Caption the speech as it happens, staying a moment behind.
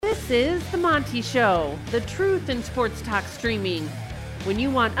is The Monty Show, the truth in sports talk streaming. When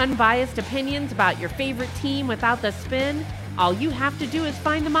you want unbiased opinions about your favorite team without the spin, all you have to do is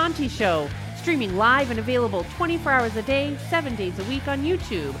find The Monty Show, streaming live and available 24 hours a day, 7 days a week on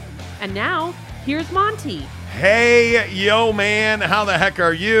YouTube. And now, here's Monty. Hey, yo, man, how the heck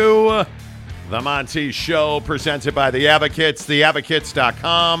are you? The Monty Show, presented by The Advocates,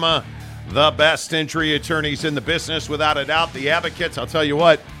 theadvocates.com. The best injury attorneys in the business, without a doubt. The Advocates, I'll tell you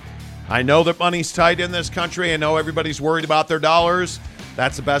what, I know that money's tight in this country. I know everybody's worried about their dollars.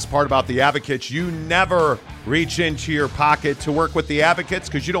 That's the best part about The Advocates. You never reach into your pocket to work with The Advocates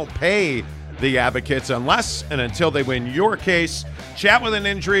because you don't pay The Advocates unless and until they win your case. Chat with an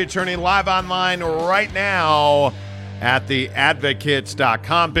injury attorney live online right now at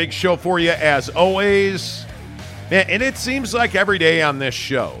theadvocates.com. Big show for you as always. And it seems like every day on this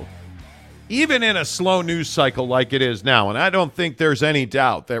show, even in a slow news cycle like it is now, and I don't think there's any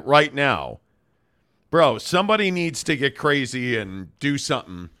doubt that right now, bro, somebody needs to get crazy and do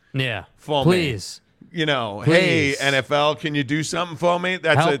something. Yeah, for please. Me. You know, please. Hey, NFL, can you do something for me?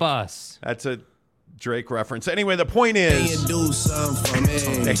 Help us. That's a Drake reference. Anyway, the point is... Can you do something for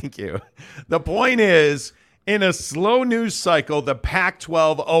me? Thank you. The point is, in a slow news cycle, the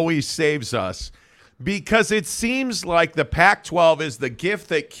Pac-12 always saves us because it seems like the Pac-12 is the gift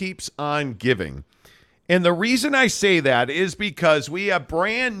that keeps on giving. And the reason I say that is because we have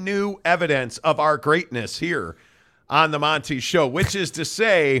brand new evidence of our greatness here on the Monty Show, which is to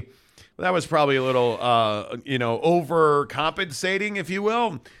say, that was probably a little, overcompensating, if you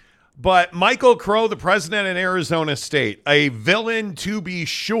will. But Michael Crow, the president in Arizona State, a villain to be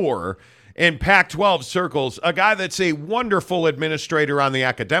sure in Pac-12 circles, a guy that's a wonderful administrator on the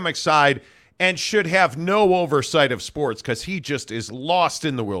academic side and should have no oversight of sports because he just is lost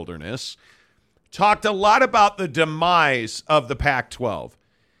in the wilderness, talked a lot about the demise of the Pac-12.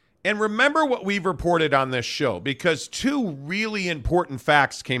 And remember what we've reported on this show, because two really important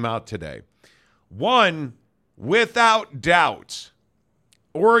facts came out today. One, without doubt,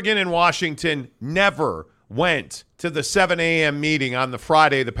 Oregon and Washington never went to the 7 a.m. meeting on the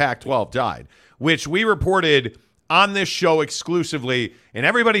Friday the Pac-12 died, which we reported on this show exclusively, and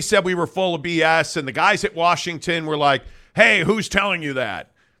everybody said we were full of BS, and the guys at Washington were like, hey, who's telling you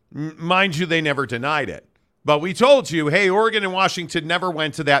that? Mind you, they never denied it. But we told you, hey, Oregon and Washington never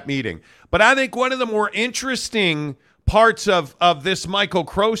went to that meeting. But I think one of the more interesting parts of this Michael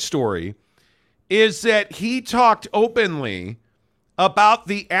Crow story is that he talked openly about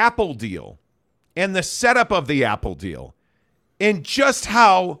the Apple deal and the setup of the Apple deal and just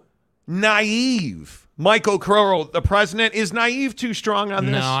how naive Michael Crow, the president, is. Naive too strong on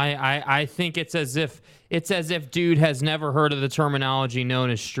this? No, I think it's as if dude has never heard of the terminology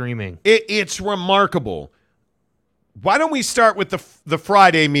known as streaming. It's remarkable. Why don't we start with the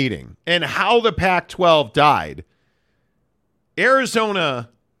Friday meeting and how the Pac-12 died? Arizona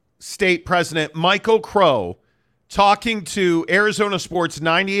State President Michael Crow talking to Arizona Sports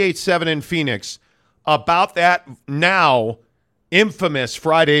 98.7 in Phoenix about that now infamous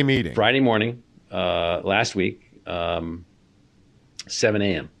Friday meeting. Friday morning, last week, 7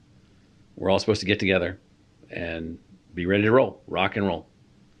 a.m. We're all supposed to get together and be ready to roll, rock and roll.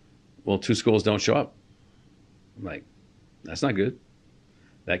 Well, two schools don't show up. I'm like, that's not good.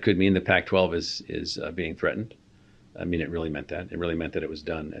 That could mean the Pac-12 is being threatened. I mean, it really meant that. It really meant that it was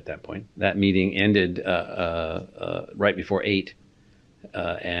done at that point. That meeting ended right before 8.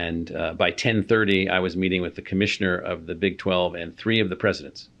 And by 10:30, I was meeting with the commissioner of the Big 12 and 3 of the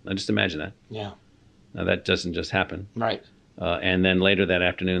presidents. Now, just imagine that. Yeah. Now, that doesn't just happen. Right. And then later that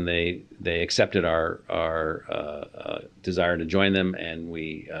afternoon, they accepted our desire to join them, and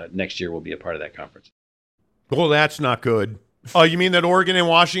we next year will be a part of that conference. Well, that's not good. Oh, you mean that Oregon and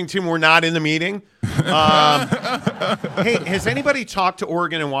Washington were not in the meeting? Hey, has anybody talked to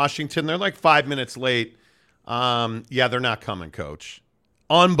Oregon and Washington? They're like 5 minutes late. Yeah, they're not coming, Coach.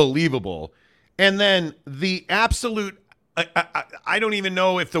 Unbelievable. And then the absolute, I don't even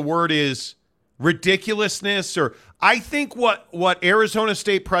know if the word is ridiculousness, or I think what Arizona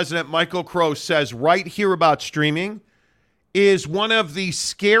State President Michael Crow says right here about streaming is one of the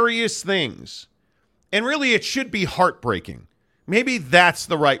scariest things. And really, it should be heartbreaking. Maybe that's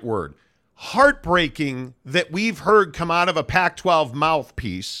the right word. Heartbreaking that we've heard come out of a Pac-12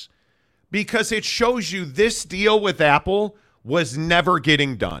 mouthpiece, because it shows you this deal with Apple was never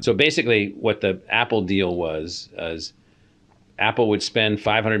getting done. So basically what the Apple deal was Apple would spend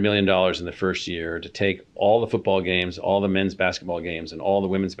 $500 million in the first year to take all the football games, all the men's basketball games, and all the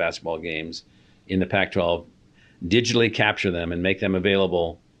women's basketball games in the Pac-12, digitally capture them and make them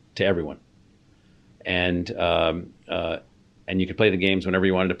available to everyone. And and you could play the games whenever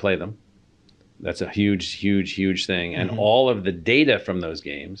you wanted to play them. That's a huge, huge, huge thing. And all of the data from those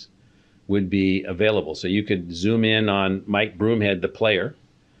games would be available. So you could zoom in on Mike Broomhead, the player.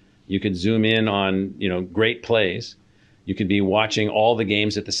 You could zoom in on, great plays. You could be watching all the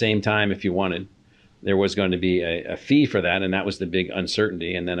games at the same time if you wanted. There was going to be a fee for that, and that was the big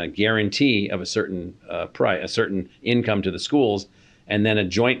uncertainty. And then a guarantee of a certain price, a certain income to the schools, and then a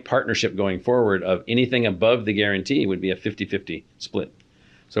joint partnership going forward of anything above the guarantee would be a 50-50 split.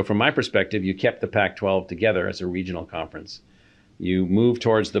 So from my perspective, you kept the Pac-12 together as a regional conference. You move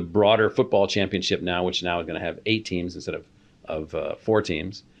towards the broader football championship now, which now is going to have 8 teams instead of 4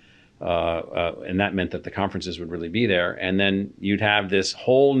 teams. And that meant that the conferences would really be there. And then you'd have this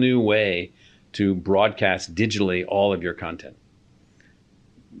whole new way to broadcast digitally all of your content.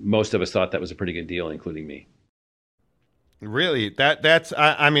 Most of us thought that was a pretty good deal, including me. Really? That's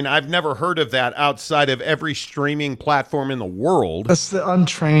I've never heard of that outside of every streaming platform in the world. That's the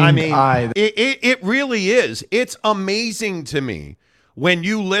untrained eye. It really is. It's amazing to me when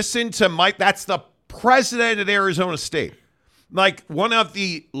you listen to Mike. That's the president at Arizona State. Like one of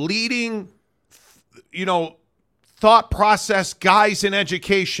the leading, thought process guys in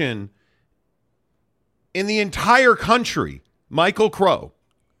education in the entire country, Michael Crow,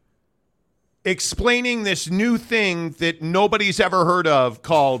 explaining this new thing that nobody's ever heard of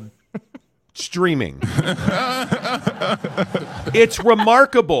called streaming. It's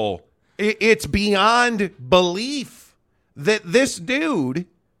remarkable. It's beyond belief that this dude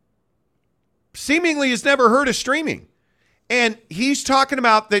seemingly has never heard of streaming. And he's talking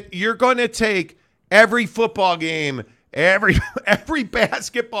about that you're going to take every football game, every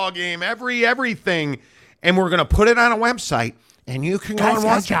basketball game, everything, and we're going to put it on a website. And you can go and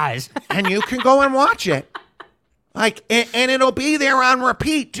watch it. And you can go and watch it. And it'll be there on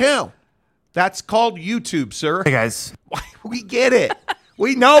repeat, too. That's called YouTube, sir. Hey, guys. We get it.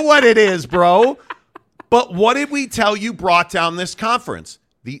 We know what it is, bro. But what did we tell you brought down this conference?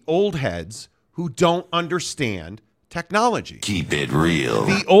 The old heads who don't understand technology. Keep it real.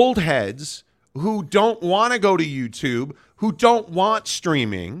 The old heads who don't want to go to YouTube, who don't want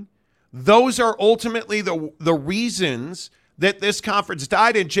streaming. Those are ultimately the reasons that this conference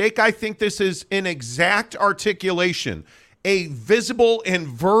died. And Jake, I think this is an exact articulation, a visible and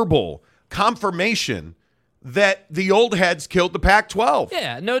verbal confirmation that the old heads killed the Pac-12.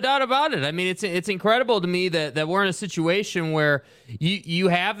 Yeah, no doubt about it. I mean, it's incredible to me that we're in a situation where you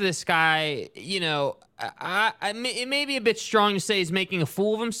have this guy, it may be a bit strong to say he's making a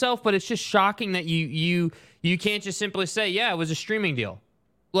fool of himself, but it's just shocking that you can't just simply say, yeah, it was a streaming deal.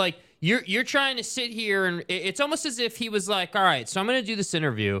 Like, You're trying to sit here, and it's almost as if he was like, all right, so I'm going to do this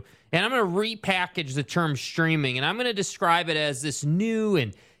interview, and I'm going to repackage the term streaming, and I'm going to describe it as this new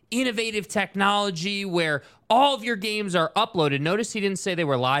and innovative technology where all of your games are uploaded. Notice he didn't say they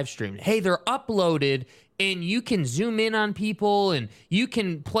were live streamed. Hey, they're uploaded, and you can zoom in on people, and you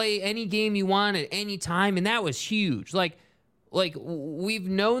can play any game you want at any time, and that was huge. Like we've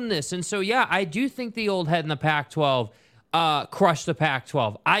known this, and so, yeah, I do think the old head in the Pac-12 crushed the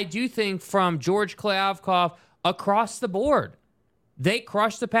Pac-12. I do think from George Klyavkov across the board, they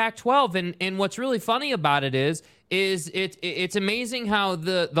crushed the Pac-12. And what's really funny about it is it's amazing how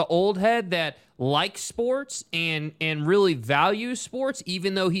the old head that likes sports and really values sports,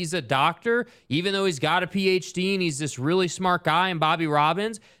 even though he's a doctor, even though he's got a PhD and he's this really smart guy in Bobby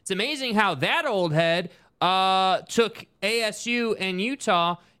Robbins, it's amazing how that old head took ASU and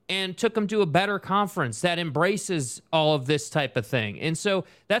Utah and took them to a better conference that embraces all of this type of thing. And so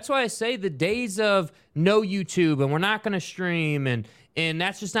that's why I say the days of no YouTube and we're not going to stream and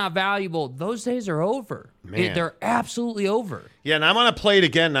that's just not valuable, those days are over. They're absolutely over. Yeah, and I'm going to play it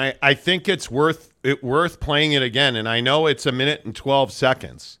again. I think it's worth playing it again, and I know it's 1 minute and 12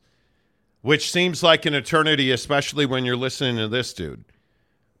 seconds, which seems like an eternity, especially when you're listening to this dude.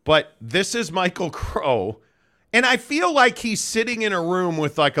 But this is Michael Crow. And I feel like he's sitting in a room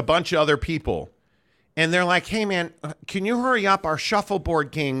with like a bunch of other people. And they're like, hey, man, can you hurry up? Our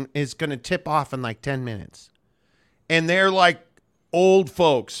shuffleboard game is going to tip off in like 10 minutes. And they're like old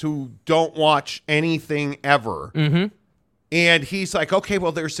folks who don't watch anything ever. Mm-hmm. And he's like, okay,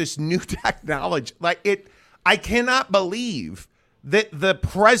 well, there's this new technology. I cannot believe that the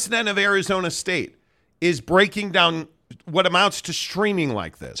president of Arizona State is breaking down what amounts to streaming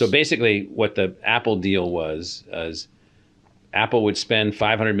like this. So basically what the Apple deal was is Apple would spend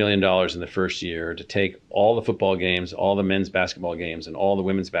 $500 million in the first year to take all the football games, all the men's basketball games, and all the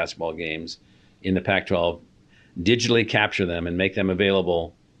women's basketball games in the Pac-12, digitally capture them and make them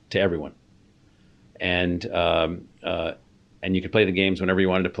available to everyone. And you could play the games whenever you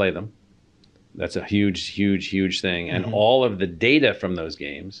wanted to play them. That's a huge thing. And all of the data from those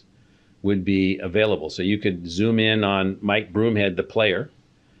games would be available. So you could zoom in on Mike Broomhead, the player.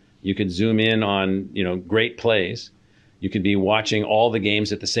 You could zoom in on, great plays. You could be watching all the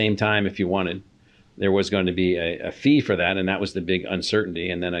games at the same time if you wanted. There was going to be a fee for that, and that was the big uncertainty.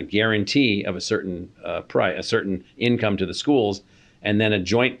 And then a guarantee of a certain price, a certain income to the schools, and then a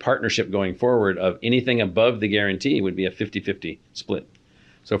joint partnership going forward of anything above the guarantee would be a 50-50 split.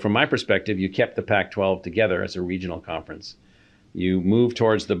 So from my perspective, you kept the Pac-12 together as a regional conference. You move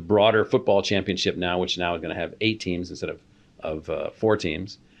towards the broader football championship now, which now is going to have 8 teams instead of 4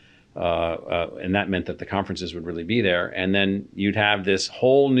 teams. And that meant that the conferences would really be there. And then you'd have this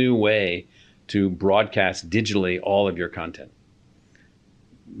whole new way to broadcast digitally all of your content.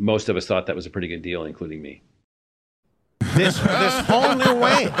 Most of us thought that was a pretty good deal, including me. This whole new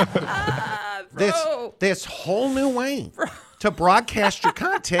way. This whole new way to broadcast your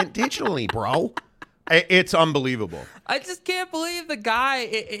content digitally, bro. It's unbelievable. I just can't believe the guy.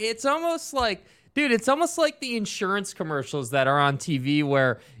 It's almost like, dude, it's almost like the insurance commercials that are on TV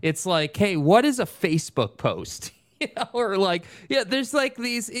where it's like, hey, what is a Facebook post? Or like, there's like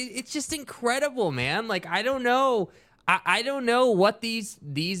these, it's just incredible, man. Like, I don't know. I don't know what these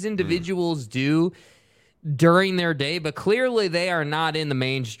individuals do during their day, but clearly they are not in the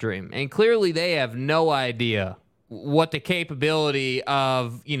mainstream. And clearly they have no idea what the capability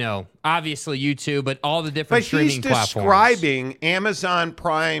of, obviously YouTube, but all the different streaming platforms. But he's describing Amazon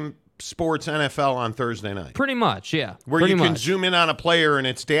Prime Sports NFL on Thursday night. Pretty much, yeah. Where you can zoom in on a player and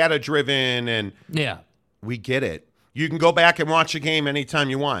it's data-driven and we get it. You can go back and watch a game anytime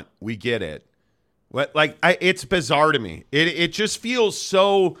you want. We get it. It's bizarre to me. It just feels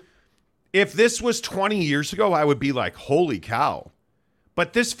so... If this was 20 years ago, I would be like, holy cow.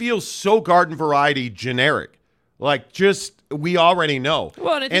 But this feels so garden variety generic. Like, just, we already know.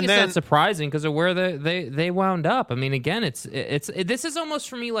 Well, and I think it's not surprising because of where they wound up. I mean, again, this is almost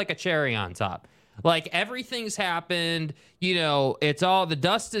for me like a cherry on top. Like, everything's happened, it's all, the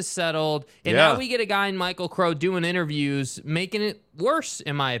dust is settled, and now we get a guy in Michael Crow doing interviews, making it worse,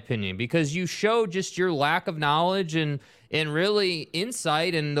 in my opinion, because you show just your lack of knowledge and really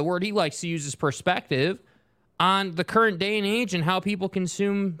insight, and the word he likes to use is perspective, on the current day and age and how people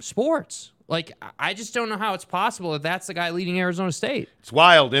consume sports. Like, I just don't know how it's possible that that's the guy leading Arizona State. It's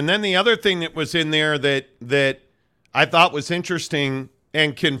wild. And then the other thing that was in there that I thought was interesting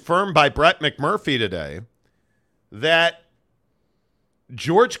and confirmed by Brett McMurphy today, that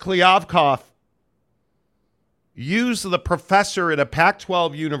George Kliavkoff used the professor at a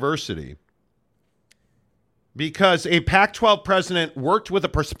Pac-12 university because a Pac-12 president worked with a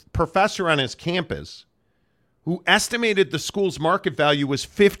professor on his campus who estimated the school's market value was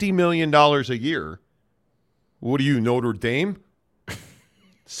 $50 million a year. What are you, Notre Dame?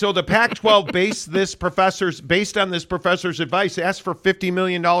 So the Pac-12 based on this professor's advice, asked for $50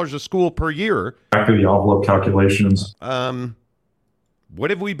 million a school per year. Back to the envelope calculations. What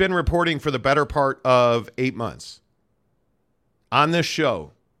have we been reporting for the better part of 8 months on this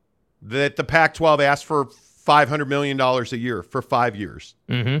show? That the Pac-12 asked for $500 million a year for 5 years.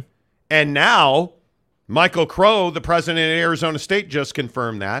 Mm-hmm. And now Michael Crow, the president of Arizona State, just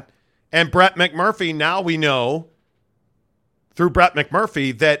confirmed that. And Brett McMurphy, now we know through Brett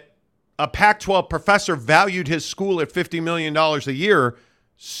McMurphy that a Pac-12 professor valued his school at $50 million a year.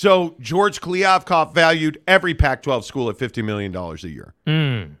 So George Kliavkoff valued every Pac-12 school at $50 million a year.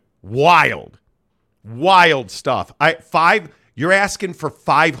 Wild stuff. You're asking for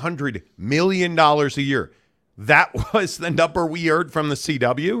 $500 million a year. That was the number we heard from the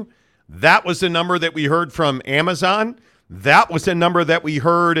CW. That was the number that we heard from Amazon. That was the number that we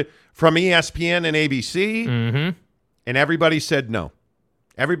heard from ESPN and ABC. Mm-hmm. And everybody said no.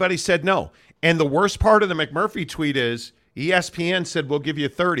 Everybody said no. And the worst part of the McMurphy tweet is ESPN said, we'll give you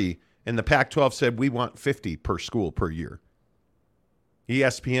 30. And the Pac-12 said, we want 50 per school per year.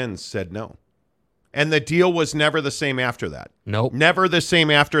 ESPN said no. And the deal was never the same after that. Nope. Never the same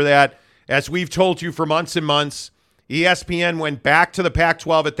after that. As we've told you for months and months, ESPN went back to the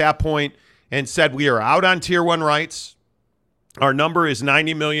Pac-12 at that point and said, we are out on Tier 1 rights. Our number is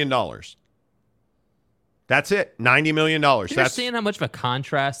 $90 million. That's it. $90 million. You understand how much of a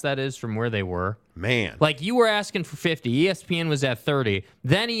contrast that is from where they were? Man. Like, you were asking for 50. ESPN was at 30.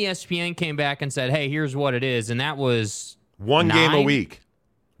 Then ESPN came back and said, hey, here's what it is. And that was one 9? game a week.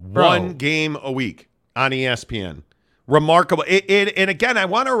 Bro. One game a week on ESPN. Remarkable. And again, I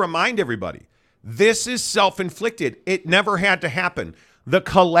want to remind everybody, this is self-inflicted. It never had to happen. The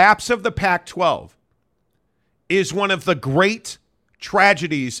collapse of the Pac-12 is one of the great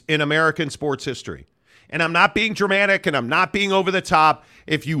tragedies in American sports history. and I'm not being dramatic and I'm not being over the top,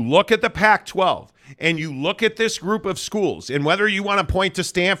 if you look at the Pac-12 and you look at this group of schools, and whether you want to point to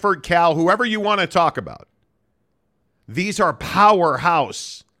Stanford, Cal, whoever you want to talk about, these are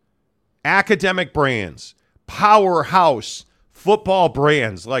powerhouse academic brands, powerhouse football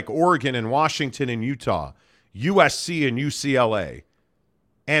brands like Oregon and Washington and Utah, USC and UCLA.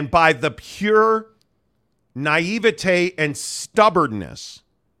 And by the pure naivete and stubbornness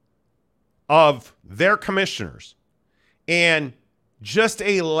of their commissioners and just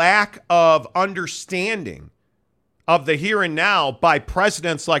a lack of understanding of the here and now by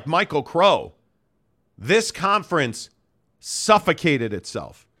presidents like Michael Crow, this conference suffocated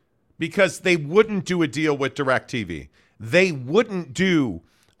itself because they wouldn't do a deal with DirecTV. They wouldn't do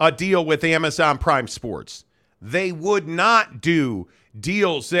a deal with Amazon Prime Sports. They would not do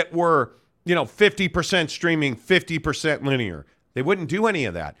deals that were, 50% streaming, 50% linear. They wouldn't do any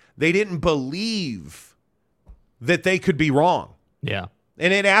of that. They didn't believe that they could be wrong. Yeah.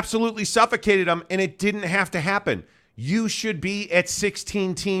 And it absolutely suffocated them, and it didn't have to happen. You should be at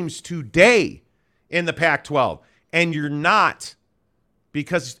 16 teams today in the Pac-12, and you're not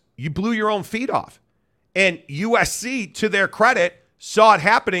because you blew your own feet off. And USC, to their credit, saw it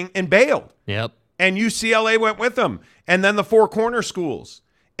happening and bailed. Yep. And UCLA went with them. And then the Four Corner schools.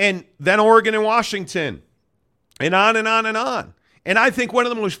 And then Oregon and Washington. And on and on and on. And I think one of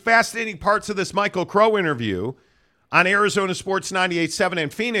the most fascinating parts of this Michael Crow interview on Arizona Sports 98.7 in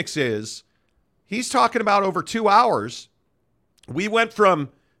Phoenix is he's talking about over 2 hours. We went from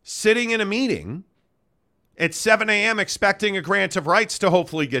sitting in a meeting at 7 a.m. expecting a grant of rights to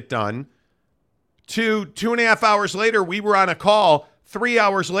hopefully get done to 2.5 hours later, we were on a call. 3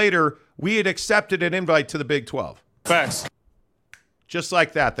 hours later, we had accepted an invite to the Big 12. Facts. Just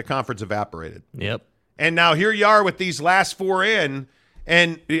like that, the conference evaporated. Yep. And now here you are with these last four in,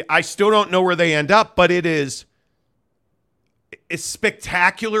 and I still don't know where they end up, but it's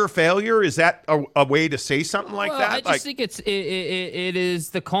spectacular failure. Is that a way to say something like that? I just think it is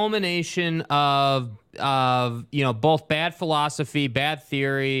the culmination of both bad philosophy, bad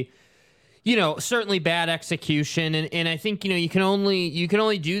theory, certainly bad execution, and I think you can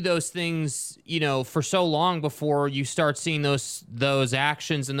only do those things for so long before you start seeing those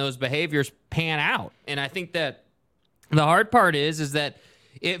actions and those behaviors pan out. And I think that the hard part is that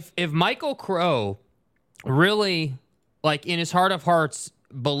if Michael Crow really, like, in his heart of hearts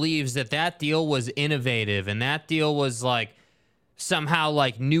believes that deal was innovative and that deal was like somehow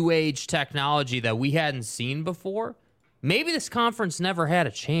like new age technology that we hadn't seen before, maybe this conference never had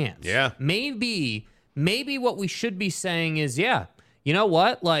a chance. Yeah. Maybe what we should be saying is, yeah, you know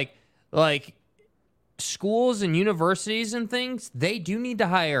what? Like schools and universities and things, they do need to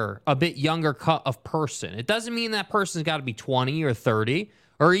hire a bit younger cut of person. It doesn't mean that person's got to be 20 or 30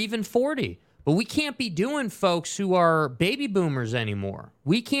 or even 40. But we can't be doing folks who are baby boomers anymore.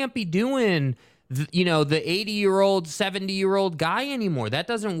 We can't be doing the 80-year-old, 70-year-old guy anymore. That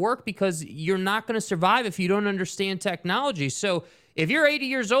doesn't work because you're not going to survive if you don't understand technology. So if you're 80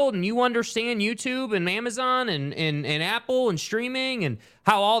 years old and you understand YouTube and Amazon and Apple and streaming and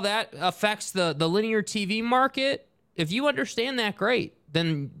how all that affects the linear TV market, if you understand that, great.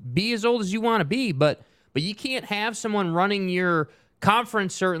 Then be as old as you want to be. But you can't have someone running your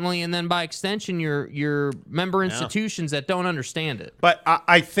conference, certainly, and then by extension your member institutions that don't understand it. But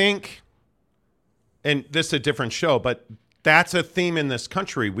I think, and this is a different show, but that's a theme in this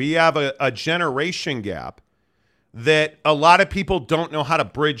country. We have a generation gap that a lot of people don't know how to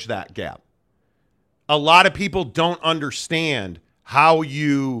bridge that gap. A lot of people don't understand how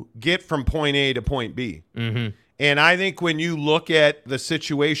you get from point A to point B. Mm-hmm. And I think when you look at the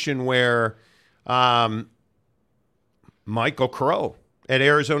situation where Michael Crow at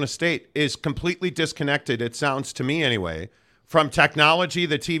Arizona State is completely disconnected, it sounds to me anyway, from technology,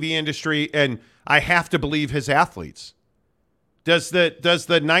 the TV industry, and I have to believe his athletes. Does the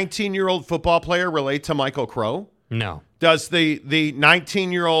 19-year-old football player relate to Michael Crow? No. Does the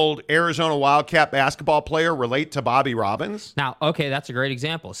 19-year-old Arizona Wildcat basketball player relate to Bobby Robbins? Now, okay, that's a great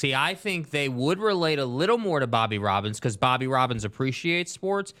example. See, I think they would relate a little more to Bobby Robbins because Bobby Robbins appreciates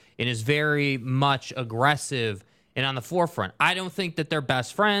sports and is very much aggressive and on the forefront. I don't think that they're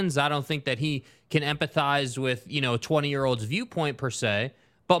best friends. I don't think that he can empathize with, 20-year-old's viewpoint per se.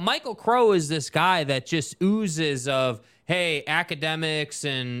 But Michael Crow is this guy that just oozes of, hey, academics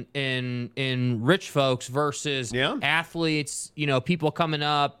and rich folks versus athletes, people coming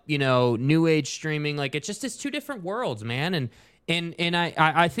up, new age streaming. Like, it's two different worlds, man. And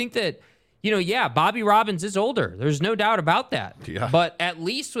I think that, Bobby Robbins is older. There's no doubt about that. Yeah. But at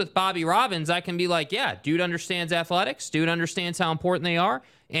least with Bobby Robbins, I can be like, yeah, dude understands athletics. Dude understands how important they are.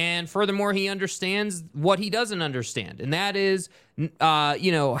 And furthermore, he understands what he doesn't understand. And that is,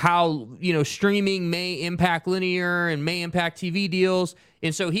 how, streaming may impact linear and may impact TV deals.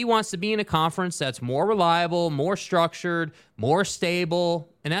 And so he wants to be in a conference that's more reliable, more structured, more stable.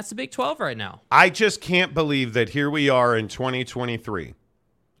 And that's the Big 12 right now. I just can't believe that here we are in 2023,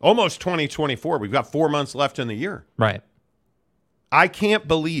 almost 2024. We've got 4 months left in the year. Right. I can't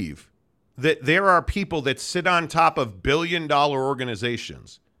believe that there are people that sit on top of billion-dollar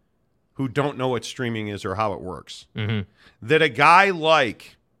organizations who don't know what streaming is or how it works. Mm-hmm. That a guy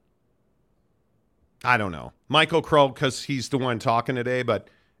like, I don't know, Michael Crow, because he's the one talking today, but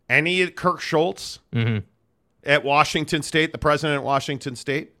Kirk Schultz at Washington State, the president at Washington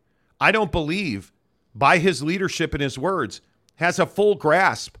State, I don't believe by his leadership and his words has a full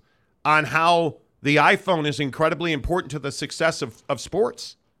grasp on how the iPhone is incredibly important to the success of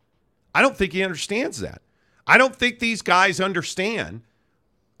sports. I don't think he understands that. I don't think these guys understand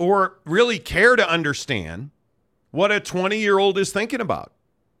or really care to understand what a 20-year-old is thinking about.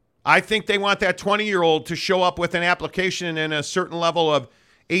 I think they want that 20-year-old to show up with an application and a certain level of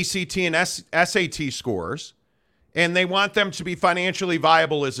ACT and SAT scores, and they want them to be financially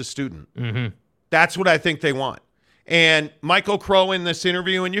viable as a student. Mm-hmm. That's what I think they want. And Michael Crow in this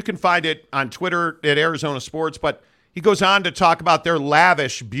interview, and you can find it on Twitter at Arizona Sports, but he goes on to talk about their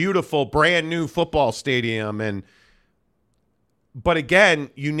lavish, beautiful, brand new football stadium. But again,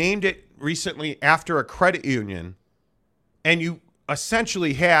 you named it recently after a credit union, and you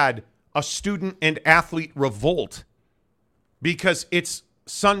essentially had a student and athlete revolt because it's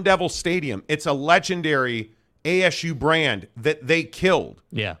Sun Devil Stadium. It's a legendary ASU brand that they killed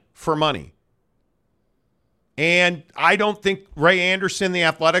for money. And I don't think Ray Anderson, the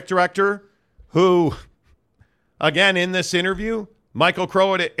athletic director, who, again, in this interview, Michael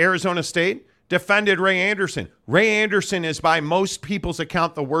Crow at Arizona State defended Ray Anderson. Ray Anderson is, by most people's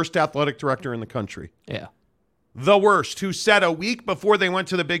account, the worst athletic director in the country. Yeah. The worst, who said a week before they went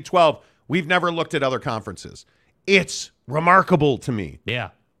to the Big 12, we've never looked at other conferences. It's remarkable to me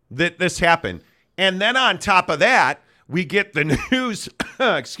that this happened. And then on top of that, we get the news,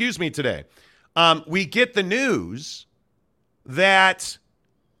 today. We get the news that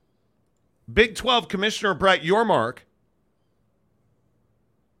Big 12 Commissioner Brett Yormark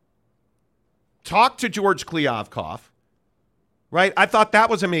talked to George Kliavkoff, right? I thought that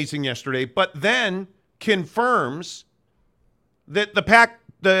was amazing yesterday, but then confirms that the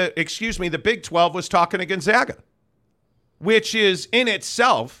Big 12 was talking to Gonzaga, which is in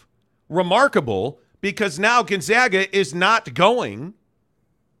itself remarkable because now Gonzaga is not going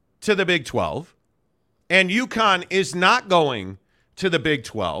to the Big 12 and UConn is not going to the Big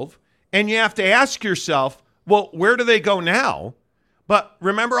 12. And you have to ask yourself, well, where do they go now? But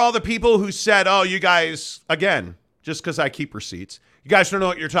remember all the people who said, oh, you guys, again, just because I keep receipts, you guys don't know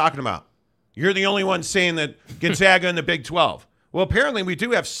what you're talking about. You're the only one saying that Gonzaga in the Big 12. Well, apparently we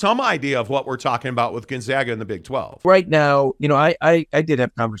do have some idea of what we're talking about with Gonzaga in the Big 12. Right now, I did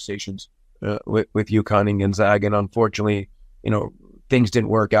have conversations with UConn and Gonzaga, and unfortunately, things didn't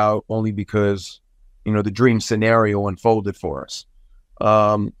work out only because, the dream scenario unfolded for us.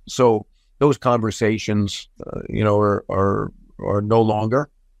 So those conversations, are no longer.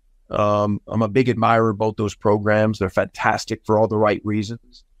 I'm a big admirer of both those programs. They're fantastic for all the right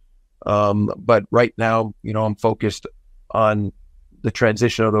reasons. But right now, I'm focused on the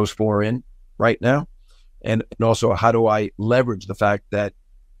transition of those four in right now. And also, how do I leverage the fact that,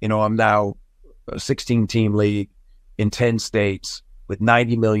 I'm now a 16-team league in 10 states with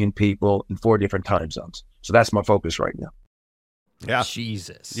 90 million people in 4 different time zones. So that's my focus right now. Yeah.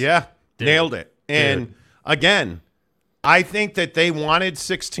 Jesus. Yeah. Dude. Nailed it. And again, I think that they wanted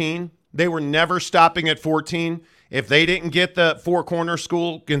 16. They were never stopping at 14. If they didn't get the four-corner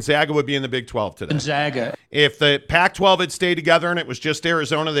school, Gonzaga would be in the Big 12 today. Gonzaga. If the Pac-12 had stayed together and it was just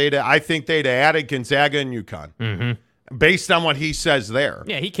Arizona, I think they'd have added Gonzaga and UConn based on what he says there.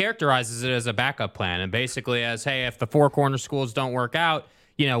 Yeah, he characterizes it as a backup plan and basically as, hey, if the four-corner schools don't work out,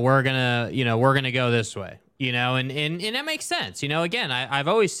 we're gonna go this way. And that makes sense. Again, I've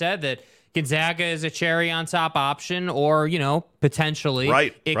always said that Gonzaga is a cherry on top option, or, potentially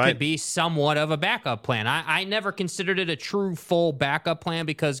it could be somewhat of a backup plan. I never considered it a true full backup plan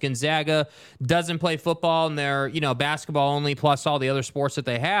because Gonzaga doesn't play football and they're, basketball only plus all the other sports that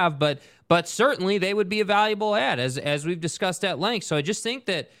they have. But certainly they would be a valuable add as we've discussed at length. So I just think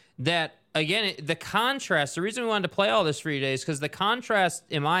that again, the contrast, the reason we wanted to play all this for you today is because the contrast,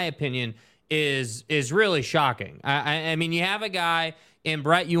 in my opinion, is really shocking. I mean, you have a guy in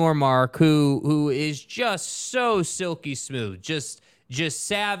Brett Yormark, who is just so silky smooth, just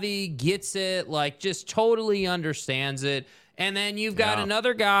savvy, gets it, like just totally understands it. And then you've got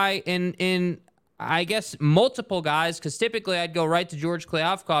another guy in I guess multiple guys, because typically I'd go right to George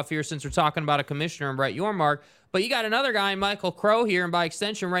Kliavkoff here since we're talking about a commissioner and Brett Yormark. But you got another guy, Michael Crow here, and by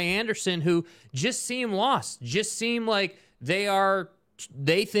extension Ray Anderson, who just seem lost, just seem like they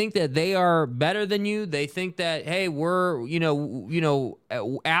think that they are better than you. They think that, hey, we're,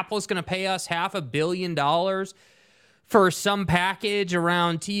 Apple's going to pay us $500 million for some package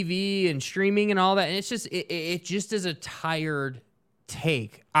around TV and streaming and all that. And it's just, it just is a tired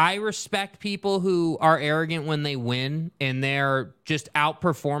take. I respect people who are arrogant when they win and they're just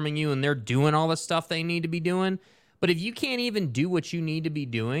outperforming you and they're doing all the stuff they need to be doing. But if you can't even do what you need to be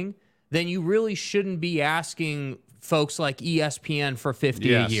doing, then you really shouldn't be asking folks like ESPN for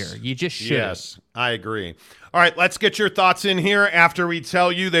 $50 a year. You just should. Yes, I agree. All right, let's get your thoughts in here after we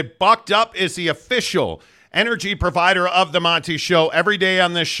tell you that Bucked Up is the official energy provider of the Monty Show. Every day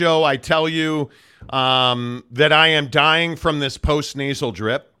on this show, I tell you that I am dying from this post-nasal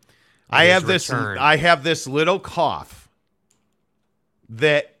drip. I have this little cough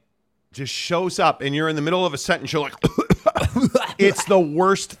that just shows up, and you're in the middle of a sentence. You're like, it's the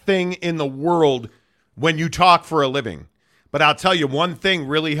worst thing in the world when you talk for a living. But I'll tell you, one thing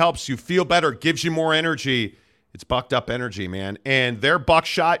really helps you feel better, gives you more energy. It's Bucked Up Energy, man. And they're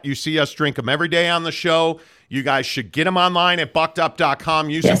buckshot. You see us drink them every day on the show. You guys should get them online at buckedup.com.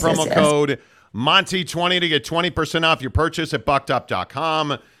 Use the promo code Monty20 to get 20% off your purchase at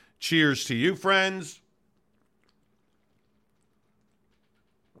buckedup.com. Cheers to you, friends.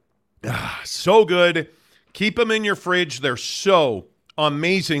 So good. Keep them in your fridge. They're so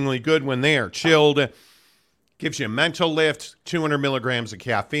amazingly good when they are chilled. Gives you a mental lift, 200 milligrams of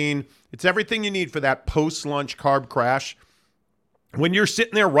caffeine. It's everything you need for that post-lunch carb crash. When you're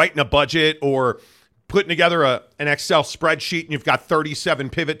sitting there writing a budget or putting together an Excel spreadsheet and you've got 37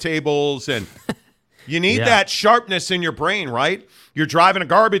 pivot tables and you need that sharpness in your brain, right? You're driving a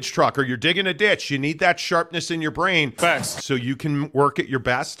garbage truck or you're digging a ditch. You need that sharpness in your brain so you can work at your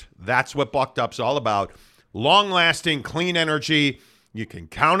best. That's what Bucked Up's all about. Long-lasting, clean energy. You can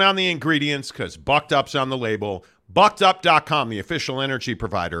count on the ingredients because Bucked Up's on the label. Buckedup.com, the official energy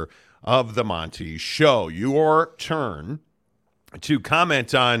provider of the Monty Show. Your turn to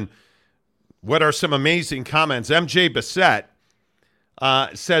comment on what are some amazing comments. MJ Bissett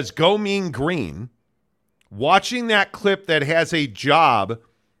says, go Mean Green. Watching that clip that has a job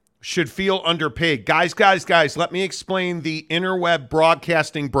should feel underpaid. Guys, let me explain the interweb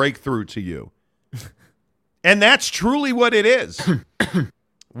broadcasting breakthrough to you. And that's truly what it is.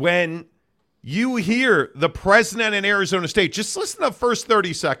 When you hear the president in Arizona State, just listen to the first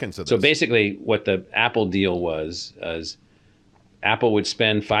 30 seconds of this. So basically what the Apple deal was is Apple would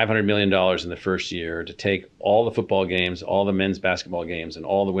spend $500 million in the first year to take all the football games, all the men's basketball games, and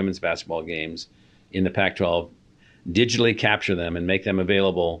all the women's basketball games in the Pac-12, digitally capture them and make them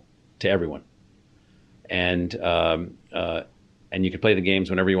available to everyone. And you could play the games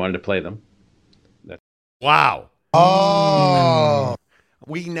whenever you wanted to play them. Wow. Oh.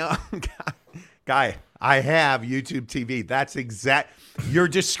 We know. Guy, I have YouTube TV. That's exact. You're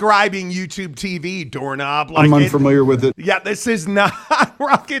describing YouTube TV, doorknob. Like I'm unfamiliar with it. Yeah, this is not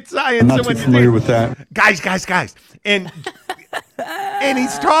rocket science. I'm not too familiar with that. Guys. And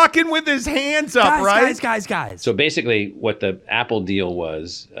he's talking with his hands up, right? Guys. So basically what the Apple deal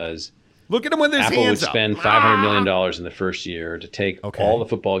was is look at him with his Apple hands would up. spend $500 million in the first year to take all the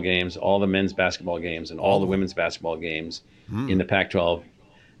football games, all the men's basketball games, and all the women's basketball games in the Pac-12,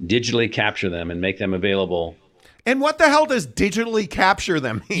 digitally capture them and make them available. And what the hell does digitally capture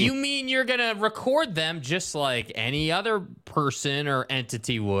them mean? You mean you're going to record them just like any other person or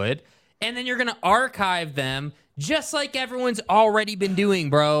entity would, and then you're going to archive them just like everyone's already been doing,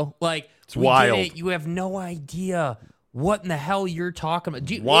 bro. Like, it's wild. Get it. You have no idea what in the hell you're talking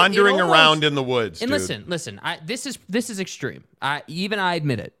about. Wandering around in the woods, and dude. Listen. This is extreme. I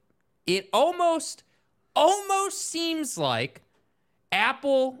admit it. It almost seems like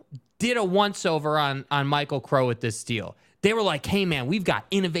Apple did a once-over on Michael Crow with this deal. They were like, hey, man, we've got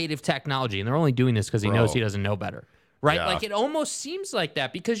innovative technology. And they're only doing this because he knows he doesn't know better. Right? Yeah. Like, it almost seems like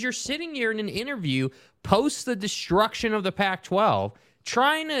that because you're sitting here in an interview post the destruction of the Pac-12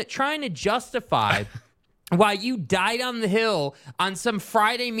 trying to justify why you died on the hill on some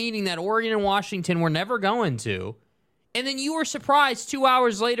Friday meeting that Oregon and Washington were never going to. And then you were surprised 2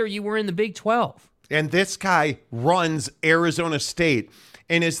 hours later you were in the Big 12. And this guy runs Arizona State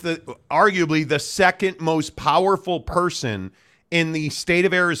and is arguably the second most powerful person in the state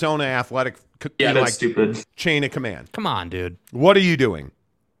of Arizona athletic that's stupid. Chain of command. Come on, dude. What are you doing?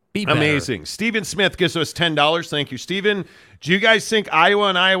 Be better. Amazing. Stephen Smith gives us $10. Thank you, Stephen. Do you guys think Iowa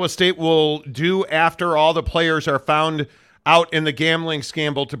and Iowa State will do after all the players are found out in the gambling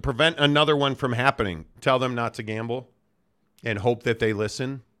scandal to prevent another one from happening? Tell them not to gamble and hope that they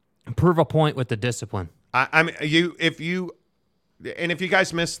listen? Prove a point with the discipline. I mean, if you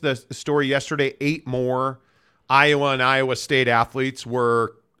guys missed the story yesterday, 8 more Iowa and Iowa State athletes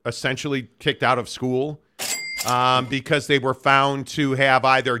were essentially kicked out of school because they were found to have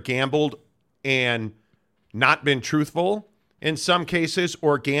either gambled and not been truthful in some cases,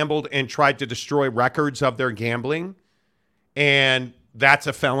 or gambled and tried to destroy records of their gambling. And that's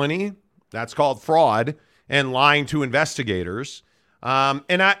a felony. That's called fraud and lying to investigators.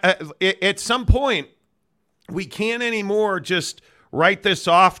 At some point, we can't anymore just write this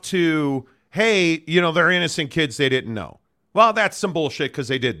off to, hey, they're innocent kids, they didn't know. Well, that's some bullshit because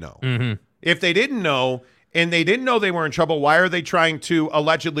they did know. Mm-hmm. If they didn't know and they didn't know they were in trouble, why are they trying to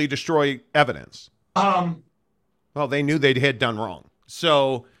allegedly destroy evidence? Well, they knew they had done wrong.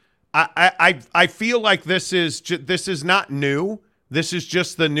 So I feel like this is not new. This is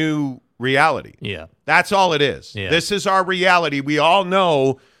just the new reality. Yeah. That's all it is. Yeah. This is our reality. We all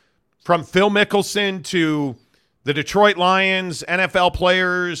know, from Phil Mickelson to the Detroit Lions, NFL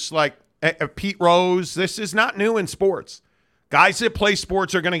players like Pete Rose, this is not new in sports. Guys that play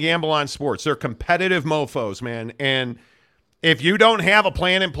sports are going to gamble on sports. They're competitive mofos, man. And if you don't have a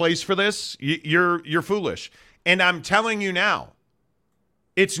plan in place for this, you're foolish. And I'm telling you now,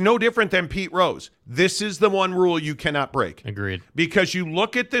 it's no different than Pete Rose. This is the one rule you cannot break. Agreed. Because you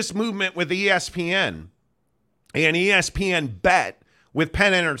look at this movement with ESPN and ESPN Bet with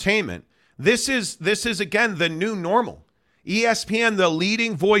Penn Entertainment. This is again the new normal. ESPN, the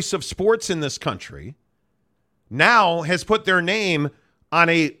leading voice of sports in this country, now has put their name on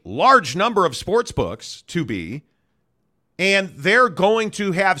a large number of sports books and they're going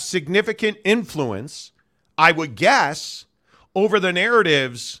to have significant influence, I would guess, over the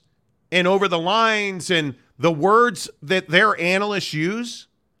narratives and over the lines, and the words that their analysts use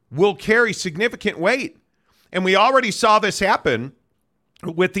will carry significant weight. And we already saw this happen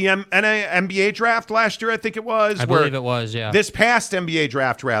with the NBA draft last year, I think it was. I believe it was, yeah. This past NBA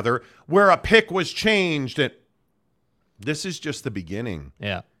draft, rather, where a pick was changed. And this is just the beginning.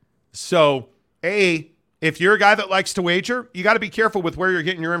 Yeah. So, if you're a guy that likes to wager, you got to be careful with where you're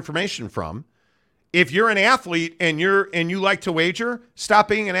getting your information from. If you're an athlete and you like to wager, stop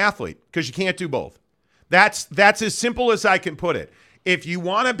being an athlete, because you can't do both. That's as simple as I can put it. If you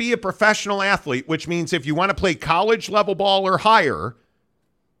want to be a professional athlete, which means if you want to play college level ball or higher,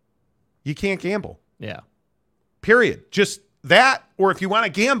 you can't gamble. Yeah. Period. Just that, or if you want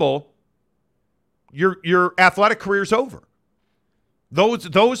to gamble, your athletic career's over.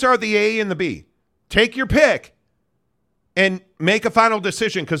 Those are the A and the B. Take your pick and make a final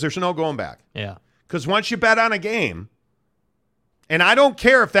decision, because there's no going back. Yeah. Because once you bet on a game, and I don't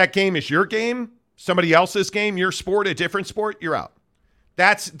care if that game is your game, somebody else's game, your sport, a different sport, you're out.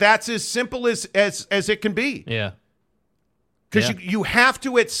 That's as simple as it can be. Yeah. Because you have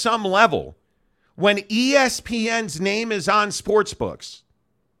to, at some level, when ESPN's name is on sports books,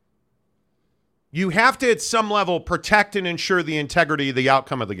 you have to, at some level, protect and ensure the integrity of the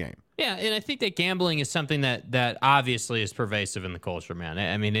outcome of the game. Yeah, and I think that gambling is something that obviously is pervasive in the culture, man.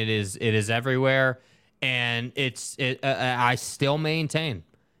 I mean, it is everywhere, and I still maintain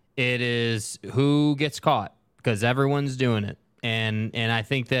it is who gets caught, because everyone's doing it, and I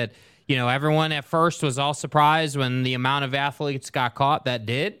think that everyone at first was all surprised when the amount of athletes got caught that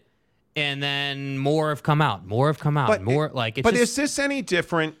did, and then more have come out. Is this any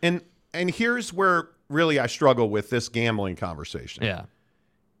different? And here's where really I struggle with this gambling conversation. Yeah.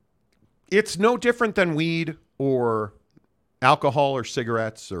 It's no different than weed or alcohol or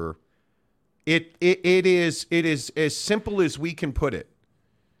cigarettes, or it is as simple as we can put it.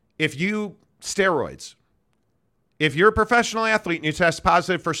 Steroids. If you're a professional athlete and you test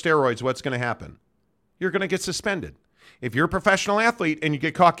positive for steroids, what's going to happen? You're going to get suspended. If you're a professional athlete and you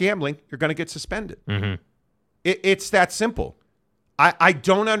get caught gambling, you're going to get suspended. Mm-hmm. It's that simple. I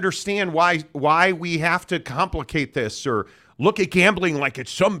don't understand why we have to complicate this or look at gambling like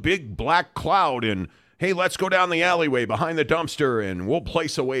it's some big black cloud and, hey, let's go down the alleyway behind the dumpster and we'll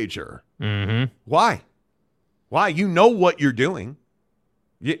place a wager. Mm-hmm. Why? You know what you're doing.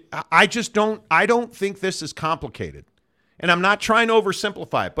 I don't think this is complicated. And I'm not trying to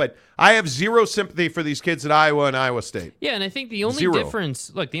oversimplify it, but I have zero sympathy for these kids at Iowa and Iowa State. Yeah, and I think the only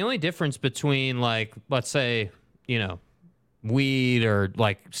difference between, like, let's say, weed or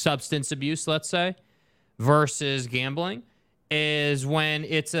like substance abuse, let's say, versus gambling is when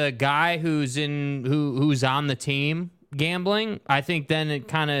it's a guy who's on the team gambling. I think then it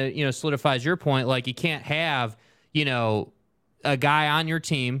kind of, solidifies your point. Like, you can't have, a guy on your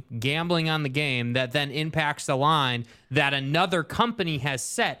team gambling on the game that then impacts the line that another company has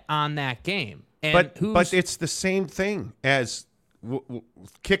set on that game. And but it's the same thing as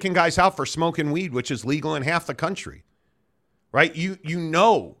kicking guys out for smoking weed, which is legal in half the country, right? You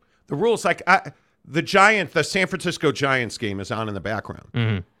know the rules. Like the San Francisco Giants game is on in the background.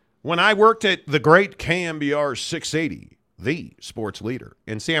 Mm-hmm. When I worked at the great KMBR 680, the sports leader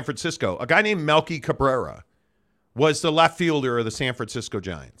in San Francisco, a guy named Melky Cabrera was the left fielder of the San Francisco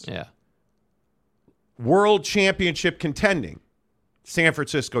Giants. Yeah. World championship contending San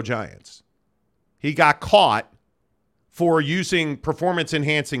Francisco Giants. He got caught for using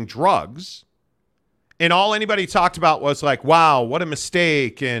performance-enhancing drugs, and all anybody talked about was like, wow, what a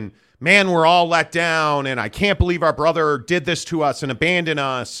mistake, and man, we're all let down, and I can't believe our brother did this to us and abandoned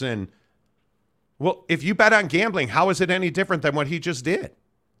us. And, well, if you bet on gambling, how is it any different than what he just did?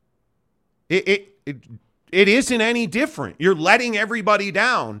 It isn't any different. You're letting everybody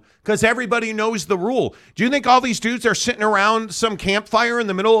down because everybody knows the rule. Do you think all these dudes are sitting around some campfire in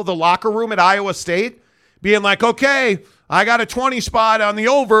the middle of the locker room at Iowa State being like, okay, I got a 20 spot on the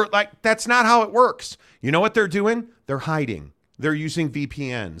over? Like, that's not how it works. You know what they're doing? They're hiding. They're using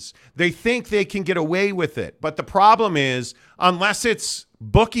VPNs. They think they can get away with it. But the problem is, unless it's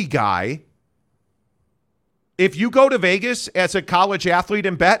bookie guy, if you go to Vegas as a college athlete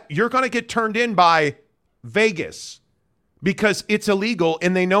and bet, you're going to get turned in by Vegas because it's illegal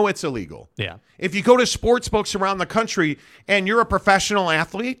and they know it's illegal. Yeah. If you go to sports books around the country and you're a professional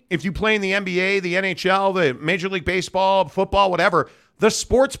athlete, if you play in the NBA, the NHL, the Major League Baseball, football, whatever, the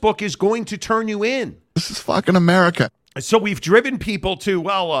sports book is going to turn you in. This is fucking America. So we've driven people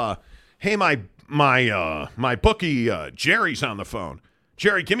to, hey, my bookie, Jerry's on the phone.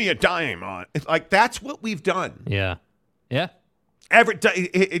 Jerry, give me a dime. Like, that's what we've done. Yeah. Yeah.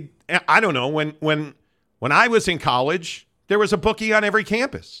 I don't know. When I was in college, there was a bookie on every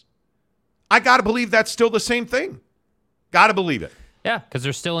campus. I got to believe that's still the same thing. Got to believe it. Yeah, because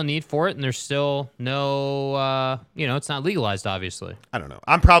there's still a need for it, and there's still no, it's not legalized, obviously. I don't know.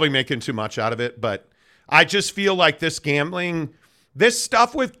 I'm probably making too much out of it, but I just feel like this gambling, this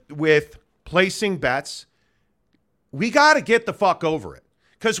stuff with placing bets, we got to get the fuck over it.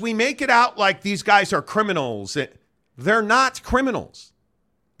 Because we make it out like these guys are criminals. They're not criminals.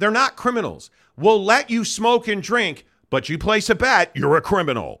 They're not criminals. We'll let you smoke and drink, but you place a bet, you're a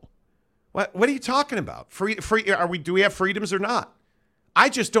criminal. What are you talking about? Do we have freedoms or not? I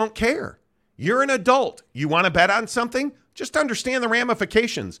just don't care. You're an adult. You want to bet on something? Just understand the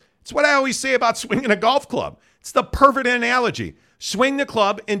ramifications. It's what I always say about swinging a golf club. It's the perfect analogy. Swing the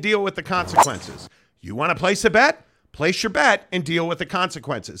club and deal with the consequences. You want to place a bet? Place your bet and deal with the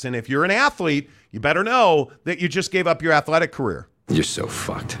consequences. And if you're an athlete, you better know that you just gave up your athletic career. You're so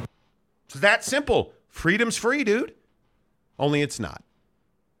fucked. It's that simple. Freedom's free, dude. Only it's not.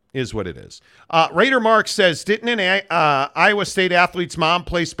 Is what it is. Raider Mark says, didn't an Iowa State athlete's mom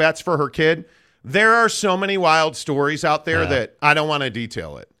place bets for her kid? There are so many wild stories out there that I don't want to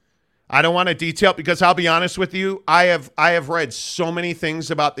detail it. I don't want to detail it because I'll be honest with you. I have read so many things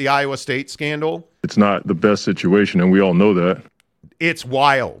about the Iowa State scandal. It's not the best situation, and we all know that. It's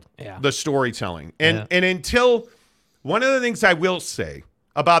wild, Yeah. the storytelling. And until one of the things I will say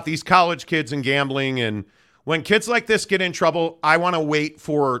about these college kids and gambling, and when kids like this get in trouble, I want to wait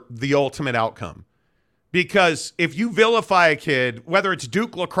for the ultimate outcome. Because if you vilify a kid, whether it's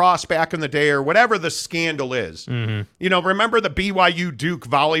Duke lacrosse back in the day or whatever the scandal is, remember the BYU Duke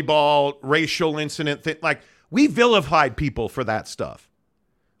volleyball racial incident thing? Like, we vilified people for that stuff.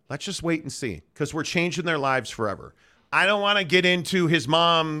 Let's just wait and see, because we're changing their lives forever. I don't want to get into his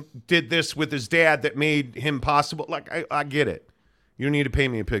mom did this with his dad that made him possible. Like, I get it. You don't need to pay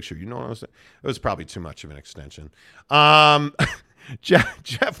me a picture. You know what I'm saying? It was probably too much of an extension.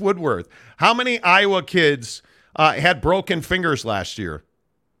 Jeff Woodworth, how many Iowa kids had broken fingers last year?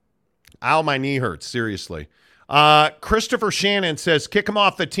 Ow, my knee hurts, seriously. Christopher Shannon says, kick him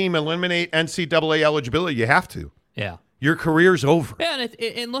off the team, eliminate NCAA eligibility. You have to. Yeah. Your career's over. Yeah,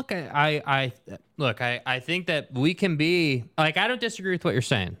 and look, I think that we can be like, I don't disagree with what you're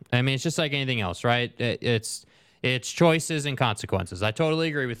saying. I mean, it's just like anything else, right? It's choices and consequences. I totally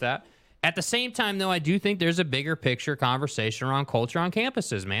agree with that. At the same time, though, I do think there's a bigger picture conversation around culture on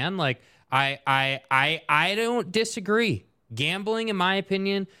campuses, man. Like, I don't disagree. Gambling, in my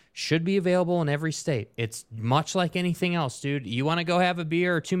opinion, should be available in every state. It's much like anything else, dude. You want to go have a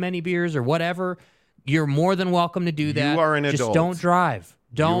beer or too many beers or whatever, you're more than welcome to do that. You are an adult. Just don't drive.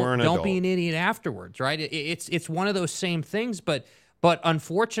 don't be an idiot afterwards, right? It's one of those same things, but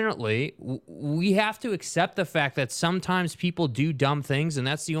unfortunately, we have to accept the fact that sometimes people do dumb things, and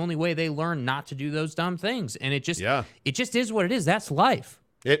that's the only way they learn not to do those dumb things. And it just is what it is. That's life.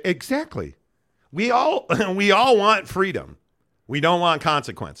 Exactly. We all want freedom. We don't want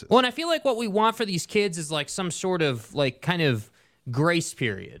consequences. Well, and I feel like what we want for these kids is like some sort of like kind of grace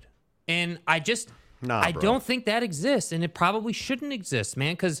period. And I don't think that exists, and it probably shouldn't exist,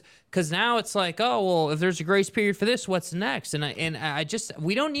 man. Because now it's like, oh well, if there's a grace period for this, what's next?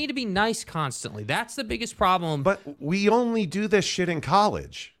 We don't need to be nice constantly. That's the biggest problem. But we only do this shit in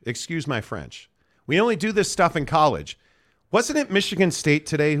college. Excuse my French. We only do this stuff in college. Wasn't it Michigan State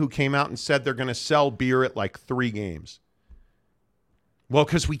today who came out and said they're going to sell beer at like 3 games? Well,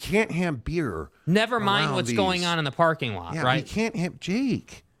 because we can't have beer. Never mind what's going on in the parking lot, right? We can't have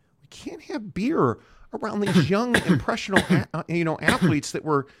Jake. We can't have beer around these young, impressionable, athletes that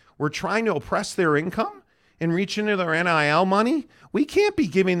we're trying to oppress their income and reach into their NIL money. We can't be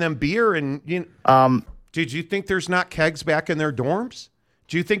giving them beer. And did you think there's not kegs back in their dorms?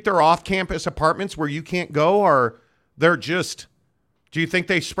 Do you think they're off-campus apartments where you can't go, or they're just? Do you think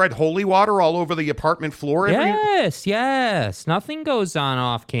they spread holy water all over the apartment floor? Yes. Nothing goes on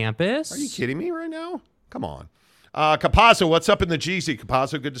off campus. Are you kidding me right now? Come on. Capazzo, what's up in the Jeezy?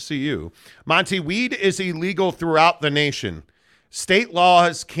 Capazzo, good to see you. Monty, weed is illegal throughout the nation. State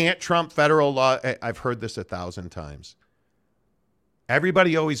laws can't trump federal law. I've heard this 1,000 times.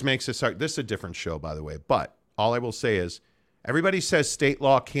 Everybody always makes this. This is a different show, by the way. But all I will say is everybody says state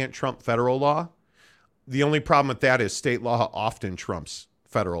law can't trump federal law. The only problem with that is state law often trumps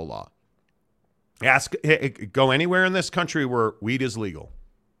federal law. Go anywhere in this country where weed is legal.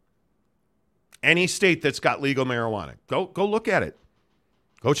 Any state that's got legal marijuana. Go look at it.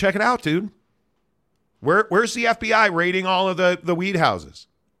 Go check it out, dude. Where's the FBI raiding all of the weed houses?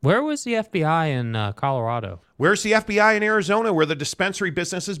 Where was the FBI in Colorado? Where's the FBI in Arizona where the dispensary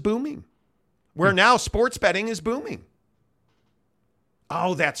business is booming? Where now sports betting is booming.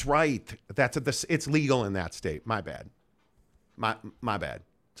 Oh, that's right. It's legal in that state. My bad. My bad.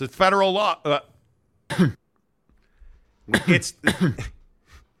 It's a federal law. It's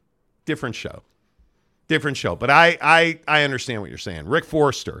different show. But I understand what you're saying. Rick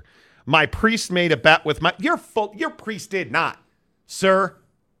Forster, my priest made a bet with your priest did not, sir.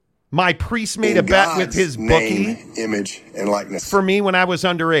 My priest made a bet with his bookie, image, and likeness for me when I was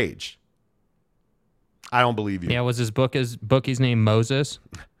underage. I don't believe you. Yeah, was his bookie's name Moses?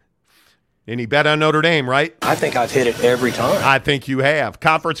 And he bet on Notre Dame, right? I think I've hit it every time. I think you have.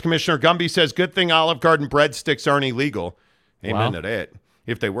 Conference Commissioner Gumby says, good thing Olive Garden breadsticks aren't illegal. Amen to that.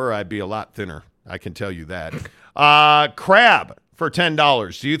 If they were, I'd be a lot thinner. I can tell you that. Crab for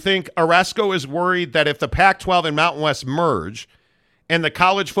 $10. Do you think Oresco is worried that if the Pac-12 and Mountain West merge and the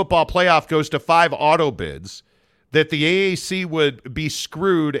college football playoff goes to 5 auto bids, that the AAC would be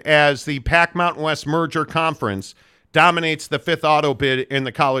screwed as the Pac Mountain West merger conference dominates the 5th auto bid in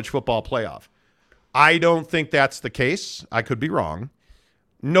the college football playoff? I don't think that's the case. I could be wrong.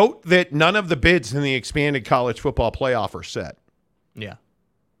 Note that none of the bids in the expanded college football playoff are set. Yeah.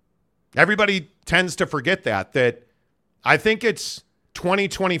 Everybody tends to forget that I think it's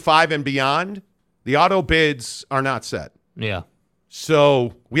 2025 and beyond. The auto bids are not set. Yeah.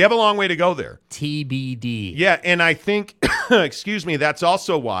 So we have a long way to go there. TBD. Yeah, and I think, excuse me, that's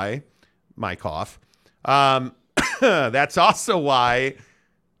also why, my cough, that's also why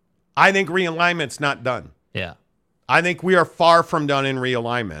I think realignment's not done. Yeah. I think we are far from done in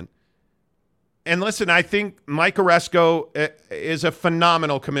realignment. And listen, I think Mike Oresco is a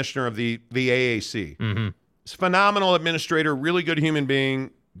phenomenal commissioner of the AAC. Mm-hmm. He's a phenomenal administrator, really good human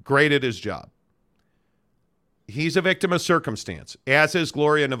being, great at his job. He's a victim of circumstance, as is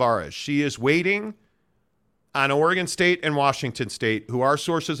Gloria Navarez. She is waiting on Oregon State and Washington State, who our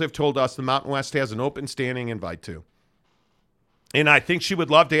sources have told us the Mountain West has an open standing invite to. And I think she would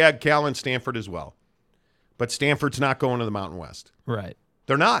love to add Cal and Stanford as well. But Stanford's not going to the Mountain West. Right.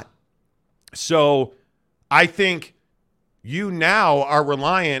 They're not. So I think you now are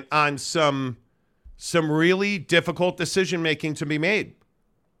reliant on some really difficult decision-making to be made.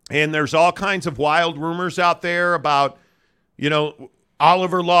 And there's all kinds of wild rumors out there about,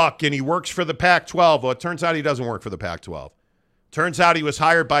 Oliver Luck, and he works for the Pac-12. Well, it turns out he doesn't work for the Pac-12. Turns out he was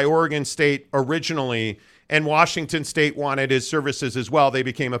hired by Oregon State originally, and Washington State wanted his services as well. They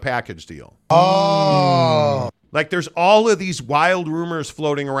became a package deal. Oh. Like there's all of these wild rumors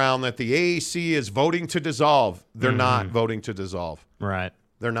floating around that the AAC is voting to dissolve. They're not voting to dissolve. Right.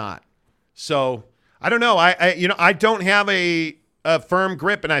 They're not. So I don't know. I don't have a a firm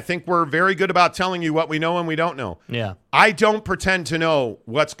grip, and I think we're very good about telling you what we know and we don't know. Yeah. I don't pretend to know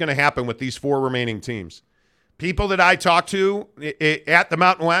what's going to happen with these 4 remaining teams. People that I talk to at the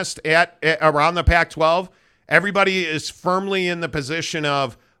Mountain West, around the Pac-12, everybody is firmly in the position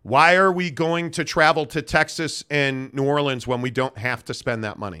of, why are we going to travel to Texas and New Orleans when we don't have to spend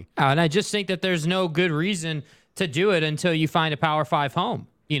that money? And I just think that there's no good reason to do it until you find a Power 5 home.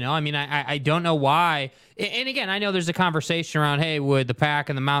 I don't know why. And again, I know there's a conversation around, hey, would the PAC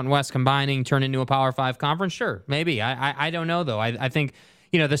and the Mountain West combining turn into a Power 5 conference? Sure, maybe. I don't know, though. I think,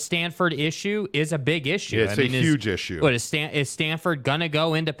 the Stanford issue is a big issue. It's a huge issue. Is Stanford going to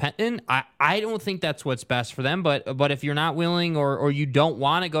go independent? I don't think that's what's best for them. But if you're not willing or you don't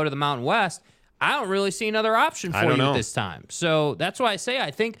want to go to the Mountain West, I don't really see another option for you at this time. So that's why I say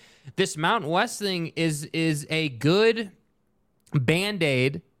I think this Mountain West thing is a good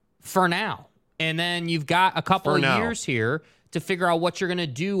Band-Aid for now. And then you've got a couple of years here to figure out what you're going to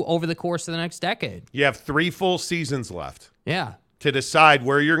do over the course of the next decade. You have 3 full seasons left. Yeah. To decide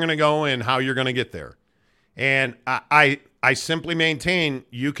where you're going to go and how you're going to get there. And I simply maintain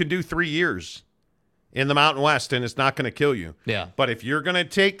you can do 3 years in the Mountain West and it's not going to kill you. Yeah. But if you're going to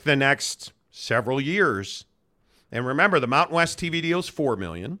take the next several years, and remember the Mountain West TV deal is $4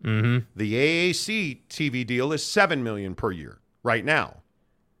 million. Mm-hmm. The AAC TV deal is $7 million per year right now.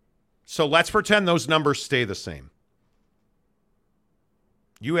 So let's pretend those numbers stay the same.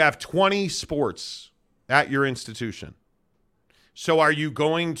 You have 20 sports at your institution. So are you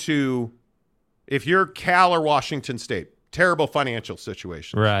going to, if you're Cal or Washington State, terrible financial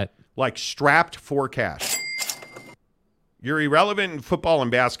situation. Right. Like strapped for cash. You're irrelevant in football and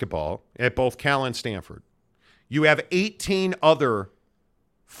basketball at both Cal and Stanford. You have 18 other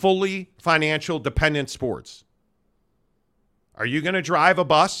fully financial dependent sports. Are you going to drive a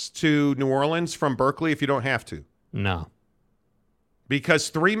bus to New Orleans from Berkeley if you don't have to? No. Because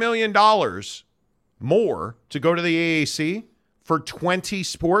 $3 million more to go to the AAC for 20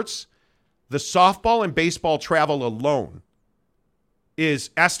 sports, the softball and baseball travel alone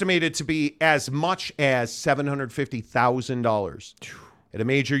is estimated to be as much as $750,000 at a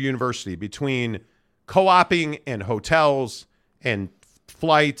major university between co-oping and hotels and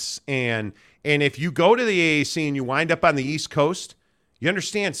flights. And if you go to the AAC and you wind up on the East Coast, you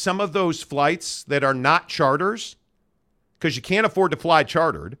understand some of those flights that are not charters, because you can't afford to fly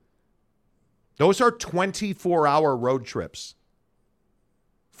chartered, those are 24-hour road trips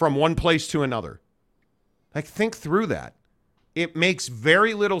from one place to another. Like, think through that. It makes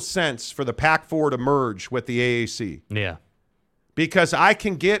very little sense for the Pac-4 to merge with the AAC. Yeah. Because I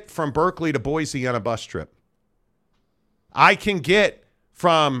can get from Berkeley to Boise on a bus trip. I can get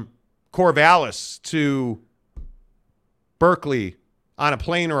from Corvallis to Berkeley on a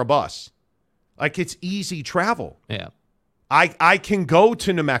plane or a bus. Like, it's easy travel. Yeah. I can go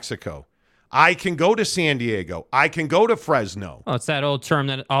to New Mexico. I can go to San Diego. I can go to Fresno. Oh, it's that old term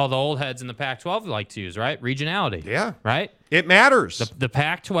that all the old heads in the Pac-12 like to use, right? Regionality. Yeah. Right? It matters. The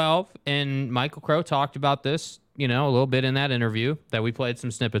Pac-12, and Michael Crow talked about this, a little bit in that interview that we played some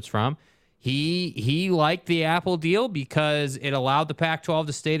snippets from. He liked the Apple deal because it allowed the Pac-12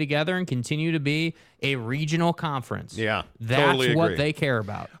 to stay together and continue to be a regional conference. Yeah, That's totally what agree. they care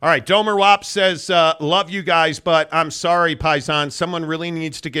about. All right, Domer Wop says, love you guys, but I'm sorry, Paisan. Someone really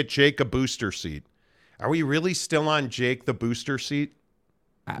needs to get Jake a booster seat. Are we really still on Jake the booster seat?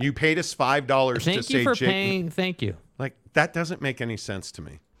 You paid us $5 to say Jake. Thank you for paying. Thank you. Like, that doesn't make any sense to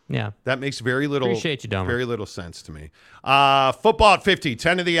me. Yeah. That makes very little Appreciate you, Domer. Very little sense to me. Football at 50,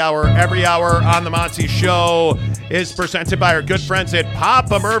 10 of the hour, every hour on the Monty Show is presented by our good friends at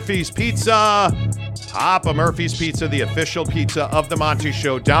Papa Murphy's Pizza. Papa Murphy's Pizza, the official pizza of the Monty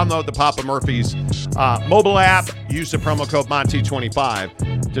Show. Download the Papa Murphy's mobile app. Use the promo code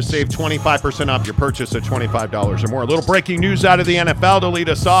Monty25 to save 25% off your purchase at $25 or more. A little breaking news out of the NFL to lead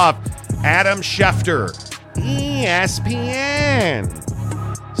us off. Adam Schefter, ESPN,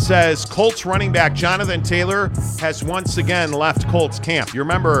 says Colts running back Jonathan Taylor has once again left Colts camp. You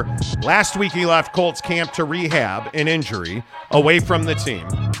remember last week he left Colts camp to rehab an injury away from the team.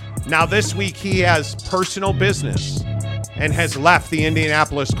 Now this week he has personal business and has left the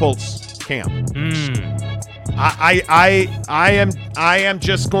Indianapolis Colts camp. I am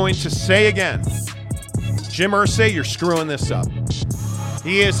just going to say again, Jim Irsay, you're screwing this up.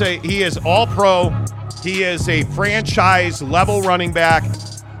 He is all pro. He is a franchise level running back.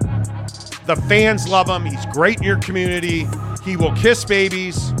 The fans love him. He's great in your community. He will kiss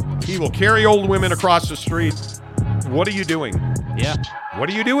babies. He will carry old women across the street. What are you doing? Yeah. What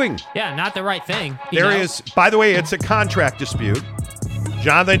are you doing? Yeah, not the right thing. There is, by the way, it's a contract dispute.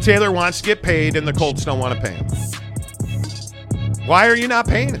 Jonathan Taylor wants to get paid, and the Colts don't want to pay him. Why are you not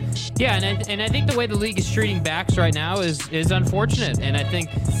paying him? Yeah, and I think the way the league is treating backs right now is unfortunate. And I think,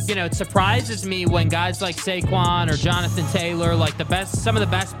 it surprises me when guys like Saquon or Jonathan Taylor, like some of the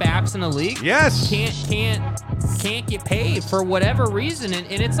best backs in the league, yes, can't get paid for whatever reason. And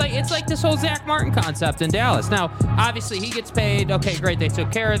it's like this whole Zach Martin concept in Dallas. Now, obviously he gets paid. Okay, great, they took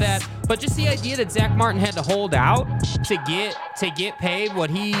care of that. But just the idea that Zach Martin had to hold out to get paid what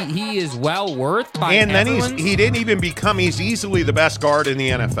he is well worth by everyone. He didn't even become. He's easily the best guard in the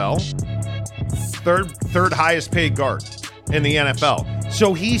NFL. Third highest paid guard in the NFL.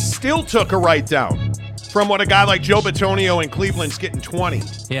 So he still took a write down from what a guy like Joe Bitonio in Cleveland's getting 20.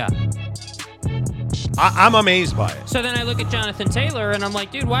 Yeah. I'm amazed by it. So then I look at Jonathan Taylor and I'm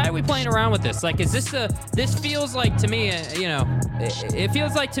like, dude, why are we playing around with this? Like, is this feels like to me, it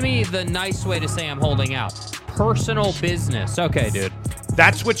feels like to me the nice way to say I'm holding out. Personal business. Okay, dude.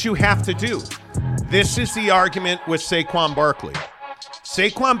 That's what you have to do. This is the argument with Saquon Barkley.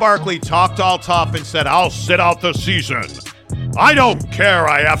 Saquon Barkley talked all tough and said, I'll sit out the season. I don't care.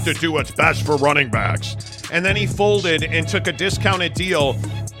 I have to do what's best for running backs. And then he folded and took a discounted deal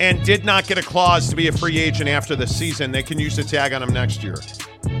and did not get a clause to be a free agent after the season. They can use the tag on him next year.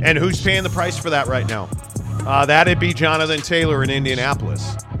 And who's paying the price for that right now? That'd be Jonathan Taylor in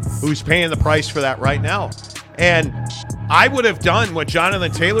Indianapolis, who's paying the price for that right now. And I would have done what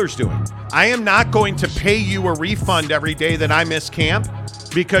Jonathan Taylor's doing. I am not going to pay you a refund every day that I miss camp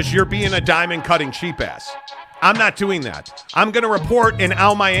because you're being a diamond cutting cheap ass. I'm not doing that. I'm going to report, and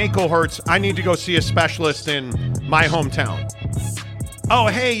ow, my ankle hurts. I need to go see a specialist in my hometown. Oh,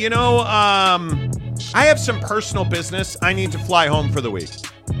 hey, I have some personal business. I need to fly home for the week.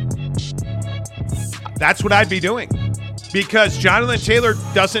 That's what I'd be doing because Jonathan Taylor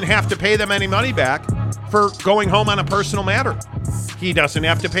doesn't have to pay them any money back for going home on a personal matter. He doesn't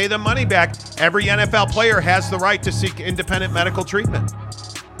have to pay them money back. Every NFL player has the right to seek independent medical treatment.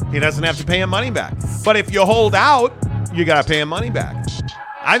 He doesn't have to pay him money back. But if you hold out, you got to pay him money back.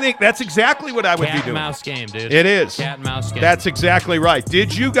 I think that's exactly what I would be doing. Cat and mouse game, dude. It is. Cat and mouse game. That's exactly right.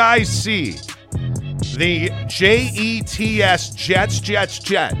 Did you guys see the JETS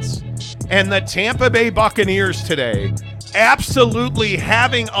Jets and the Tampa Bay Buccaneers today absolutely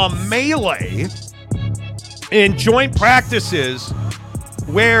having a melee in joint practices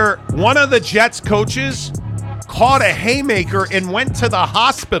where one of the Jets coaches caught a haymaker and went to the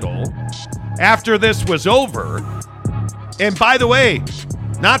hospital after this was over? And by the way,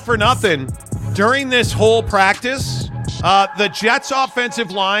 not for nothing, during this whole practice, the Jets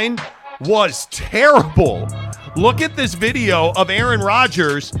offensive line was terrible. Look at this video of Aaron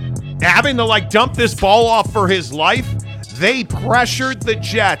Rodgers having to dump this ball off for his life. They pressured the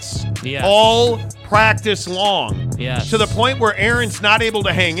Jets all practice long. Yes. To the point where Aaron's not able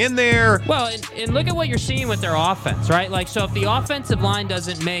to hang in there. Well, and look at what you're seeing with their offense, right? So if the offensive line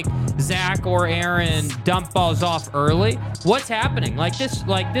doesn't make Zach or Aaron dump balls off early, what's happening? Like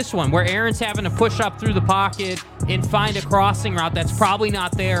this one, where Aaron's having to push up through the pocket and find a crossing route that's probably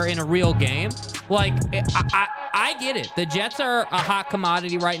not there in a real game. I get it. The Jets are a hot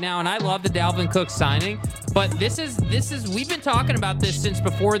commodity right now, and I love the Dalvin Cook signing. But this is we've been talking about this since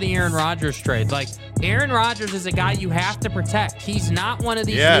before the Aaron Rodgers trade. Aaron Rodgers is a guy you have to protect. He's not one of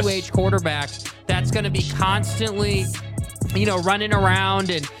these new age quarterbacks that's going to be constantly, running around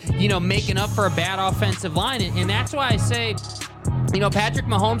and, making up for a bad offensive line. And that's why I say, Patrick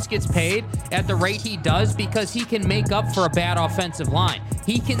Mahomes gets paid at the rate he does because he can make up for a bad offensive line.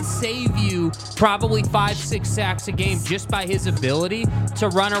 He can save you probably 5-6 sacks a game just by his ability to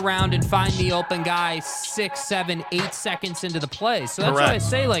run around and find the open guy 6, 7, 8 seconds into the play. So that's why I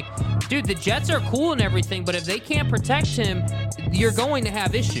say, dude, the Jets are cool and everything, but if they can't protect him, you're going to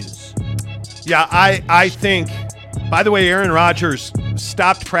have issues. Yeah, I think, by the way, Aaron Rodgers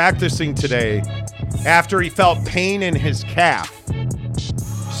stopped practicing today after he felt pain in his calf.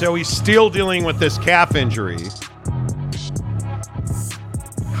 So he's still dealing with this calf injury.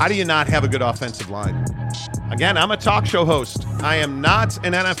 How do you not have a good offensive line? Again, I'm a talk show host. I am not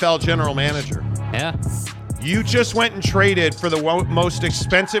an NFL general manager. Yeah. You just went and traded for the most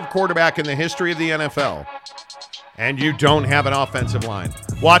expensive quarterback in the history of the NFL, and you don't have an offensive line.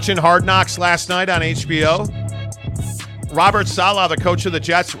 Watching Hard Knocks last night on HBO, Robert Saleh, the coach of the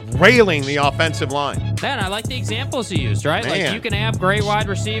Jets, railing the offensive line. Man, I like the examples you used, right? Man. You can have great wide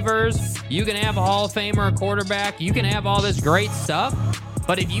receivers, you can have a Hall of Famer, a quarterback, you can have all this great stuff,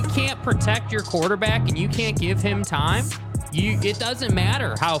 but if you can't protect your quarterback and you can't give him time, it doesn't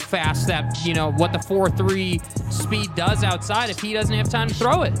matter how fast that, what the 4.3 speed does outside if he doesn't have time to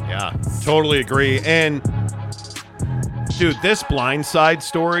throw it. Yeah, totally agree. And dude, this blindside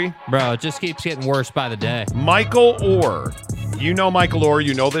story, bro, it just keeps getting worse by the day. Michael Orr You know Michael Orr.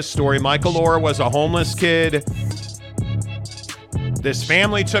 You know this story. Michael Orr was a homeless kid. This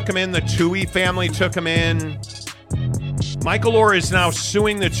family took him in. The Toohey family took him in. Michael Orr is now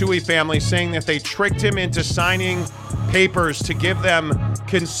suing the Toohey family, saying that they tricked him into signing papers to give them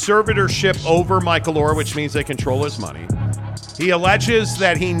conservatorship over Michael Orr, which means they control his money. He alleges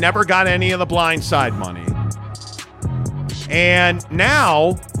that he never got any of the blind side money. And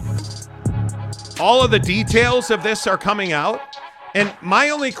now all of the details of this are coming out. And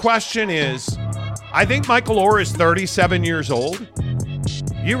my only question is, I think Michael Orr is 37 years old.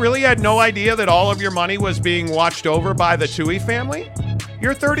 You really had no idea that all of your money was being watched over by the Toohey family?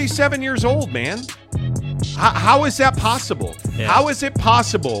 You're 37 years old, man. How is that possible? Yeah. How is it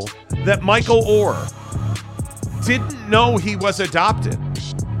possible that Michael Orr didn't know he was adopted?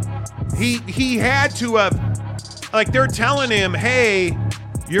 He had to have, like, they're telling him, hey,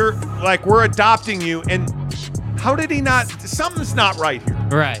 you're, like, we're adopting you. And how did he not? Something's not right here.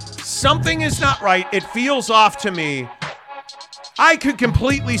 Right. Something is not right. It feels off to me. I could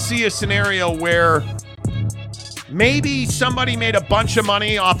completely see a scenario where maybe somebody made a bunch of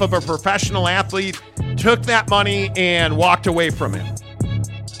money off of a professional athlete, took that money and walked away from him.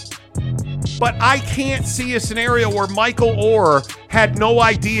 But I can't see a scenario where Michael Orr had no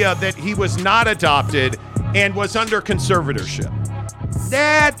idea that he was not adopted and was under conservatorship.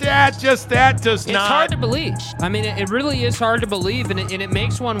 That does not. It's hard to believe. I mean, it really is hard to believe, and it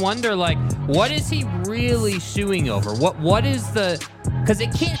makes one wonder, like, what is he really suing over? What is the? Because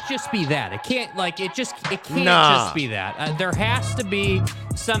it can't just be that. It can't just be that. There has to be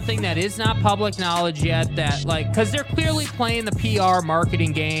something that is not public knowledge yet. That, like, because they're clearly playing the PR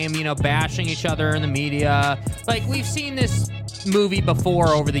marketing game, bashing each other in the media. Like, we've seen this movie before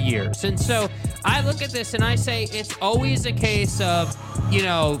over the years, and so I look at this and I say it's always a case of,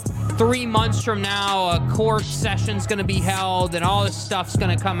 3 months from now, a court session's going to be held and all this stuff's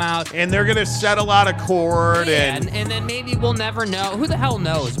going to come out. And they're going to settle out of court. Yeah, and then maybe we'll never know. Who the hell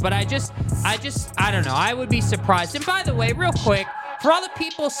knows? But I don't know. I would be surprised. And by the way, real quick, for all the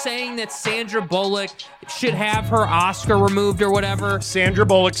people saying that Sandra Bullock should have her Oscar removed or whatever. Sandra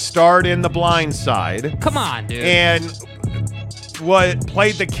Bullock starred in The Blind Side. Come on, dude. And what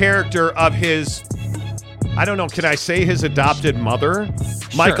played the character of his, I don't know, can I say his adopted mother?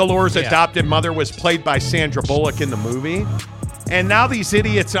 Sure. Michael Orr's adopted mother was played by Sandra Bullock in the movie. And now these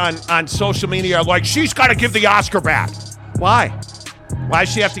idiots on social media are like, she's got to give the Oscar back. Why? Why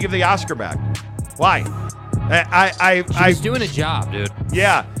does she have to give the Oscar back? Why? She's doing a job, dude.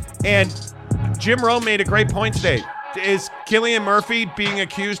 Yeah. And Jim Rome made a great point today. Is Cillian Murphy being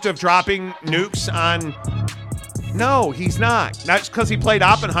accused of dropping nukes on... No, he's not. Not just because he played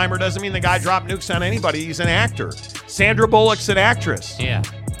Oppenheimer doesn't mean the guy dropped nukes on anybody. He's an actor. Sandra Bullock's an actress. Yeah.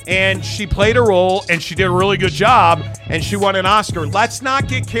 And she played a role, and she did a really good job, and she won an Oscar. Let's not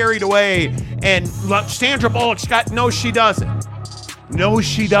get carried away. And Sandra Bullock's got... No, she doesn't. No,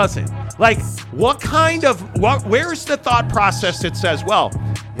 she doesn't. Like, where's the thought process that says, well,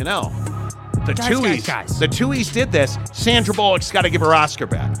 the Tooheys did this. Sandra Bullock's got to give her Oscar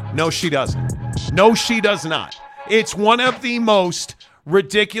back. No, she doesn't. No, she does not. It's one of the most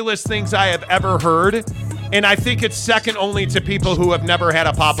ridiculous things I have ever heard, and I think it's second only to people who have never had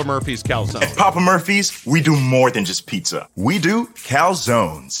a Papa Murphy's calzone. At Papa Murphy's, we do more than just pizza. We do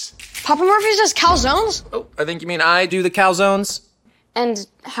calzones. Papa Murphy's does calzones? Oh, I think you mean I do the calzones. And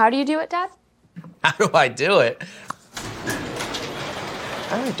how do you do it, Dad? How do I do it?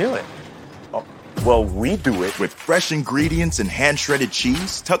 Oh, well, we do it with fresh ingredients and hand-shredded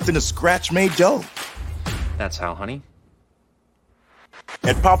cheese tucked in a scratch-made dough. That's how, honey.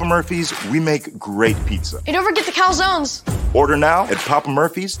 At Papa Murphy's, we make great pizza. You don't forget the calzones. Order now at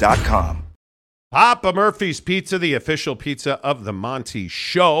papamurphys.com. Papa Murphy's Pizza, the official pizza of the Monty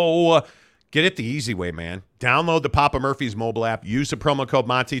Show. Get it the easy way, man. Download the Papa Murphy's mobile app. Use the promo code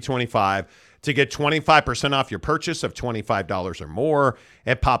Monty25 to get 25% off your purchase of $25 or more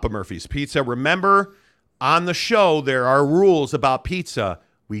at Papa Murphy's Pizza. Remember, on the show, there are rules about pizza.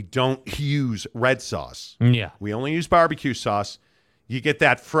 We don't use red sauce. Yeah. We only use barbecue sauce. You get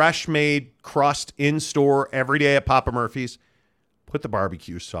that fresh-made crust in-store every day at Papa Murphy's. Put the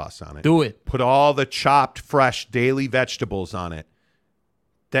barbecue sauce on it. Do it. Put all the chopped, fresh, daily vegetables on it.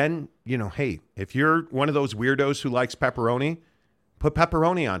 Then, hey, if you're one of those weirdos who likes pepperoni, put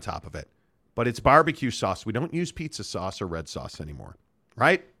pepperoni on top of it. But it's barbecue sauce. We don't use pizza sauce or red sauce anymore,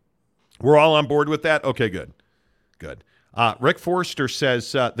 right? We're all on board with that? Okay, good. Good. Rick Forster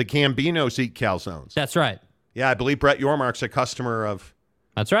says the Gambinos eat calzones. That's right. Yeah, I believe Brett Yormark's a customer of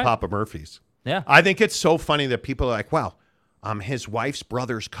Papa Murphy's. Yeah. I think it's so funny that people are like, wow, his wife's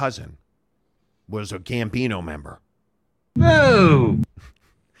brother's cousin was a Gambino member. No.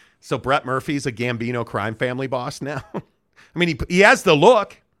 So Brett Murphy's a Gambino crime family boss now. I mean, he has the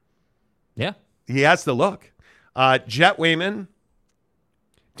look. Yeah. He has the look. Jet Wayman,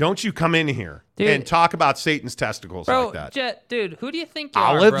 don't you come in here and talk about Satan's testicles like that. Jet, dude, who do you think you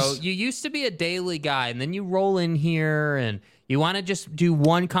are, bro? You used to be a daily guy, and then you roll in here and you want to just do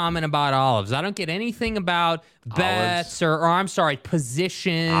one comment about olives. I don't get anything about bets or I'm sorry,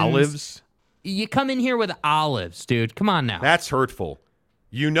 positions. Olives? You come in here with olives, dude. Come on now. That's hurtful.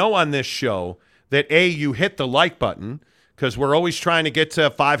 You know on this show that, A, you hit the like button because we're always trying to get to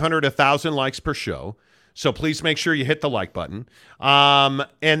 500, 1,000 likes per show. So please make sure you hit the like button. And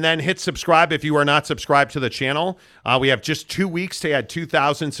then hit subscribe if you are not subscribed to the channel. We have just 2 weeks to add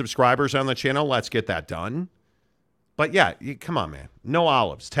 2,000 subscribers on the channel. Let's get that done. But yeah, come on, man. No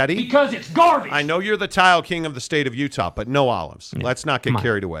olives. Teddy? Because it's garbage. I know you're the tile king of the state of Utah, but no olives. Yeah, let's not get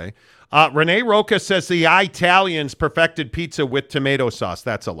carried away. Renee Roca says the Italians perfected pizza with tomato sauce.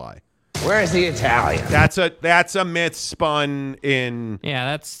 That's a lie. Where's the Italian? That's a myth spun in. Yeah,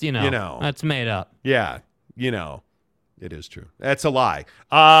 that's that's made up. Yeah, it is true. That's a lie.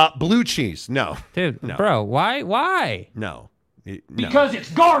 Blue cheese, no, dude, no. Bro, why? No. Because it's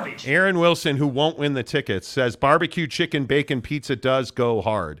garbage. Aaron Wilson, who won't win the tickets, says barbecue chicken bacon pizza does go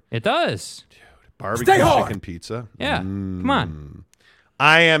hard. It does. Dude, barbecue chicken pizza. Yeah, come on.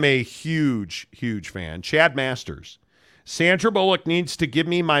 I am a huge, huge fan. Chad Masters. Sandra Bullock needs to give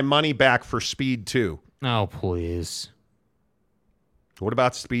me my money back for Speed 2. Oh, please. What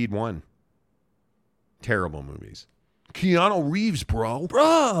about Speed 1? Terrible movies. Keanu Reeves, bro.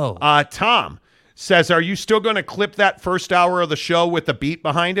 Tom says, are you still going to clip that first hour of the show with the beat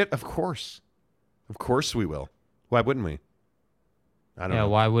behind it? Of course. Of course we will. Why wouldn't we? I don't know.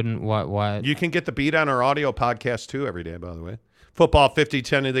 Why wouldn't? Why? You can get the beat on our audio podcast, too, every day, by the way. Football 50,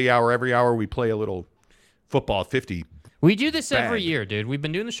 10 of the hour. Every hour we play a little Football 50. We do this every year, dude. We've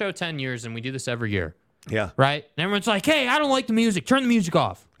been doing the show 10 years, and we do this every year. Yeah. Right? And everyone's like, hey, I don't like the music. Turn the music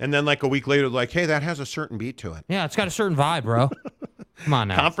off. And then like a week later, like, hey, that has a certain beat to it. Yeah, it's got a certain vibe, bro. Come on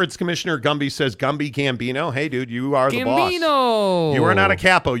now. Conference Commissioner Gumby says, Gumby Gambino. Hey, dude, you are the boss. Gambino. You are not a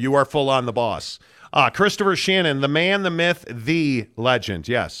capo. You are full on the boss. Christopher Shannon, the man, the myth, the legend.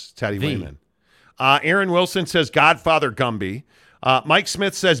 Yes, Teddy Wayman. Aaron Wilson says, Godfather Gumby. Mike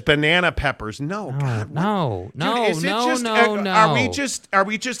Smith says banana peppers. No, God, no. Are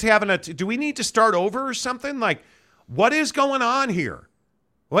we just having do we need to start over or something? Like, what is going on here?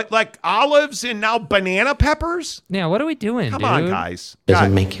 What, like olives and now banana peppers? Yeah, what are we doing, Come dude? on, guys. Does it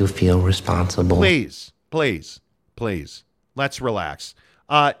make you feel responsible? Please. Let's relax.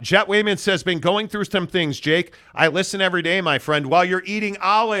 Jet Wayman says, been going through some things, Jake. I listen every day, my friend, while you're eating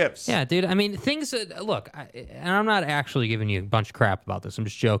olives. Yeah, dude. I mean, things that, look, and I'm not actually giving you a bunch of crap about this. I'm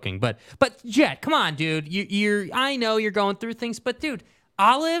just joking. But Jet, come on, dude. I know you're going through things, but, dude,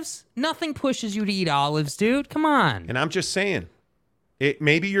 olives, nothing pushes you to eat olives, dude. Come on. And I'm just saying,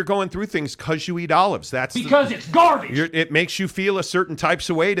 maybe you're going through things because you eat olives. That's because it's garbage. It makes you feel a certain types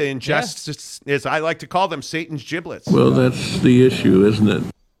of way to ingest, as I like to call them, Satan's giblets. Well, that's the issue, isn't it?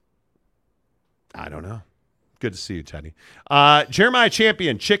 I don't know. Good to see you, Teddy. Jeremiah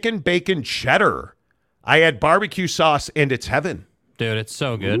Champion, chicken, bacon, cheddar. I had barbecue sauce, and it's heaven. Dude, it's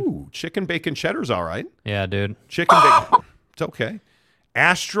so good. Ooh, chicken, bacon, cheddar's all right. Yeah, dude. Chicken, bacon. It's okay.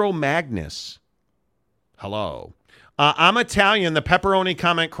 Astro Magnus. Hello. I'm Italian. The pepperoni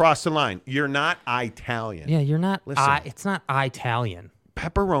comment crossed the line. You're not Italian. Yeah, you're not. Listen, it's not Italian.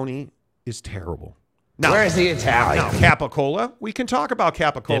 Pepperoni is terrible. Now, where's the Italian? Now, Capicola. We can talk about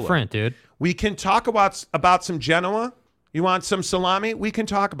Capicola. Different, dude. We can talk about some Genoa. You want some salami? We can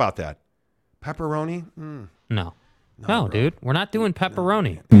talk about that. Pepperoni? No, dude. We're not doing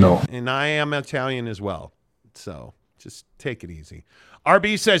pepperoni. No. And I am Italian as well. So just take it easy.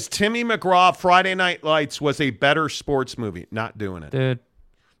 RB says Timmy McGraw, Friday Night Lights was a better sports movie. Not doing it. Dude.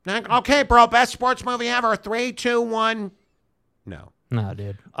 Okay, bro. Best sports movie ever. 3, 2, 1. No. No,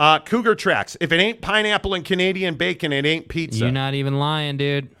 dude. Cougar Tracks. If it ain't pineapple and Canadian bacon, it ain't pizza. You're not even lying,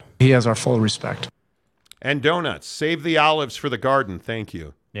 dude. He has our full respect. And donuts. Save the olives for the garden. Thank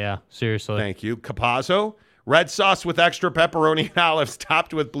you. Yeah, seriously. Thank you. Capazzo. Red sauce with extra pepperoni and olives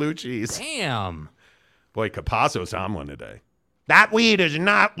topped with blue cheese. Damn. Boy, Capazzo's on one today. That weed is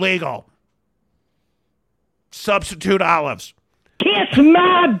not legal. Substitute olives. Kiss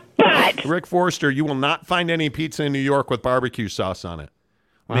my butt. Rick Forster, you will not find any pizza in New York with barbecue sauce on it.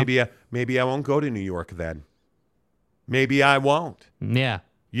 Well, maybe I won't go to New York then. Maybe I won't. Yeah.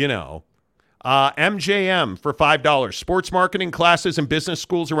 You know. MJM for $5. Sports marketing classes in business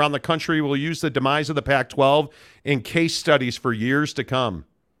schools around the country will use the demise of the Pac-12 in case studies for years to come.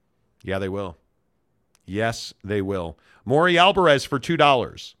 Yeah, they will. Yes, they will. Maury Alvarez for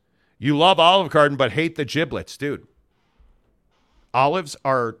 $2. You love Olive Garden but hate the giblets. Dude, olives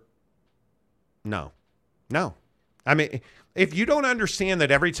are... No. I mean, if you don't understand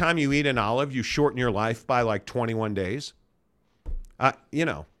that every time you eat an olive, you shorten your life by like 21 days, I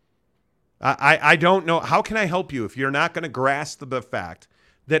don't know. How can I help you if you're not going to grasp the fact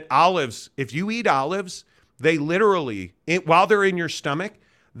that olives, if you eat olives, they literally, while they're in your stomach,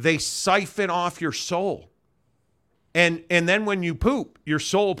 they siphon off your soul. And then when you poop, your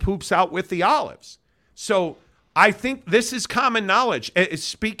soul poops out with the olives. So I think this is common knowledge.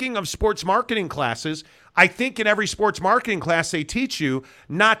 Speaking of sports marketing classes, I think in every sports marketing class they teach you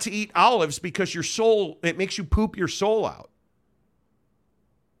not to eat olives because your soul, it makes you poop your soul out.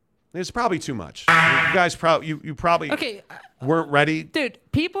 It's probably too much. You guys probably weren't ready. Dude,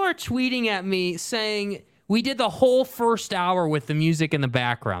 people are tweeting at me saying we did the whole first hour with the music in the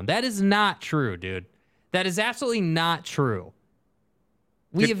background. That is not true, dude. That is absolutely not true.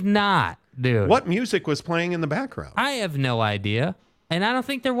 We have not, dude. What music was playing in the background? I have no idea. And I don't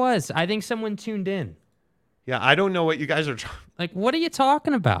think there was. I think someone tuned in. Yeah, I don't know what you guys are like. What are you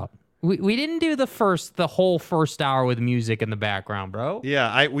talking about? We didn't do the whole first hour with music in the background, bro.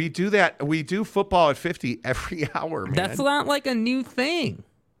 Yeah, we do that. We do football at 50 every hour, man. That's not like a new thing.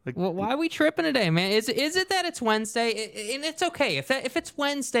 Like, well, why are we tripping today, man? Is it that it's Wednesday? And it's okay if it's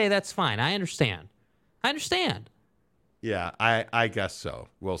Wednesday, that's fine. I understand. Yeah, I guess so.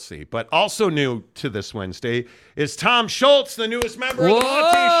 We'll see. But also new to this Wednesday is Tom Schultz, the newest member of the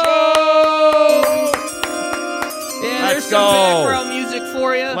Monty Show. Yeah, there's some background music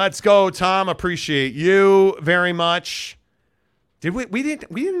for you. Let's go, Tom. Appreciate you very much. Did we did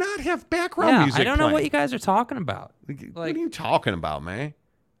not have background music? I don't know what you guys are talking about. What are you talking about, man?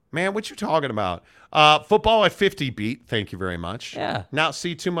 Man, what you talking about? Football at 50 beat. Thank you very much. Yeah. Not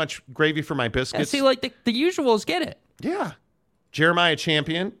see too much gravy for my biscuits. Yeah, see, like the usuals get it. Yeah. Jeremiah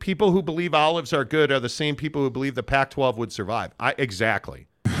Champion. People who believe olives are good are the same people who believe the Pac-12 would survive. Exactly.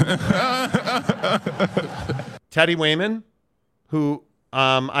 Teddy Wayman, who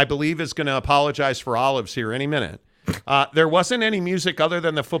I believe is going to apologize for olives here any minute. There wasn't any music other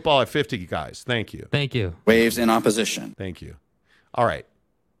than the football at 50, guys. Thank you. Thank you. Waves in opposition. Thank you. All right.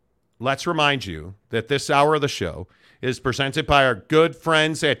 Let's remind you that this hour of the show is presented by our good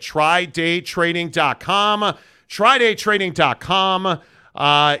friends at TryDayTrading.com. TryDayTrading.com.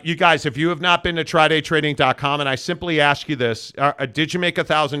 You guys, if you have not been to TryDayTrading.com, and I simply ask you this, did you make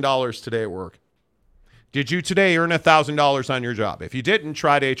 $1,000 today at work? Did you today earn $1,000 on your job? If you didn't,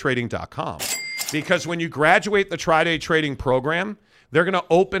 TryDayTrading.com. Because when you graduate the Tri-Day Trading program, they're going to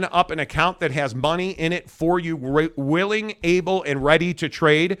open up an account that has money in it for you, willing, able, and ready to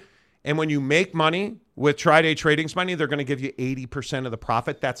trade. And when you make money with Tri-Day Trading's money, they're going to give you 80% of the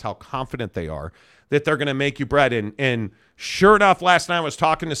profit. That's how confident they are that they're going to make you bread. And sure enough, last night I was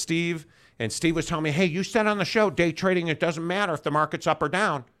talking to Steve, and Steve was telling me, hey, you said on the show, day trading, it doesn't matter if the market's up or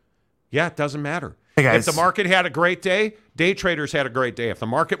down. Yeah, it doesn't matter. Hey guys. If the market had a great day, day traders had a great day. If the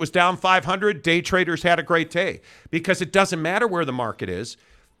market was down 500, day traders had a great day. Because it doesn't matter where the market is.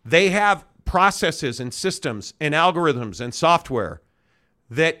 They have processes and systems and algorithms and software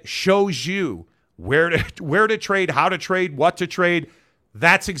that shows you where to trade, how to trade, what to trade.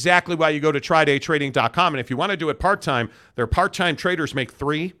 That's exactly why you go to TryDayTrading.com. And if you want to do it part-time, their part-time traders make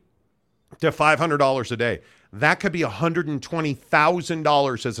 $300 to $500 a day. That could be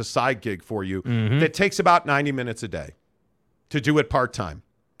 $120,000 as a side gig for you. That takes about 90 minutes a day to do it part-time.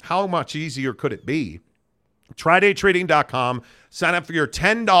 How much easier could it be? TryDayTrading.com. Sign up for your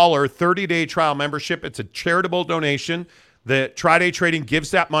 $10 30-day trial membership. It's a charitable donation. The Tri-Day Trading gives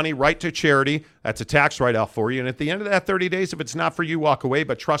that money right to charity. That's a tax write-off for you. And at the end of that 30 days, if it's not for you, walk away.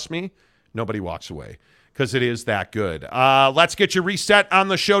 But trust me, nobody walks away because it is that good. Let's get you reset on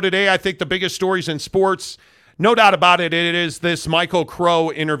the show today. I think the biggest stories in sports, no doubt about it, it is this Michael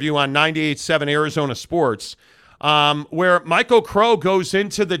Crow interview on 98.7 Arizona Sports, where Michael Crow goes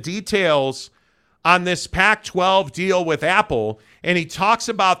into the details on this Pac-12 deal with Apple, and he talks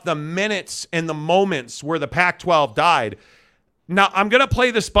about the minutes and the moments where the Pac-12 died. Now, I'm going to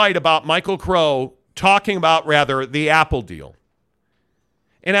play this bite about Michael Crow talking about, the Apple deal.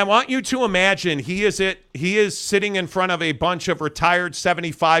 And I want you to imagine he is sitting in front of a bunch of retired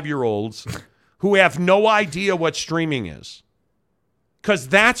 75-year-olds who have no idea what streaming is. Because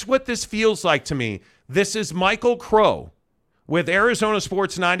that's what this feels like to me. This is Michael Crow with Arizona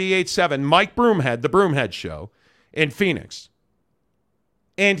Sports 98.7, Mike Broomhead, the Broomhead Show in Phoenix.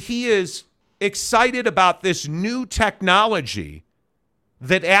 And he is excited about this new technology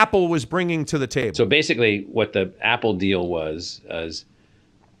that Apple was bringing to the table. So basically what the Apple deal was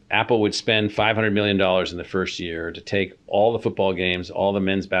Apple would spend $500 million in the first year to take all the football games, all the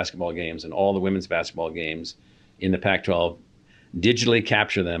men's basketball games, and all the women's basketball games in the Pac-12, digitally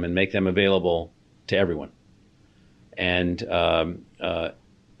capture them and make them available to everyone. And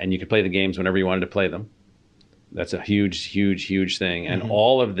you could play the games whenever you wanted to play them. That's a huge, huge, huge thing. And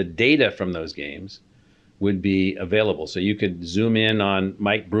all of the data from those games would be available. So you could zoom in on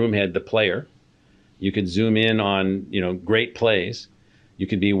Mike Broomhead, the player. You could zoom in on, great plays. You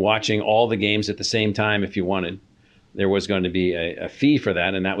could be watching all the games at the same time if you wanted. There was going to be a fee for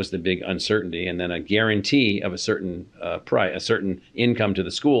that, and that was the big uncertainty. And then a guarantee of a certain price, a certain income to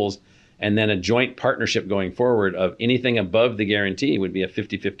the schools, and then a joint partnership going forward of anything above the guarantee would be a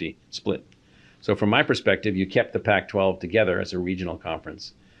 50-50 split. So from my perspective, you kept the Pac-12 together as a regional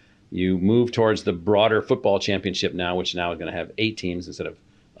conference. You move towards the broader football championship now, which now is going to have 8 teams instead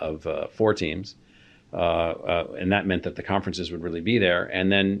of 4 teams. And that meant that the conferences would really be there.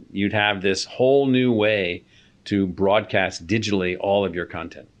 And then you'd have this whole new way to broadcast digitally all of your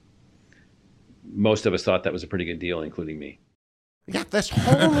content. Most of us thought that was a pretty good deal, including me. Yeah, this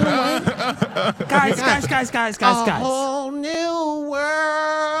whole new way. Guys. A whole new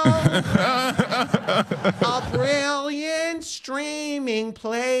world. A brilliant streaming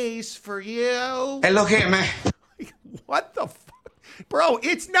place for you. Hey, look here, man. What the Bro,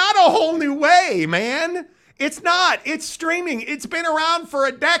 it's not a whole new way, man. It's not. It's streaming. It's been around for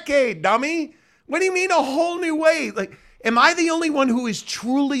a decade, dummy. What do you mean a whole new way? Like, am I the only one who is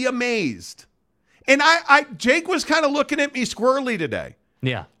truly amazed? And Jake was kind of looking at me squirrely today.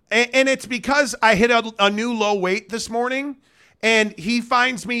 Yeah. And it's because I hit a new low weight this morning, and he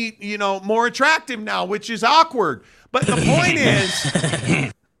finds me, more attractive now, which is awkward. But the point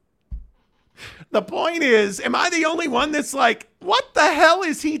is, am I the only one that's like, what the hell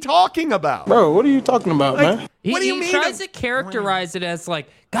is he talking about? Bro, what are you talking about, man? He, what do you mean? He tries to characterize it as like,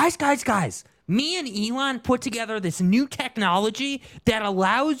 guys, me and Elon put together this new technology that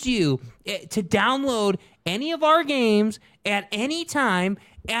allows you to download any of our games at any time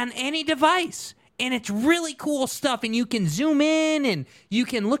on any device. And it's really cool stuff. And you can zoom in and you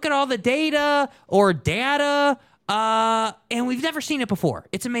can look at all the data. And we've never seen it before.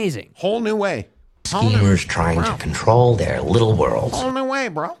 It's amazing. Whole new way. Schemers trying to control their little world. Whole new way,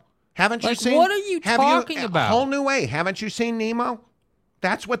 bro. Haven't you seen? What are you talking about? Whole new way. Haven't you seen Nemo?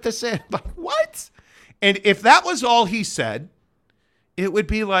 That's what this is. Like, what? And if that was all he said, it would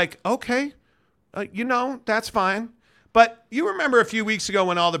be like, okay, that's fine. But you remember a few weeks ago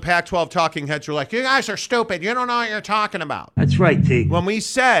when all the Pac-12 talking heads were like, you guys are stupid. You don't know what you're talking about. That's right, T. When we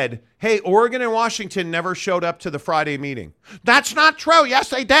said, hey, Oregon and Washington never showed up to the Friday meeting. That's not true. Yes,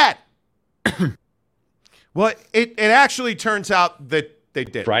 they did. Well, it actually turns out that they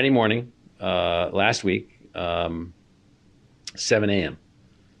did. Friday morning, last week, 7 a.m.,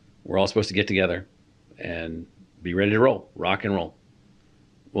 we're all supposed to get together and be ready to rock and roll.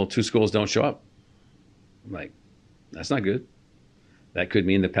 Well, 2 schools don't show up. I'm like, that's not good. That could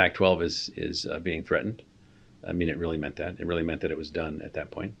mean the Pac-12 is being threatened. I mean, it really meant that. It really meant that it was done at that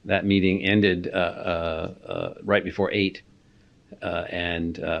point. That meeting ended right before 8.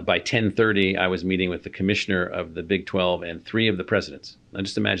 And by 10:30, I was meeting with the commissioner of the Big 12 and 3 of the presidents. Now,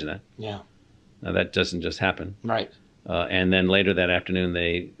 just imagine that. Yeah. Now, that doesn't just happen. Right. And then later that afternoon,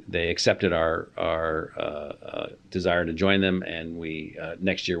 they accepted our desire to join them, and we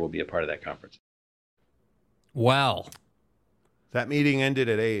next year will be a part of that conference. Well, that meeting ended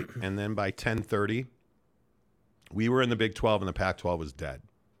at 8, and then by 10:30, we were in the Big 12, and the Pac-12 was dead.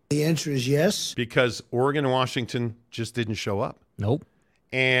 The answer is yes. Because Oregon and Washington just didn't show up. Nope.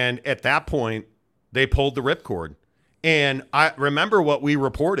 And at that point, they pulled the ripcord. And I remember what we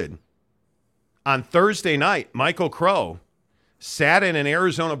reported. On Thursday night, Michael Crow sat in an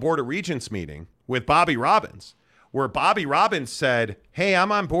Arizona Board of Regents meeting with Bobby Robbins, where Bobby Robbins said, hey,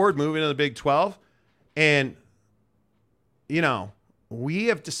 I'm on board moving to the Big 12. And, we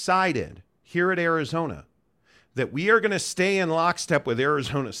have decided here at Arizona that we are going to stay in lockstep with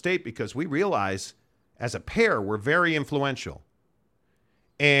Arizona State because we realize as a pair, we're very influential.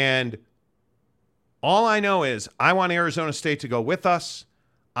 And all I know is I want Arizona State to go with us.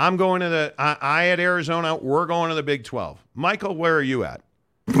 I'm going to I at Arizona, we're going to the Big 12. Michael, where are you at?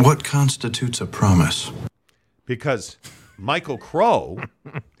 What constitutes a promise? Because Michael Crow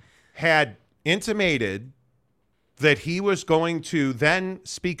had intimated that he was going to then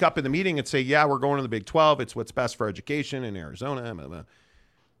speak up in the meeting and say, yeah, we're going to the Big 12. It's what's best for education in Arizona. Blah, blah.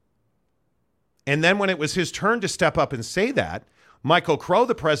 And then when it was his turn to step up and say that, Michael Crow,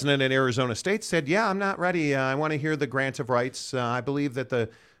 the president at Arizona State, said, yeah, I'm not ready. I want to hear the grant of rights. I believe that the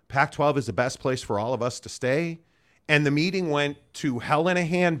Pac-12 is the best place for all of us to stay. And the meeting went to hell in a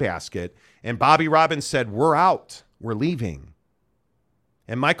handbasket. And Bobby Robbins said, we're out. We're leaving.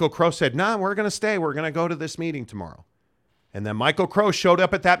 And Michael Crow said, nah, we're going to stay. We're going to go to this meeting tomorrow. And then Michael Crow showed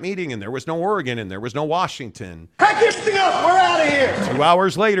up at that meeting, and there was no Oregon, and there was no Washington. Pack this thing up. We're out of here. 2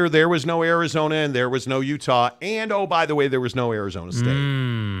 hours later, there was no Arizona, and there was no Utah. And, oh, by the way, there was no Arizona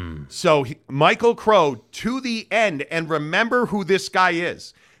State. So Michael Crow to the end, and remember who this guy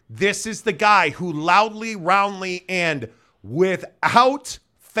is. This is the guy who loudly, roundly, and without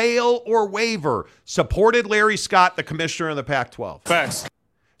fail or waver supported Larry Scott, the commissioner of the Pac-12. Facts.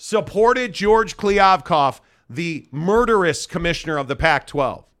 Supported George Kliavkoff, the murderous commissioner of the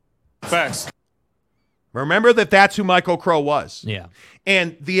Pac-12. Facts. Remember that's who Michael Crow was. Yeah.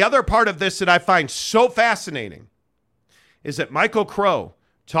 And the other part of this that I find so fascinating is that Michael Crow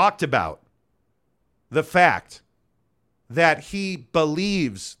talked about the fact that he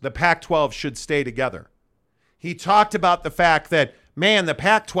believes the Pac-12 should stay together. He talked about the fact that, man, the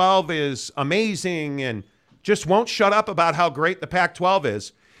Pac-12 is amazing and just won't shut up about how great the Pac-12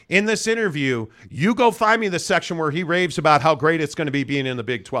 is. In this interview, you go find me the section where he raves about how great it's going to be being in the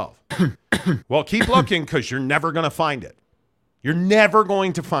Big 12. Well, keep looking because you're never going to find it. You're never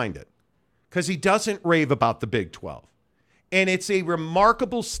going to find it because he doesn't rave about the Big 12. And it's a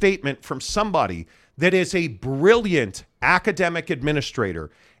remarkable statement from somebody that is a brilliant academic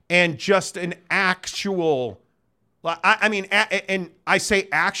administrator and just an actual, and I say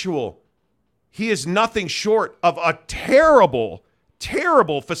actual, he is nothing short of a terrible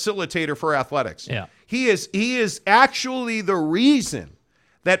facilitator for athletics. Yeah. He is actually the reason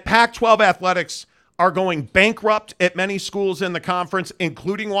that Pac-12 athletics are going bankrupt at many schools in the conference,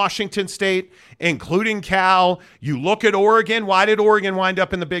 including Washington State, including Cal. You look at Oregon. Why did Oregon wind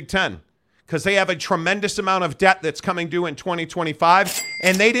up in the Big Ten? Because they have a tremendous amount of debt that's coming due in 2025,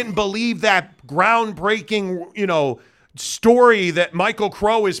 and they didn't believe that groundbreaking, story that Michael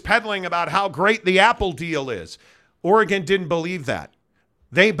Crow is peddling about how great the Apple deal is. Oregon didn't believe that.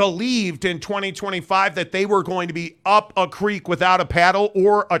 They believed in 2025 that they were going to be up a creek without a paddle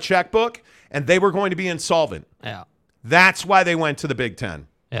or a checkbook, and they were going to be insolvent. Yeah. That's why they went to the Big Ten.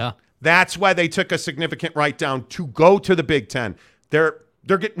 Yeah. That's why they took a significant write-down to go to the Big Ten. They're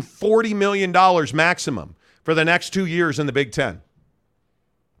getting $40 million maximum for the next 2 years in the Big Ten.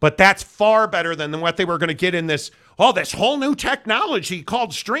 But that's far better than what they were going to get in this whole new technology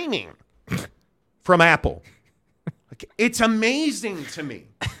called streaming from Apple. It's amazing to me.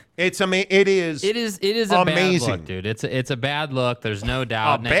 It is a amazing. bad look, dude. It's a bad look. There's no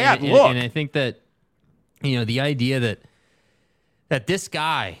doubt. A bad look. And I think that the idea that this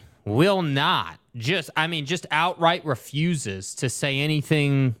guy will not just outright refuses to say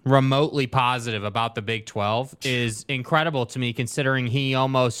anything remotely positive about the Big 12 is incredible to me, considering he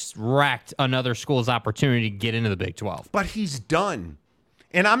almost wrecked another school's opportunity to get into the Big 12. But he's done.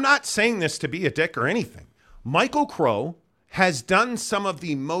 And I'm not saying this to be a dick or anything. Michael Crow has done some of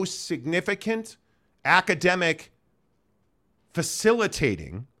the most significant academic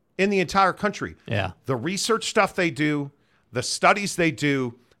facilitating in the entire country. Yeah. The research stuff they do, the studies they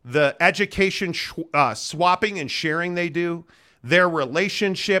do, the education swapping and sharing they do, their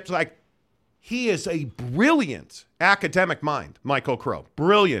relationships. Like, he is a brilliant academic mind, Michael Crow.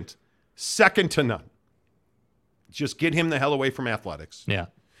 Brilliant. Second to none. Just get him the hell away from athletics. Yeah.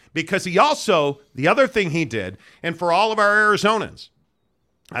 Because he also, the other thing he did, and for all of our Arizonans,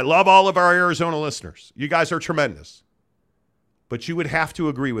 I love all of our Arizona listeners. You guys are tremendous. But you would have to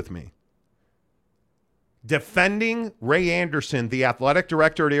agree with me. Defending Ray Anderson, the athletic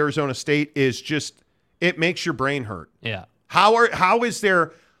director at Arizona State, is just, it makes your brain hurt. Yeah. How is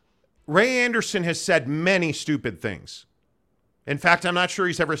there, Ray Anderson has said many stupid things. In fact, I'm not sure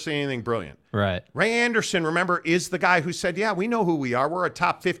he's ever said anything brilliant. Right. Ray Anderson, remember, is the guy who said, yeah, we know who we are. We're a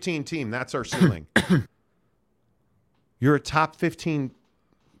top 15 team. That's our ceiling. You're a top 15,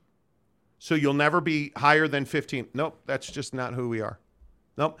 so you'll never be higher than 15. Nope, that's just not who we are.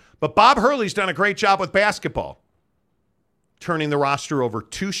 Nope. But Bob Hurley's done a great job with basketball, turning the roster over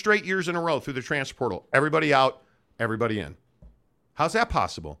 2 straight years in a row through the transfer portal. Everybody out, everybody in. How's that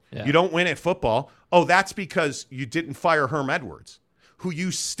possible? Yeah. You don't win at football. Oh, that's because you didn't fire Herm Edwards, who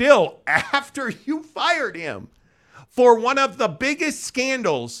you still, after you fired him for one of the biggest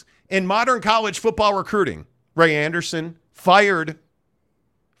scandals in modern college football recruiting, Ray Anderson fired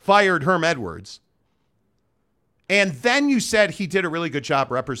Herm Edwards. And then you said he did a really good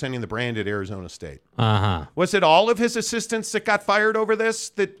job representing the brand at Arizona State. Uh-huh. Was it all of his assistants that got fired over this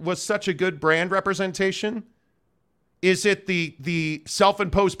that was such a good brand representation? Is it the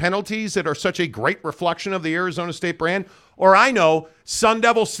self-imposed penalties that are such a great reflection of the Arizona State brand? Or I know Sun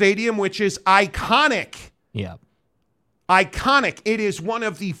Devil Stadium, which is iconic. Yeah. Iconic. It is one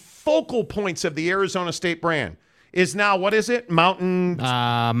of the focal points of the Arizona State brand. Is now, what is it? Mountain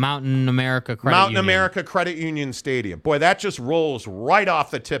America Credit Mountain Union. America Credit Union Stadium. Boy, that just rolls right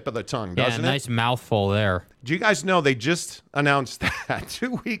off the tip of the tongue, doesn't it? Nice mouthful there. Do you guys know they just announced that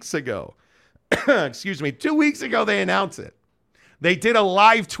 2 weeks ago? Excuse me. 2 weeks ago, they announced it. They did a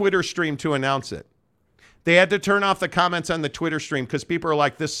live Twitter stream to announce it. They had to turn off the comments on the Twitter stream because people are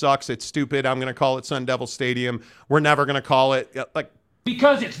like, this sucks. It's stupid. I'm going to call it Sun Devil Stadium. We're never going to call it.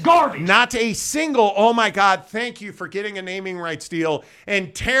 Because it's garbage. Not a single, oh my God, thank you for getting a naming rights deal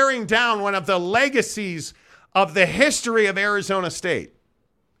and tearing down one of the legacies of the history of Arizona State.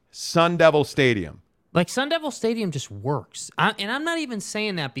 Sun Devil Stadium. Like, Sun Devil Stadium just works. And I'm not even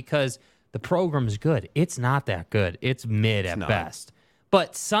saying that because the program is good. It's not that good. It's mid at best.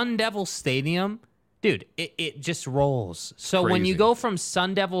 But Sun Devil Stadium, dude, it just rolls. So when you go from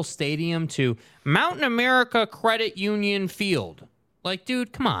Sun Devil Stadium to Mountain America Credit Union Field, like,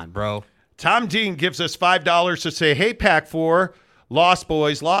 dude, come on, bro. Tom Dean gives us $5 to say, hey, PAC-4, lost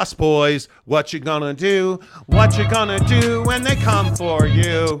boys, what you gonna do? What you gonna do when they come for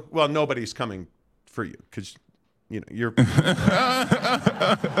you? Well, nobody's coming for you because, you're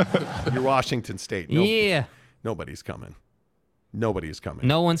you're Washington State. Nobody's coming. Nobody's coming.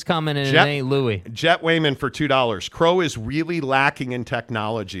 No one's coming, and it ain't Louis. Jet Wayman for $2. Crow is really lacking in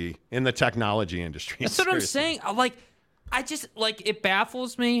technology, in the technology industry. That's what I'm saying. I just, it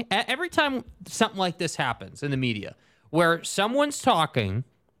baffles me every time something like this happens in the media where someone's talking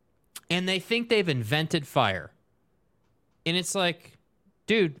and they think they've invented fire. And it's like,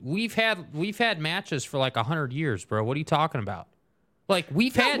 dude, we've had matches for 100 years, bro. What are you talking about?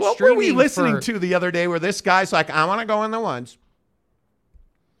 We've had what streaming were we listening to the other day where this guy's like, I want to go in the woods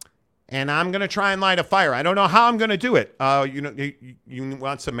and I'm going to try and light a fire. I don't know how I'm going to do it. You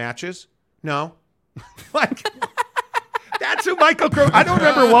want some matches? No. That's who Michael Crow. I don't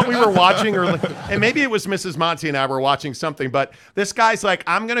remember what we were watching, and maybe it was Mrs. Monty and I were watching something, but this guy's like,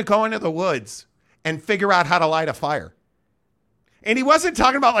 I'm going to go into the woods and figure out how to light a fire. And he wasn't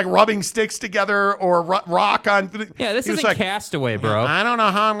talking about rubbing sticks together or rock on. Yeah, this isn't Castaway, bro. I don't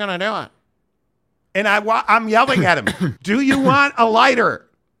know how I'm going to do it. And I'm yelling at him, do you want a lighter?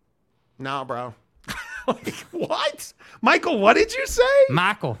 No, bro. What? Michael, what did you say?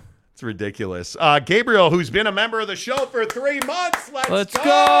 Michael. It's ridiculous. Gabriel, who's been a member of the show for 3 months. Let's go.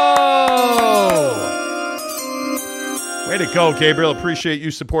 Way to go, Gabriel. Appreciate you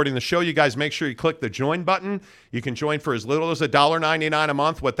supporting the show. You guys make sure you click the join button. You can join for as little as $1.99 a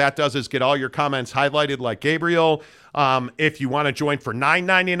month. What that does is get all your comments highlighted like Gabriel. If you want to join for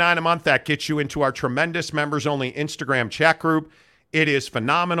 $9.99 a month, that gets you into our tremendous members-only Instagram chat group. It is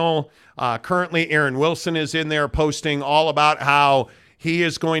phenomenal. Currently, Aaron Wilson is in there posting all about how he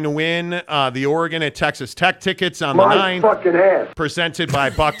is going to win the Oregon at Texas Tech tickets on the 9th. Fucking ass. Presented by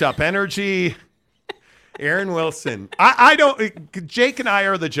Bucked Up Energy. Aaron Wilson. I don't. Jake and I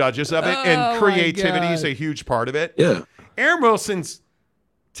are the judges of it, and creativity is a huge part of it. Yeah. Aaron Wilson's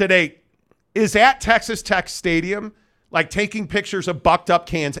today is at Texas Tech Stadium, taking pictures of bucked up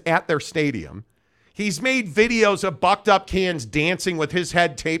cans at their stadium. He's made videos of bucked up cans dancing with his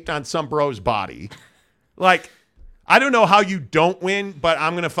head taped on some bro's body. I don't know how you don't win, but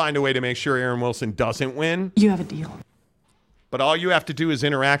I'm going to find a way to make sure Aaron Wilson doesn't win. You have a deal. But all you have to do is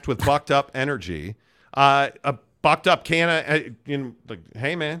interact with Bucked Up Energy. A bucked up can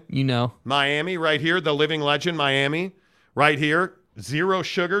hey, man. Miami right here, the living legend, Miami right here. 0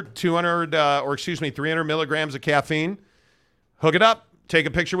 sugar, 300 milligrams of caffeine. Hook it up. Take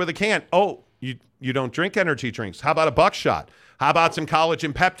a picture with a can. Oh, you don't drink energy drinks. How about a buckshot? How about some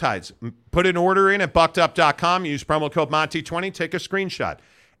collagen peptides? Put an order in at buckedup.com. Use promo code Monty20. Take a screenshot.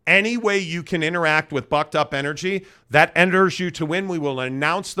 Any way you can interact with Bucked Up Energy, that enters you to win. We will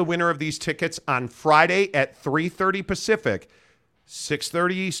announce the winner of these tickets on Friday at 3:30 Pacific,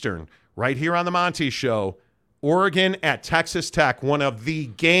 6:30 Eastern, right here on the Monty Show. Oregon at Texas Tech, one of the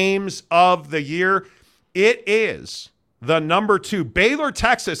games of the year. It is the number 2. Baylor,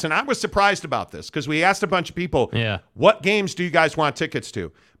 Texas, and I was surprised about this because we asked a bunch of people, what games do you guys want tickets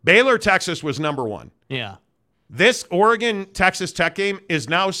to? Baylor, Texas was number 1. Yeah. This Oregon-Texas Tech game is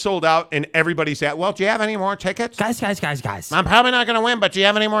now sold out, and everybody's at, well, do you have any more tickets? Guys. I'm probably not going to win, but do you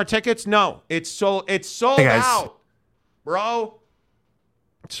have any more tickets? No. It's sold out, bro.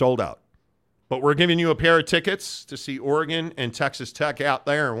 It's sold out. But we're giving you a pair of tickets to see Oregon and Texas Tech out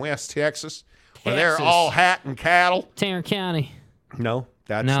there in West Texas. Where they're all hat and cattle. Tarrant County. No,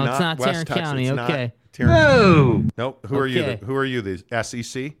 that's no, not. It's not West Tarrant Texas. County. It's okay. No. Nope. Who are you? Who are you? The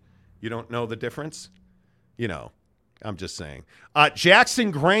SEC? You don't know the difference? I'm just saying.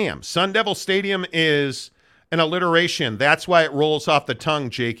 Jackson Graham. Sun Devil Stadium is an alliteration. That's why it rolls off the tongue,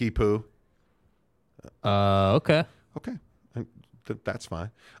 Jakey Poo. Okay. Okay. That's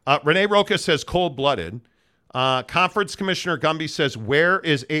fine. Renee Roca says cold-blooded. Conference Commissioner Gumby says, where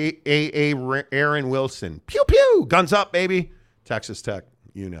is Aaron Wilson? Pew, pew. Guns up, baby. Texas Tech,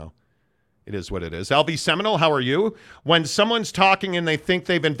 you know. It is what it is. LV Seminole, how are you? When someone's talking and they think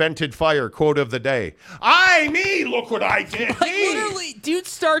they've invented fire, quote of the day. Me, look what I did. Like, literally,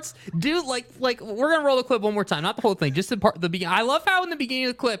 like we're gonna roll the clip one more time, not the whole thing, just the beginning. I love how in the beginning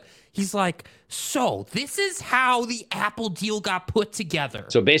of the clip he's like, so this is how the Apple deal got put together.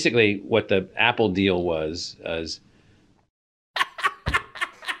 So basically, what the Apple deal was is.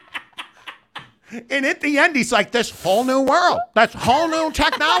 And at the end, he's like, this whole new world. That's whole new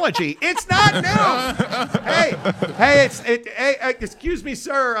technology. It's not new. Hey, excuse me,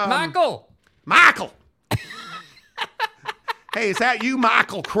 sir. Michael. Hey, is that you,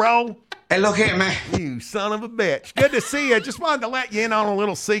 Michael Crow? Hey, look here, man. You son of a bitch. Good to see you. Just wanted to let you in on a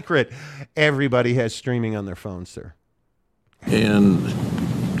little secret. Everybody has streaming on their phone, sir. And,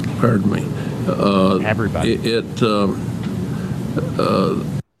 pardon me. Everybody.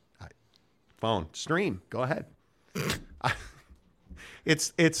 Phone stream. Go ahead.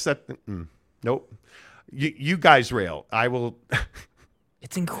 Nope. You guys rail. I will.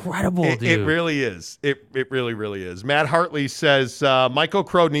 It's incredible, dude. It really is. It really, really is. Matt Hartley says Michael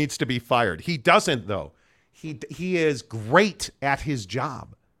Crow needs to be fired. He doesn't, though. He is great at his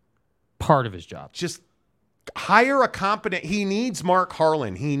job. Part of his job. Just hire a competent. He needs Mark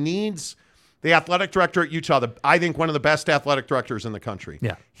Harlan. He needs the athletic director at Utah. I think one of the best athletic directors in the country.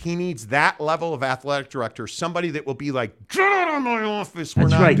 Yeah. He needs that level of athletic director. Somebody that will be like, get out of my office.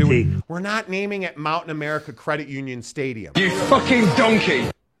 We're not naming it Mountain America Credit Union Stadium. You fucking donkey.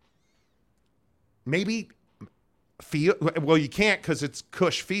 Maybe field. Well, you can't because it's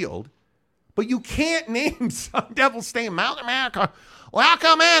Cush Field. But you can't name Sun Devil Stadium Mountain America.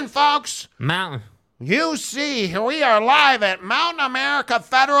 Welcome in, folks. Mountain. You see, we are live at Mountain America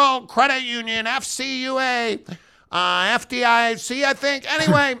Federal Credit Union, FCUA, FDIC, I think.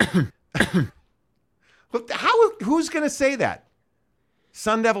 Anyway, who's going to say that?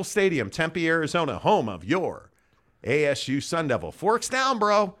 Sun Devil Stadium, Tempe, Arizona, home of your ASU Sun Devil. Forks down,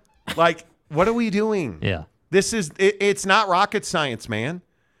 bro. Like, what are we doing? Yeah. It's not rocket science, man.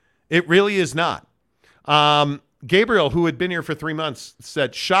 It really is not. Gabriel, who had been here for 3 months,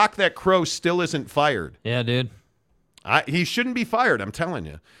 said, shocked that Crow still isn't fired. Yeah, dude. He shouldn't be fired, I'm telling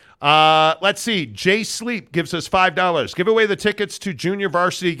you. Let's see. Jay Sleep gives us $5. Give away the tickets to Junior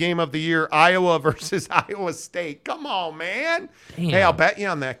Varsity Game of the Year, Iowa versus Iowa State. Come on, man. Damn. Hey, I'll bet you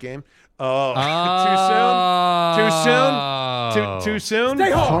on that game. Oh, too soon? Stay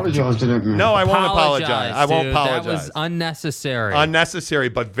home. Apologize to that man. No, I won't apologize. I won't apologize. That was unnecessary. Unnecessary,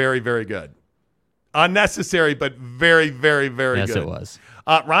 but very, very good. Unnecessary, but very, very, very good. Yes, it was.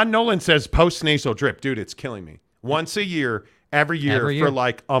 Ron Nolan says post-nasal drip. Dude, it's killing me. Once a year, every year for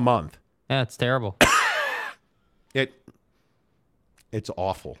like a month. Yeah, it's terrible. It's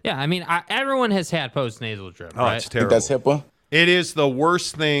awful. Yeah, I mean, everyone has had post-nasal drip, right? It's terrible. That's HIPAA? It is the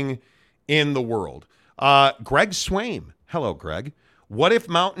worst thing in the world. Greg Swaim. Hello, Greg. What if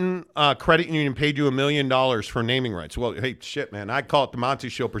Mountain Credit Union paid you $1 million for naming rights? Well, hey, shit, man. I'd call it the Monty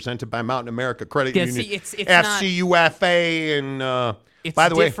Show presented by Mountain America Credit Union. See, it's FCUFA. And it's by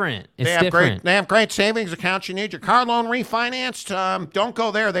the different. way, It's different. They have great savings accounts. You need your car loan refinanced. Don't go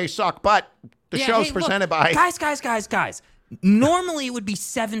there. They suck. But the show's presented by... Guys. Normally, it would be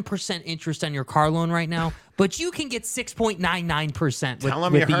 7% interest on your car loan right now, but you can get 6.99%. Tell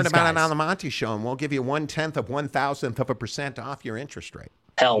them you heard about it on the Monty Show, and we'll give you 0.1% off your interest rate.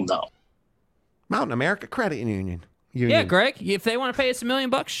 Hell no. Mountain America Credit Union. Yeah, Greg, if they want to pay us $1 million,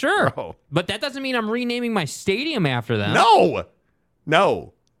 sure. Bro. But that doesn't mean I'm renaming my stadium after them. No.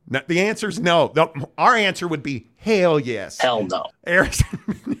 The answer is no. Our answer would be hell yes. Hell no.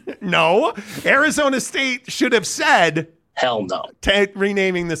 No. Arizona State should have said... Hell no.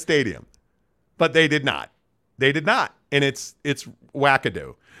 Renaming the stadium. But they did not. And it's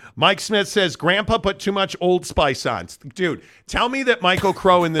wackadoo. Mike Smith says, Grandpa put too much Old Spice on. Dude, tell me that Michael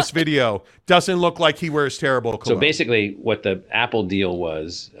Crow in this video doesn't look like he wears terrible clothes. So basically, what the Apple deal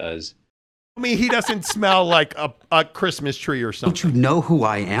was is... I mean, he doesn't smell like a Christmas tree or something. Don't you know who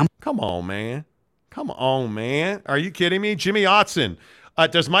I am? Come on, man. Are you kidding me? Jimmy Otson.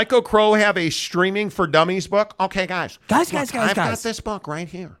 Does Michael Crow have a Streaming for Dummies book? Okay, guys. I've got this book right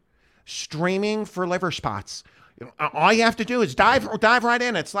here. Streaming for Liver Spots. All you have to do is dive right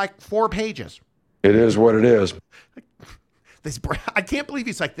in. It's like 4 pages. It is what it is. I can't believe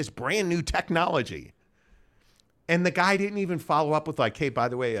he's like this brand new technology. And the guy didn't even follow up with like, hey, by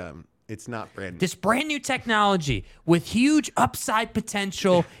the way, It's not brand new. This brand new technology with huge upside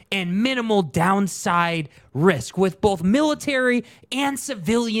potential and minimal downside risk with both military and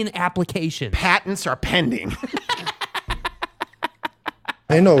civilian applications. Patents are pending.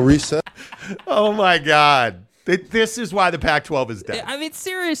 Ain't no reset. Oh, my God. This is why the Pac-12 is dead. I mean,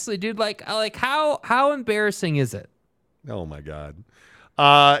 seriously, dude. Like how embarrassing is it? Oh, my God.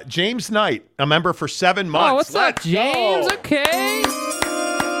 James Knight, a member for 7 months. Oh, what's up, James? Go. Okay.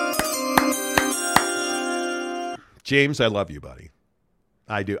 James, I love you, buddy.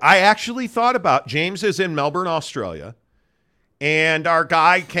 I do. I actually thought about James is in Melbourne, Australia, and our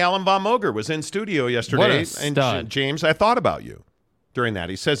guy Callum Von Moger was in studio yesterday. What a stud. And James, I thought about you during that.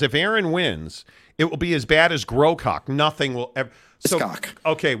 He says if Aaron wins, it will be as bad as Grocock. Nothing will ever. So,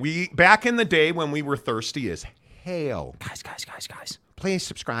 okay, we back in the day when we were thirsty as hell. Guys. Please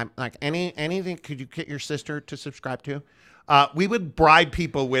subscribe. Like anything, could you get your sister to subscribe to? We would bribe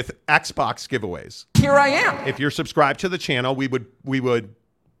people with Xbox giveaways. Here I am. If you're subscribed to the channel, we would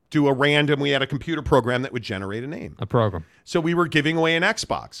do a random. We had a computer program that would generate a name. A program. So we were giving away an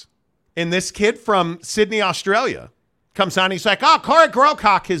Xbox, and this kid from Sydney, Australia, comes on. He's like, "Oh, Corey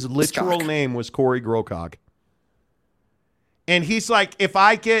Grocock." His literal name was Corey Grocock. And he's like, "If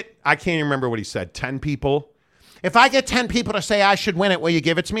I get, I can't even remember what he said. 10 people. If I get 10 people to say I should win it, will you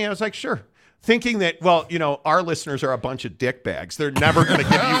give it to me?" I was like, "Sure." Thinking that, well, our listeners are a bunch of dickbags. They're never going to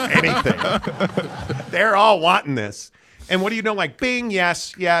give you anything. They're all wanting this. And what do you know? Like, bing,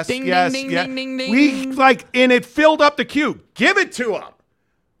 yes, Ding, yes, ding, yes. ding, ding, ding. We and it filled up the queue. Give it to him.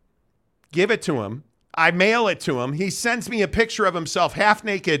 Give it to him. I mail it to him. He sends me a picture of himself half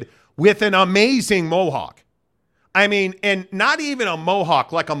naked with an amazing mohawk. I mean, and not even a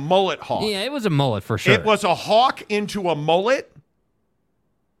mohawk, like a mullet hawk. Yeah, it was a mullet for sure. It was a hawk into a mullet.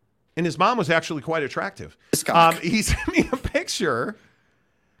 And his mom was actually quite attractive. He sent me a picture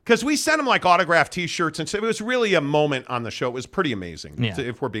because we sent him like autographed T-shirts. And so it was really a moment on the show. It was pretty amazing,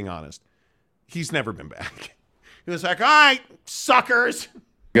 if we're being honest. He's never been back. He was like, "All right, suckers."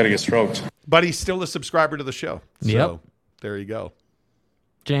 Got to get stroked. But he's still a subscriber to the show. So there you go.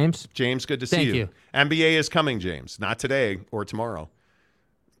 James, good to see Thank you. you. NBA is coming, James. Not today or tomorrow.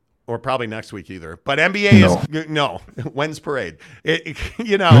 Or probably next week either. But NBA is no. When's parade?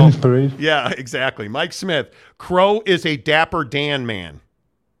 When's parade? Yeah, exactly. Mike Smith. Crow is a Dapper Dan man.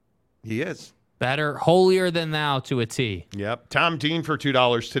 He is. better, holier than thou to a T. Yep. Tom Dean for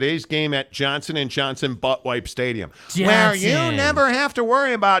 $2. Today's game at Johnson & Johnson Butt Wipe Stadium. Johnson. Where you never have to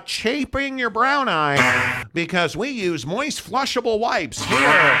worry about chafing your brown eye because we use moist flushable wipes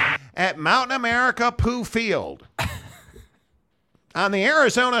here at Mountain America Pooh Field on the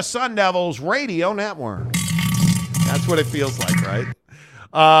Arizona Sun Devils Radio Network. That's what it feels like,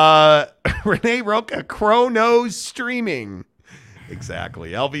 right? Renee Roca, Crow knows streaming.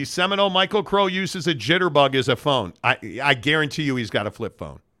 Exactly. LV Seminole, Michael Crow uses a jitterbug as a phone. I guarantee you he's got a flip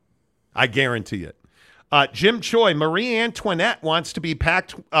phone. I guarantee it. Jim Choi, Marie Antoinette wants to be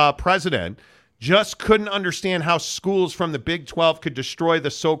PAC president, just couldn't understand how schools from the Big 12 could destroy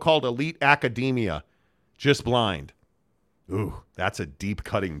the so-called elite academia. Just blind. Ooh, that's a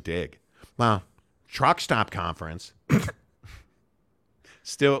deep-cutting dig. Well, truck stop conference.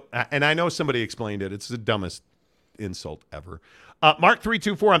 Still, and I know somebody explained it. It's the dumbest insult ever.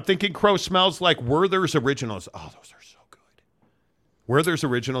 Mark324, I'm thinking Crow smells like Werther's Originals. Oh, those are so good. Werther's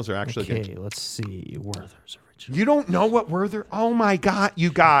Originals are actually good. Okay, let's see. Werther's Originals. You don't know what Werther? Oh, my God,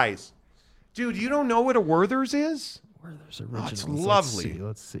 you guys. Dude, you don't know what a Werther's is? Werther's Originals. Oh, it's lovely.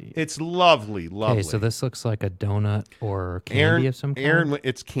 Let's see. It's lovely, lovely. Okay, so this looks like a donut or candy of some kind? Aaron,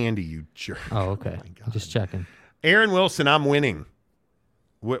 it's candy, you jerk. Oh, okay. I'm just checking. Aaron Wilson, I'm winning.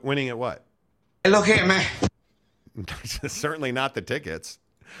 Winning at what? Look at me. Certainly not the tickets.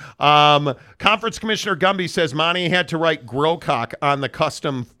 Conference Commissioner Gumby says Monty had to write Grocock on the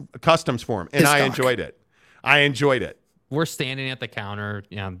customs form, and I enjoyed it. We're standing at the counter,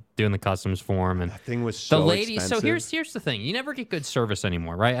 doing the customs form, and that thing was so the lady. expensive. So here's the thing: you never get good service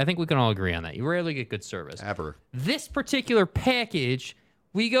anymore, right? I think we can all agree on that. You rarely get good service ever. This particular package,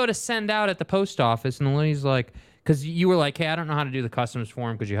 we go to send out at the post office, and the lady's like, because you were like, hey, I don't know how to do the customs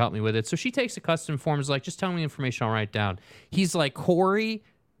form. Could you help me with it? So she takes the custom form, is like, just tell me the information, I'll write it down. He's like, Corey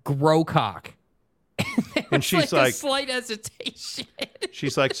Grocock. And she's like, a slight hesitation.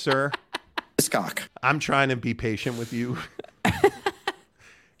 She's like, sir, I'm trying to be patient with you.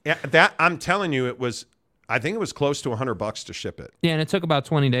 Yeah, that I'm telling you, I think it was close to $100 to ship it. Yeah, and it took about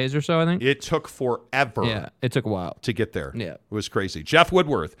 20 days or so, I think. It took forever. Yeah, it took a while to get there. Yeah. It was crazy. Jeff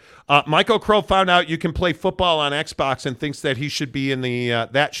Woodworth. Michael Crow found out you can play football on Xbox and thinks that he should be in the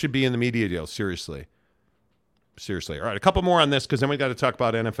that should be in the media deal. Seriously. Seriously. All right, a couple more on this because then we got to talk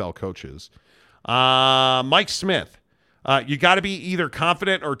about NFL coaches. Mike Smith. You got to be either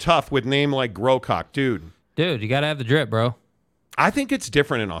confident or tough with name like Growcock. Dude, you got to have the drip, bro. I think it's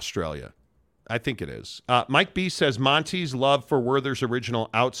different in Australia. I think it is. Mike B says Monty's love for Werther's Original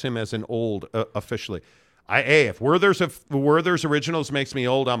outs him as an old officially. If Werther's Originals makes me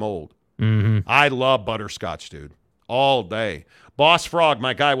old, I'm old. Mm-hmm. I love butterscotch, dude. All day. Boss Frog,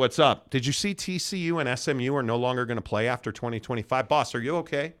 my guy, what's up? Did you see TCU and SMU are no longer going to play after 2025? Boss, are you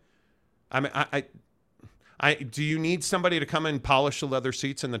okay? I mean, do you need somebody to come and polish the leather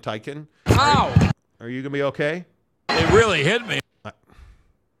seats in the Tycoon? Ow! Are you going to be okay? It really hit me.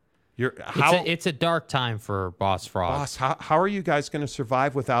 It's a dark time for Boss Frog. Boss, how are you guys going to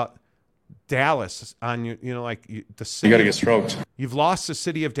survive without Dallas on the city? You got to get stroked. You've lost the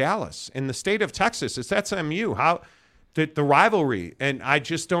city of Dallas. In the state of Texas, it's SMU. How the rivalry, and I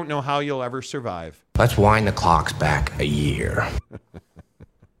just don't know how you'll ever survive. Let's wind the clocks back a year.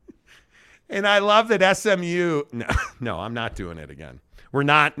 And I love that SMU. No, I'm not doing it again. We're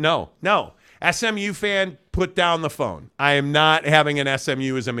not. No. SMU fan, put down the phone. I am not having an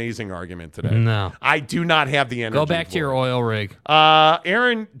SMU is amazing argument today. No. I do not have the energy. Go back to your oil rig.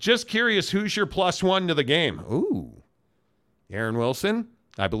 Aaron, just curious, who's your +1 to the game? Ooh. Aaron Wilson,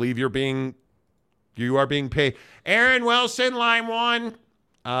 I believe you are being paid. Aaron Wilson, line 1.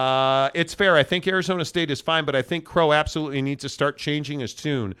 It's fair. I think Arizona State is fine, but I think Crow absolutely needs to start changing his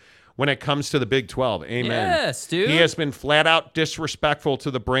tune when it comes to the Big 12. Amen. Yes, dude. He has been flat out disrespectful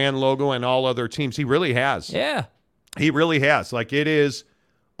to the brand logo and all other teams. He really has. Yeah. He really has. Like, it is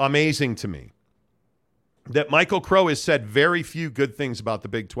amazing to me that Michael Crow has said very few good things about the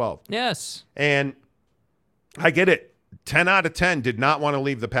Big 12. Yes. And I get it. 10 out of 10 did not want to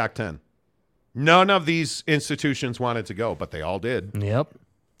leave the Pac-10. None of these institutions wanted to go, but they all did. Yep.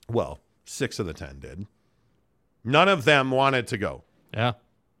 Well, 6 of the 10 did. None of them wanted to go. Yeah.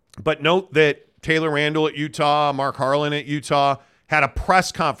 But note that Taylor Randall at Utah, Mark Harlan at Utah had a press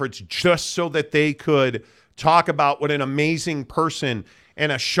conference just so that they could talk about what an amazing person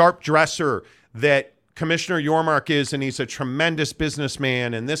and a sharp dresser that Commissioner Yormark is, and he's a tremendous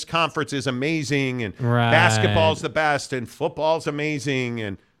businessman, and this conference is amazing, and basketball's the best, and football's amazing,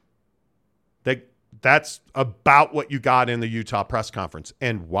 and that's about what you got in the Utah press conference,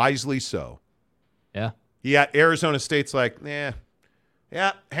 and wisely so. Yeah. Yet Arizona State's like, yeah,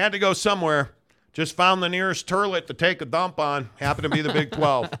 had to go somewhere. Just found the nearest turlet to take a dump on. Happened to be the Big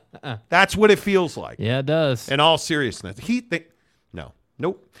 12. That's what it feels like. Yeah, it does. In all seriousness.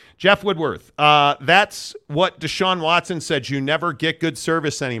 Nope. Jeff Woodworth. That's what Deshaun Watson said. You never get good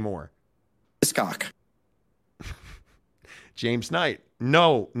service anymore. Cock. James Knight.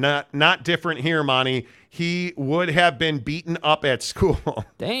 No, not different here, Monty. He would have been beaten up at school.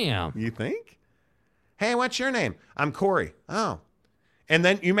 Damn. You think? Hey, what's your name? I'm Corey. Oh. And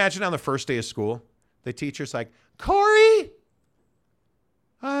then you imagine on the first day of school, the teacher's like, Corey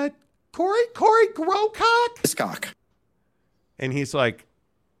Growcock. Cock. And he's like,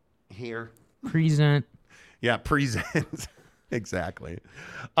 here. Present. Yeah, present. Exactly.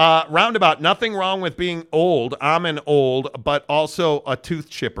 Roundabout, nothing wrong with being old. I'm an old, but also a tooth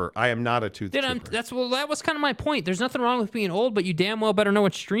chipper. I am not a tooth chipper. That was kind of my point. There's nothing wrong with being old, but you damn well better know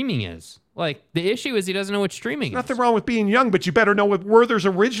what streaming is. Like, the issue is he doesn't know what streaming is. Nothing wrong with being young, but you better know what Werther's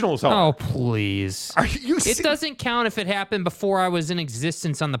Originals are. Oh, please. Are you It doesn't count if it happened before I was in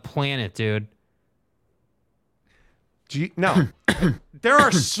existence on the planet, dude. No. There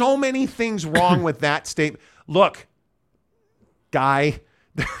are so many things wrong with that statement. Look, guy,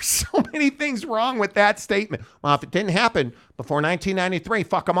 there are so many things wrong with that statement. Well, if it didn't happen before 1993,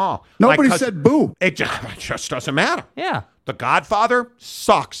 fuck them all. Nobody said boo. It just doesn't matter. Yeah. The Godfather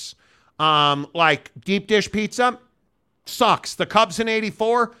sucks. Like deep dish pizza sucks. The Cubs in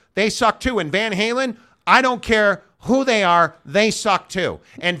 '84, they suck too. And Van Halen, I don't care who they are, they suck too.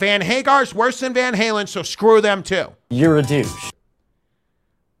 And Van Hagar's worse than Van Halen, so screw them too. You're a douche.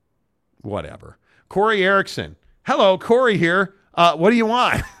 Whatever. Corey Erickson. Hello, Corey here. What do you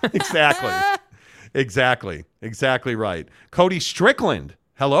want? Exactly right. Cody Strickland.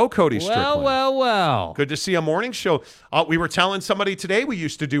 Hello, Cody Strickland. Well. Good to see a morning show. We were telling somebody today we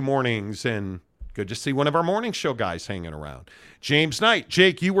used to do mornings, and good to see one of our morning show guys hanging around. James Knight.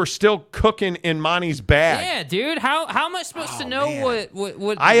 Jake, you were still cooking in Monty's bag. Yeah, dude. How am I supposed to know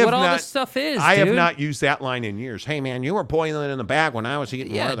what all this stuff is, I dude? have not used that line in years. Hey, man, you were boiling it in the bag when I was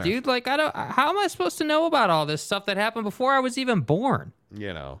eating Werther's. Yeah, dude. Like, how am I supposed to know about all this stuff that happened before I was even born?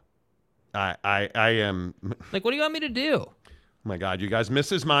 You know, I am. Like, what do you want me to do? Oh, my God, you guys.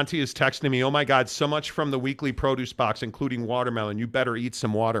 Mrs. Monty is texting me, oh, my God, so much from the weekly produce box, including watermelon. You better eat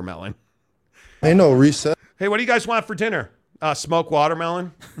some watermelon. Ain't no reset. Hey, what do you guys want for dinner? Smoked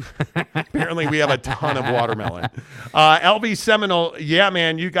watermelon. Apparently, we have a ton of watermelon. LB Seminole, yeah,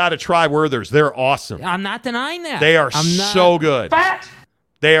 man, you got to try Werther's. They're awesome. I'm not denying that. They are so good. Fat.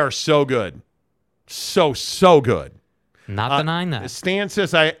 They are so good. So good. Not denying that. Stan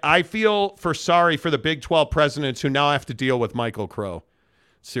says, I feel sorry for the Big 12 presidents who now have to deal with Michael Crow.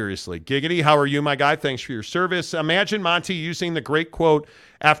 Seriously. Giggity, how are you, my guy? Thanks for your service. Imagine Monty using the great quote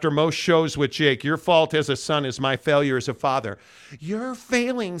after most shows with Jake. Your fault as a son is my failure as a father. Your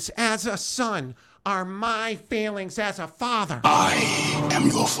failings as a son are my failings as a father. I am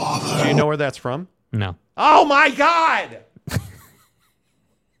your father. Do you know where that's from? No. Oh, my God.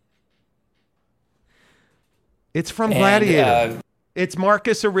 It's from Gladiator. It's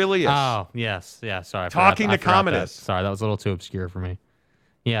Marcus Aurelius. Oh, yes. Yeah, sorry. Talking to Commodus. Sorry, that was a little too obscure for me.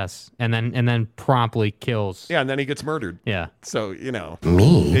 Yes, and then promptly kills. Yeah, and then he gets murdered. Yeah. So,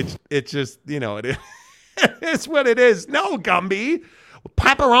 Me? It's just, it's what it is. No, Gumby.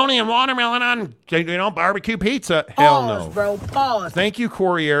 Pepperoni and watermelon on, barbecue pizza. Hell no. Bro, pause. Thank you,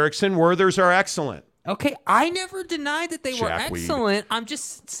 Corey Erickson. Werther's are excellent. Okay, I never denied that they were Jackweed. excellent. I'm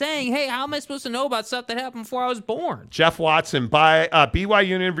just saying, hey, how am I supposed to know about stuff that happened before I was born? Jeff Watson,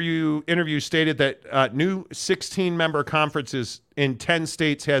 BYU interview stated that new 16-member conferences in 10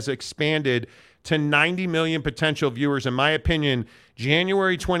 states has expanded to 90 million potential viewers. In my opinion,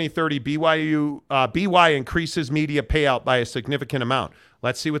 January 2030, BY increases media payout by a significant amount.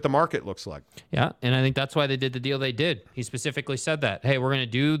 Let's see what the market looks like. Yeah, and I think that's why they did the deal they did. He specifically said that, hey, we're going to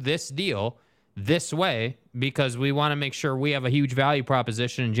do this deal this way because we want to make sure we have a huge value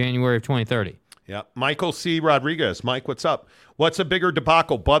proposition in January of 2030. Yeah. Michael C. Rodriguez. Mike, what's up? What's a bigger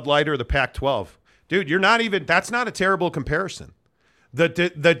debacle, Bud Light or the Pac-12? Dude, that's not a terrible comparison. The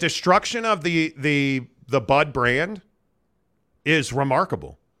destruction of the Bud brand is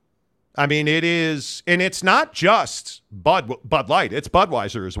remarkable. I mean, it is, and it's not just Bud Light, it's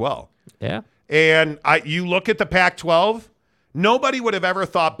Budweiser as well. Yeah. And you look at the Pac-12, nobody would have ever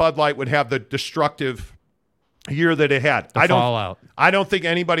thought Bud Light would have the destructive year that it had. Fallout. I don't think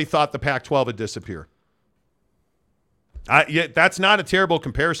anybody thought the Pac-12 would disappear. That's not a terrible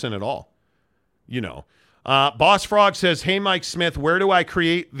comparison at all. Boss Frog says, hey, Mike Smith, where do I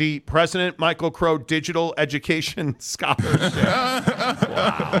create the President Michael Crow Digital Education Scholarship?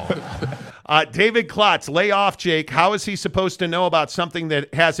 Wow. David Klotz, lay off, Jake. How is he supposed to know about something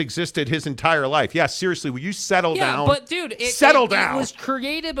that has existed his entire life? Yeah, seriously, will you settle down? Yeah, but dude, settle down. It was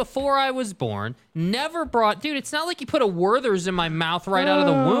created before I was born. Never brought, dude. It's not like you put a Werther's in my mouth right out of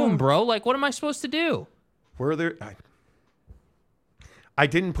the womb, bro. Like, what am I supposed to do? Werther, I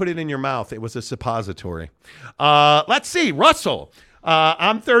didn't put it in your mouth. It was a suppository. Let's see, Russell.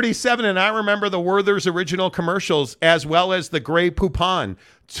 I'm 37, and I remember the Werther's original commercials as well as the Grey Poupon,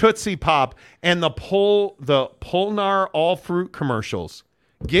 Tootsie Pop, and the Polnar all-fruit commercials.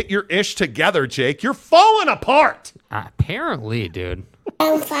 Get your ish together, Jake. You're falling apart. Apparently, dude.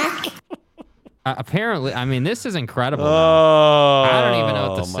 Apparently. I mean, this is incredible. Oh, I don't even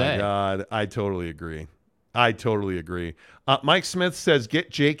know what to say. Oh, my God. I totally agree. Mike Smith says,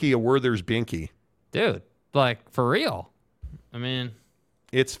 get Jakey a Werther's Binky. Dude, like, for real. I mean,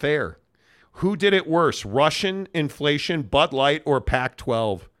 it's fair. Who did it worse, Russian inflation, Bud Light, or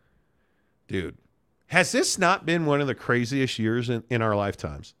Pac-12? Dude, has this not been one of the craziest years in our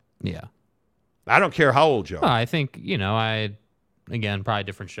lifetimes? Yeah. I don't care how old you are. Well, I think, again, probably a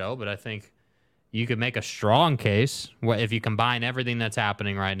different show, but I think you could make a strong case if you combine everything that's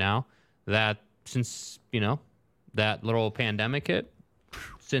happening right now, that since, that little pandemic hit,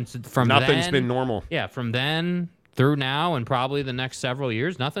 nothing's been normal. Yeah, from then through now and probably the next several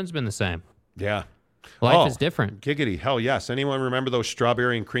years, nothing's been the same. Yeah. Life is different. Giggity. Hell yes. Anyone remember those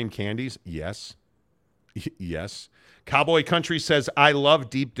strawberry and cream candies? Yes. Yes. Cowboy Country says, I love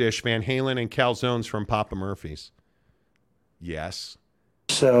deep dish Van Halen and calzones from Papa Murphy's. Yes.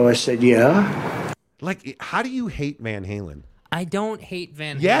 So I said, yeah. Like, how do you hate Van Halen? I don't hate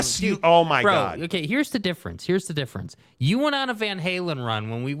Van Halen. Yes, Dude, oh my bro, God. Okay, here's the difference. You went on a Van Halen run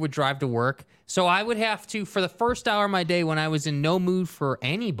when we would drive to work, so I would have to, for the first hour of my day when I was in no mood for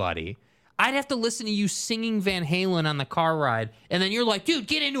anybody, I'd have to listen to you singing Van Halen on the car ride, and then you're like, dude,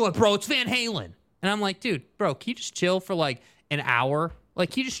 get into it, bro, it's Van Halen. And I'm like, dude, bro, can you just chill for like an hour?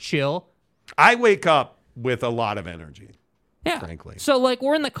 Like, can you just chill? I wake up with a lot of energy, yeah, frankly. So, like,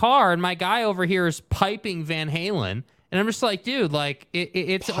 we're in the car, and my guy over here is piping Van Halen, and I'm just like, dude, like,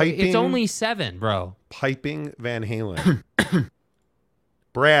 it's only 7, bro. Piping Van Halen.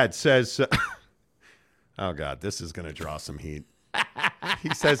 Brad says, oh, God, this is going to draw some heat.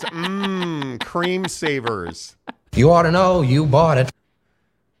 He says, cream savers. You ought to know you bought it.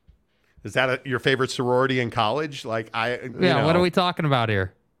 Is that your favorite sorority in college? Like What are we talking about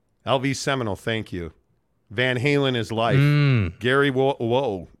here? LV Seminole, thank you. Van Halen is life. Gary,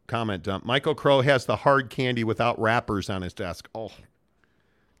 whoa, comment dump. Michael Crow has the hard candy without wrappers on his desk. Oh,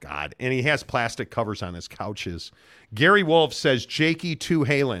 God. And he has plastic covers on his couches. Gary Wolf says Jakey Two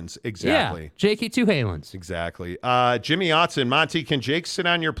Halens. Exactly. Yeah, Jakey Two Halens. Exactly. Jimmy Otson, Monty, can Jake sit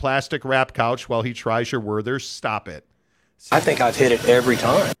on your plastic wrap couch while he tries your Werther's? Stop it. I think I've hit it every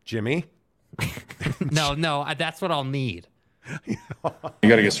time. Jimmy? No, that's what I'll need. You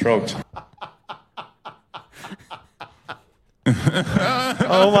got to get stroked.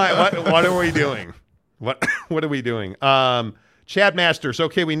 Oh my! What are we doing? What are we doing? Chad Masters.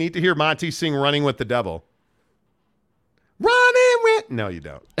 Okay, we need to hear Monty sing "Running with the Devil." Running with. No, you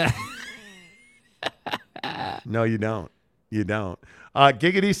don't. No, you don't. You don't.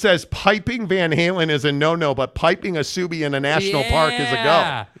 Giggity says piping Van Halen is a no-no, but piping a Subi in a national park is a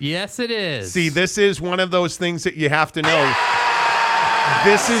go. Yes, it is. See, this is one of those things that you have to know.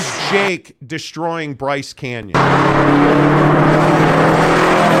 This is Jake destroying Bryce Canyon.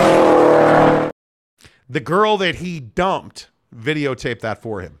 The girl that he dumped videotaped that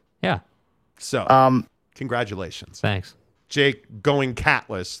for him. Yeah. So, congratulations. Thanks. Jake going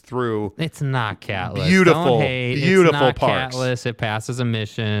catless through. It's not catless. Beautiful, Don't hate. beautiful it's not parks. Catless. It passes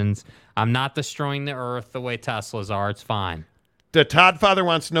emissions. I'm not destroying the earth the way Teslas are. It's fine. The Todd Father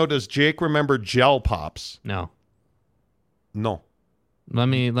wants to know: does Jake remember Gel Pops? No. No. Let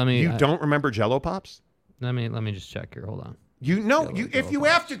me. You don't remember Jello Pops? Let me just check here. Hold on. If you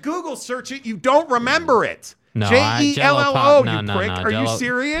have to Google search it, you don't remember it. No, Jello, no, you prick. Are you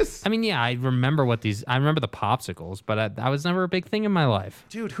serious? I mean, yeah, I remember I remember the popsicles, but I was never a big thing in my life.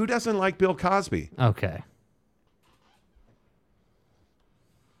 Dude, who doesn't like Bill Cosby? Okay.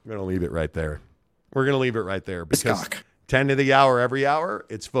 We're going to leave it right there. Because 10 to the hour every hour,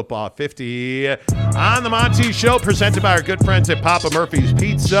 it's Football 50 on the Monty Show, presented by our good friends at Papa Murphy's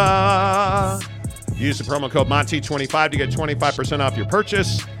Pizza. Use the promo code Monty25 to get 25% off your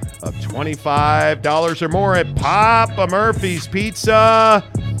purchase of $25 or more at Papa Murphy's Pizza. A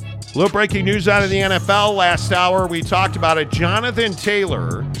little breaking news out of the NFL last hour. We talked about it. Jonathan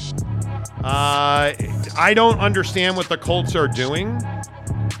Taylor. I don't understand what the Colts are doing,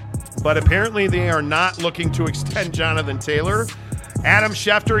 but apparently they are not looking to extend Jonathan Taylor. Adam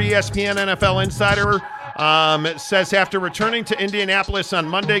Schefter, ESPN NFL insider, says after returning to Indianapolis on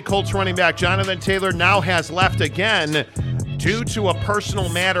Monday, Colts running back Jonathan Taylor now has left again due to a personal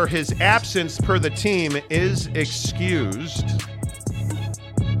matter. His absence per the team is excused.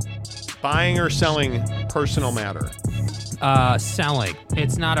 Buying or selling personal matter? Selling.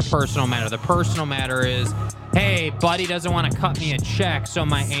 It's not a personal matter. The personal matter is, hey, buddy doesn't want to cut me a check so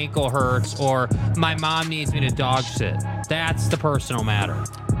my ankle hurts, or my mom needs me to dog sit. That's the personal matter.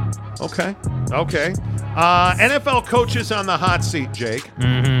 Okay. NFL coaches on the hot seat, Jake.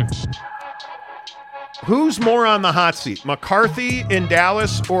 Mm-hmm. Who's more on the hot seat? McCarthy in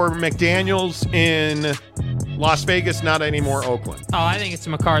Dallas or McDaniels in Las Vegas, not anymore Oakland? Oh, I think it's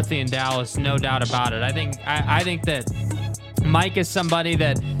McCarthy in Dallas, no doubt about it. I think that Mike is somebody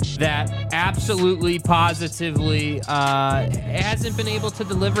that absolutely, positively hasn't been able to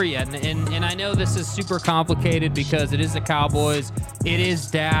deliver yet. And I know this is super complicated because it is the Cowboys. It is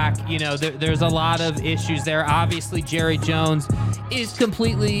Dak. You know, there's a lot of issues there. Obviously, Jerry Jones is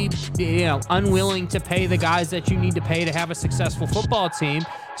completely, unwilling to pay the guys that you need to pay to have a successful football team.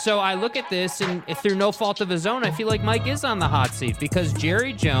 So I look at this, and if through no fault of his own, I feel like Mike is on the hot seat because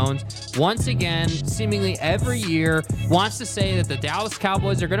Jerry Jones, once again, seemingly every year, wants to say that the Dallas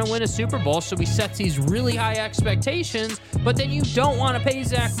Cowboys are going to win a Super Bowl, so he sets these really high expectations, but then you don't want to pay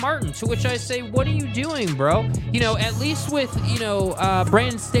Zach Martin, to which I say, what are you doing, bro? At least with,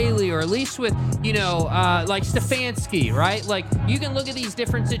 Brandon Staley, or at least with, like Stefanski, right? Like, you can look at these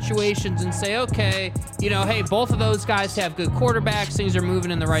different situations and say, okay, hey, both of those guys have good quarterbacks, things are moving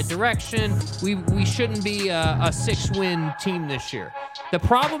in the right direction. We shouldn't be a 6-win team this year. The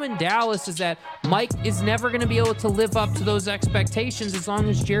problem in Dallas is that Mike is never going to be able to live up to those expectations as long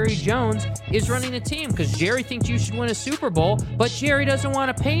as Jerry Jones is running the team, because Jerry thinks you should win a Super Bowl, but Jerry doesn't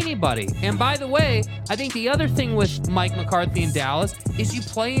want to pay anybody. And by the way, I think the other thing with Mike McCarthy in Dallas is you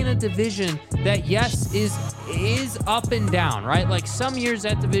play in a division that, yes, is up and down, right? Like, some years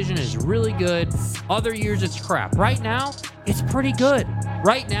that division is really good, other years it's crap. Right now, it's pretty good, right?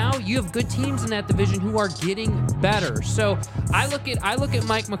 right now you have good teams in that division who are getting better. So I look at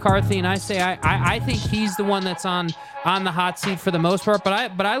Mike McCarthy and I say I think he's the one that's on the hot seat for the most part.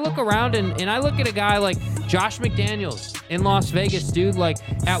 But I look around and I look at a guy like Josh McDaniels in Las Vegas, dude. Like,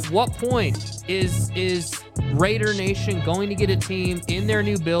 at what point is Raider Nation going to get a team in their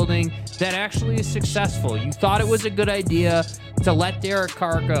new building that actually is successful? You thought it was a good idea to let Derek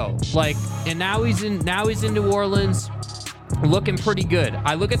Carr go, like, and now he's in New Orleans, looking pretty good.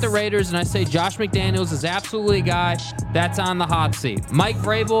 I look at the Raiders and I say Josh McDaniels is absolutely a guy that's on the hot seat. Mike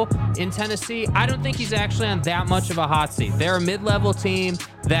Vrabel in Tennessee, I don't think he's actually on that much of a hot seat. They're a mid-level team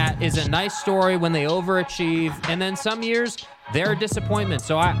that is a nice story when they overachieve, and then some years they're a disappointment.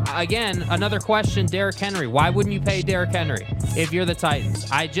 So again, another question, Derrick Henry. Why wouldn't you pay Derrick Henry if you're the Titans?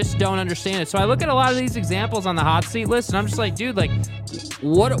 I just don't understand it. So I look at a lot of these examples on the hot seat list, and I'm just like, dude, like,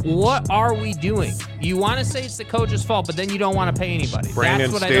 what are we doing? You want to say it's the coach's fault, but then you don't want to pay anybody.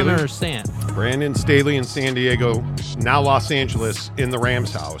 That's what I don't understand. Brandon Staley in San Diego, now Los Angeles, in the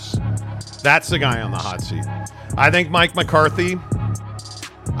Rams house. That's the guy on the hot seat. I think Mike McCarthy.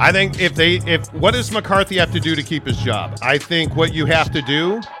 I think what does McCarthy have to do to keep his job? I think what you have to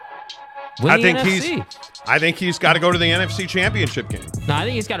do. Win the NFC. I think he's got to go to the NFC Championship game. No, I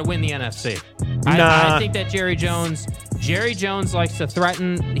think he's got to win the NFC. Nah. I think that Jerry Jones likes to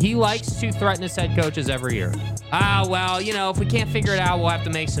threaten. He likes to threaten his head coaches every year. Well, if we can't figure it out, we'll have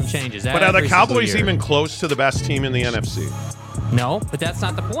to make some changes. But are the Cowboys even close to the best team in the NFC? No, but that's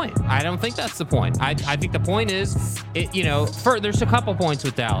not the point. I don't think that's the point. I think the point is, there's a couple points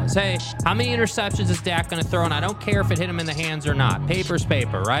with Dallas. Hey, how many interceptions is Dak going to throw? And I don't care if it hit him in the hands or not. Paper's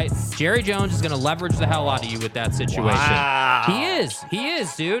paper, right? Jerry Jones is going to leverage the hell out of you with that situation. Wow. He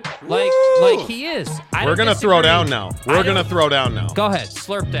is, dude. Like he is. We're going to throw down now. We're going to throw down now. Go ahead.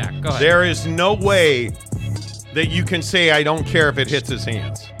 Slurp Dak. Go ahead. There is no way that you can say I don't care if it hits his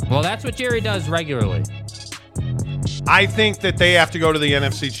hands. Well, that's what Jerry does regularly. I think that they have to go to the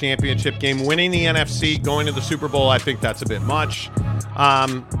NFC Championship game. Winning the NFC, going to the Super Bowl, I think that's a bit much.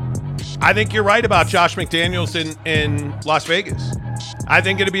 I think you're right about Josh McDaniels in Las Vegas. I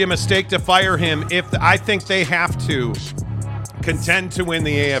think it'd be a mistake to fire him I think they have to contend to win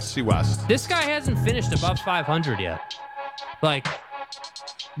the AFC West. This guy hasn't finished above 500 yet. Like,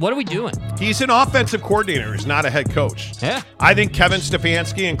 what are we doing? He's an offensive coordinator. He's not a head coach. Yeah. I think Kevin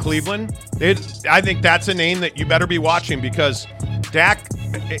Stefanski in Cleveland, I think that's a name that you better be watching because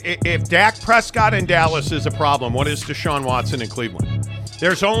if Dak Prescott in Dallas is a problem, what is Deshaun Watson in Cleveland?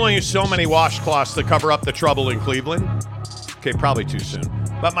 There's only so many washcloths to cover up the trouble in Cleveland. Okay, probably too soon.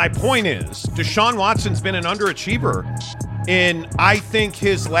 But my point is, Deshaun Watson's been an underachiever in, I think,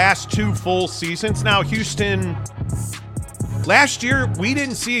 his last 2 full seasons. Now, Houston... Last year, we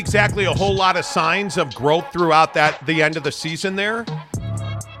didn't see exactly a whole lot of signs of growth throughout the end of the season there.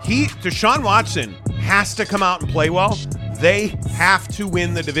 Deshaun Watson has to come out and play well. They have to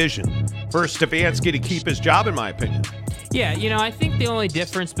win the division for Stefanski to keep his job, in my opinion. Yeah, I think the only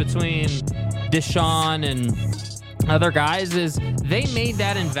difference between Deshaun and other guys is they made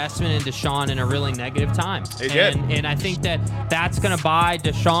that investment in Deshaun in a really negative time. They did. And I think that's going to buy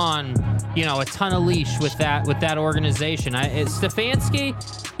Deshaun, a ton of leash with that organization. Stefanski,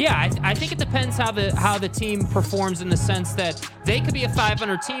 I think it depends how the team performs in the sense that they could be a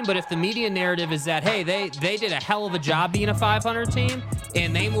 500 team, but if the media narrative is that, hey, they did a hell of a job being a 500 team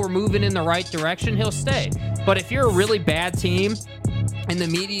and they were moving in the right direction, he'll stay. But if you're a really bad team and the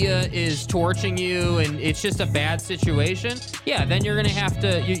media is torching you and it's just a bad situation, then you're going to have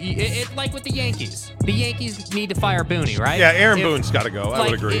to, it's like with the Yankees. The Yankees need to fire Booney, right? Yeah, Aaron Boone's got to go. I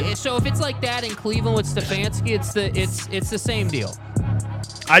would agree. So if it's like that in Cleveland with Stefanski, it's the same deal.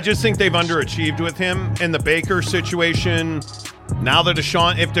 I just think they've underachieved with him in the Baker situation. Now that if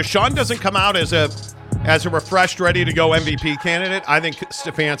Deshaun doesn't come out as a refreshed, ready-to-go MVP candidate, I think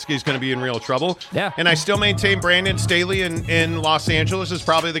Stefanski's going to be in real trouble. Yeah. And I still maintain Brandon Staley in Los Angeles is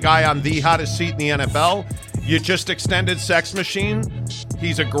probably the guy on the hottest seat in the NFL. You just extended Sex Machine.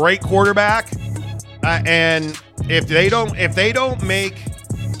 He's a great quarterback. And if they don't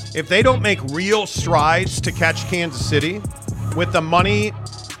make real strides to catch Kansas City with the money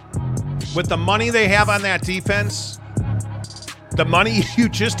they have on that defense, the money you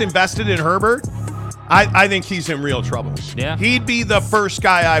just invested in Herbert, I think he's in real trouble. Yeah. He'd be the first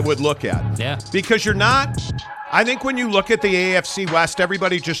guy I would look at. Yeah. Because I think when you look at the AFC West,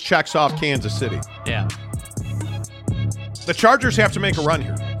 everybody just checks off Kansas City. Yeah. The Chargers have to make a run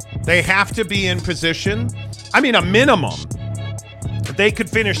here. They have to be in position. I mean, a minimum. If they could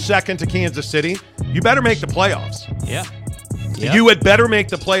finish second to Kansas City, you better make the playoffs. Yeah. Yep. You had better make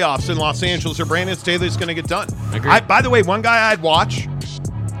the playoffs in Los Angeles or Brandon Staley's going to get done. Agreed. By the way, one guy I'd watch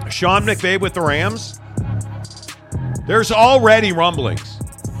Sean McVay with the Rams, there's already rumblings.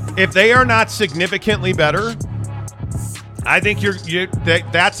 If they are not significantly better, I think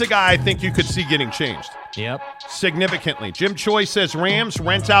that's a guy I think you could see getting changed. Yep. Significantly. Jim Choi says Rams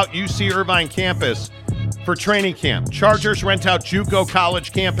rent out UC Irvine campus for training camp. Chargers rent out JUCO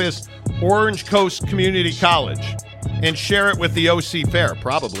College campus, Orange Coast Community College, and share it with the OC Fair.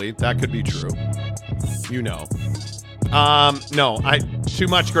 Probably. That could be true. You know. No, too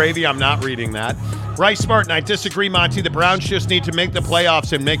much gravy. I'm not reading that. Rice Martin, I disagree, Monty. The Browns just need to make the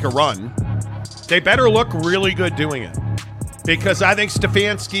playoffs and make a run. They better look really good doing it. Because I think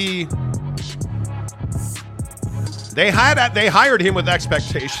Stefanski, they hired him with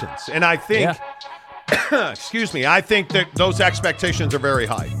expectations. And I think, excuse me, I think that those expectations are very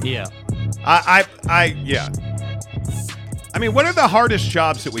high. Yeah. Yeah. I mean, what are the hardest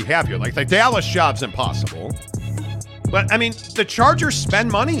jobs that we have here? Like the Dallas job's impossible. But, I mean, the Chargers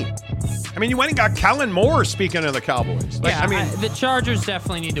spend money. I mean, you went and got Kellen Moore, speaking of the Cowboys. Like, yeah, I mean, the Chargers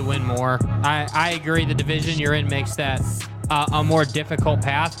definitely need to win more. I agree the division you're in makes that a more difficult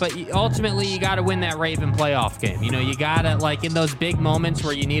path, but ultimately you got to win that Raven playoff game. You know, you got to, like, in those big moments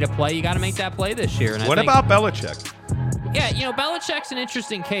where you need a play, you got to make that play this year. And what about Belichick? Yeah, you know, Belichick's an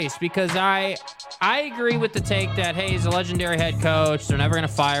interesting case because I agree with the take that, hey, he's a legendary head coach. They're never going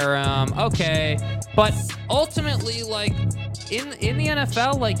to fire him. Okay. But ultimately, like, in the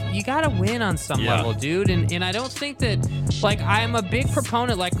NFL, like, you got to win on some level, dude. And I don't think that, like, I'm a big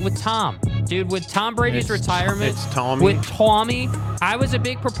proponent, like, with Tom. Dude, with Tom Brady's retirement, with Tommy, I was a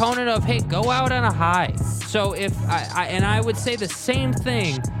big proponent of, hey, go out on a high. So if I would say the same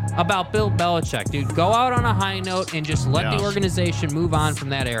thing about Bill Belichick, dude. Go out on a high note and just let the organization move on from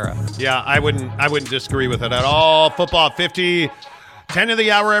that era. Yeah, I wouldn't disagree with it at all. Football 50, 10 of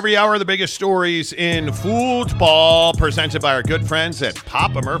the hour, every hour, the biggest stories in football, presented by our good friends at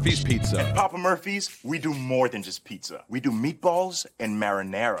Papa Murphy's Pizza. At Papa Murphy's, we do more than just pizza. We do meatballs and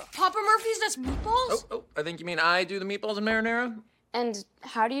marinara. Papa Murphy's does meatballs? Oh, I think you mean I do the meatballs and marinara? And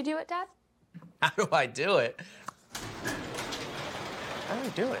how do you do it, Dad? How do I do it? How do I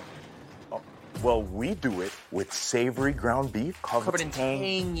do it? Oh, well, we do it with savory ground beef covered in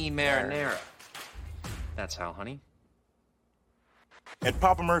tangy marinara. That's how, honey. At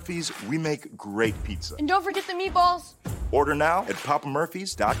Papa Murphy's, we make great pizza. And don't forget the meatballs. Order now at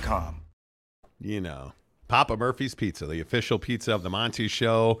papamurphys.com. You know, Papa Murphy's Pizza, the official pizza of the Monty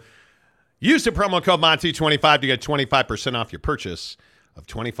Show. Use the promo code Monty25 to get 25% off your purchase of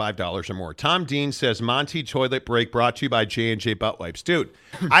 $25 or more. Tom Dean says Monty toilet break brought to you by J&J Butt Wipes. Dude,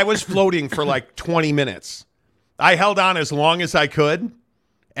 I was floating for like 20 minutes. I held on as long as I could,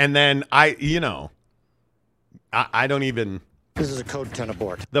 and then I don't even... This is a code 10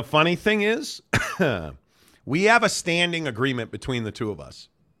 abort. The funny thing is, we have a standing agreement between the two of us.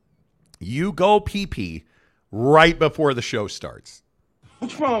 You go pee-pee right before the show starts.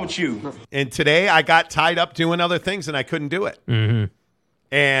 What's wrong with you? And today I got tied up doing other things and I couldn't do it. Mm-hmm.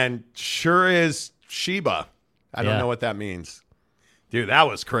 And sure is Sheba. I don't know what that means. Dude, that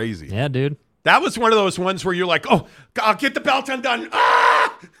was crazy. Yeah, dude. That was one of those ones where you're like, oh, I'll get the belt undone.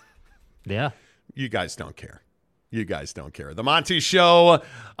 Ah! Yeah. You guys don't care. You guys don't care. The Monty Show,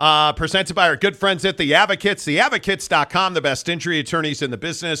 presented by our good friends at The Advocates. TheAdvocates.com, the best injury attorneys in the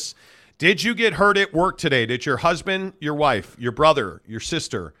business. Did you get hurt at work today? Did your husband, your wife, your brother, your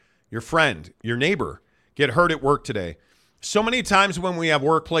sister, your friend, your neighbor get hurt at work today? So many times when we have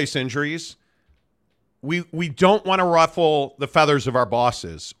workplace injuries, we don't want to ruffle the feathers of our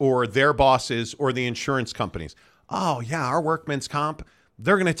bosses or their bosses or the insurance companies. Oh, yeah, our workman's comp,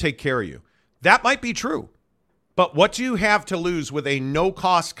 they're going to take care of you. That might be true. But what do you have to lose with a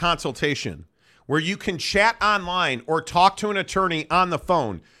no-cost consultation where you can chat online or talk to an attorney on the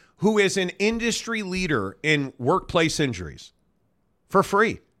phone who is an industry leader in workplace injuries for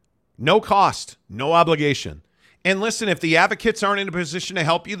free? No cost, no obligation. And listen, if the advocates aren't in a position to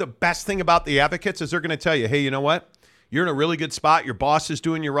help you, the best thing about the advocates is they're going to tell you, hey, you know what? You're in a really good spot. Your boss is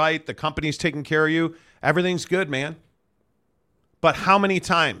doing you right. The company's taking care of you. Everything's good, man. But how many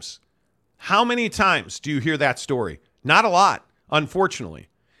times do you hear that story? Not a lot, unfortunately.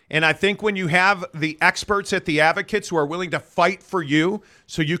 And I think when you have the experts at the advocates who are willing to fight for you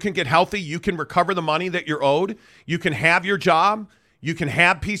so you can get healthy, you can recover the money that you're owed, you can have your job, you can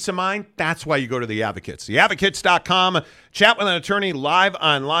have peace of mind, that's why you go to the advocates. TheAdvocates.com. Chat with an attorney live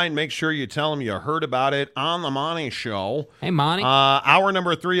online. Make sure you tell them you heard about it on the Monty Show. Hey, Monty. Hour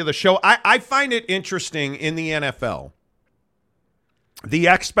number 3 of the show. I find it interesting in the NFL. The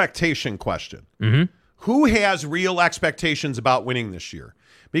expectation question. Mm-hmm. Who has real expectations about winning this year?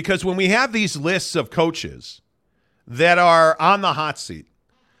 Because when we have these lists of coaches that are on the hot seat,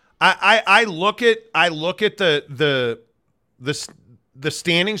 I look at the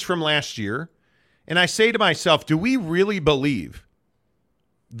standings from last year, and I say to myself, do we really believe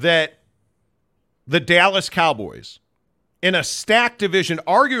that the Dallas Cowboys, in a stacked division,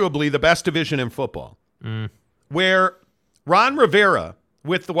 arguably the best division in football, where Ron Rivera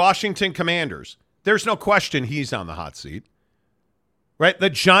with the Washington Commanders, there's no question he's on the hot seat, right? The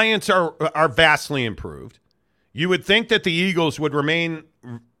Giants are vastly improved. You would think that the Eagles would remain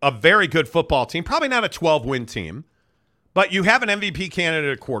a very good football team, probably not a 12-win team, but you have an MVP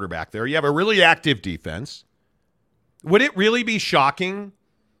candidate at quarterback there. You have a really active defense. Would it really be shocking?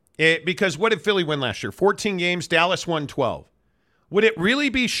 Because what did Philly win last year? 14 games, Dallas won 12. Would it really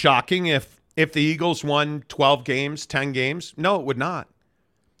be shocking if the Eagles won 12 games, 10 games? No, it would not.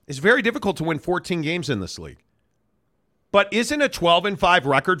 It's very difficult to win 14 games in this league. But isn't a 12-5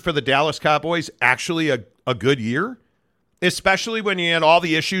 record for the Dallas Cowboys actually a good year? Especially when you had all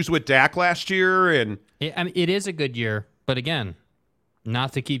the issues with Dak last year. And I mean, it is a good year, but again,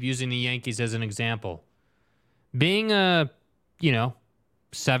 not to keep using the Yankees as an example. Being a,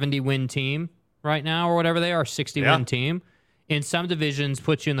 70-win team right now or whatever they are, 60-win team, in some divisions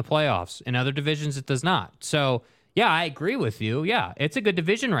puts you in the playoffs. In other divisions, it does not. So, yeah, I agree with you. Yeah, it's a good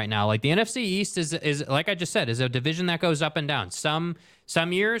division right now. Like the NFC East is like I just said, is a division that goes up and down. Some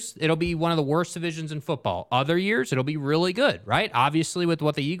years, it'll be one of the worst divisions in football. Other years, it'll be really good, right? Obviously, with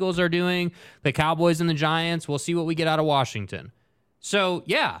what the Eagles are doing, the Cowboys and the Giants, we'll see what we get out of Washington. So,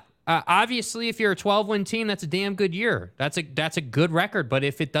 yeah, obviously, if you're a 12-win team, that's a damn good year. That's a good record. But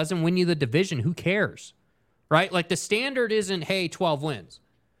if it doesn't win you the division, who cares, right? Like the standard isn't, hey, 12 wins.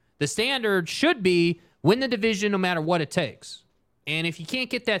 The standard should be win the division no matter what it takes. And if you can't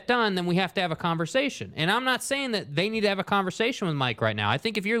get that done, then we have to have a conversation. And I'm not saying that they need to have a conversation with Mike right now. I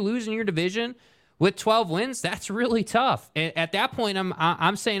think if you're losing your division with 12 wins, that's really tough. And at that point,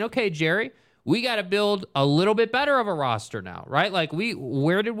 I'm saying, okay, Jerry, we got to build a little bit better of a roster now, right? Like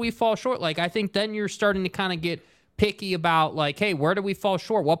where did we fall short? Like I think then you're starting to kind of get picky about like, hey, where did we fall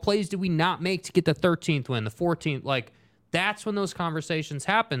short? What plays did we not make to get the 13th win, the 14th? Like that's when those conversations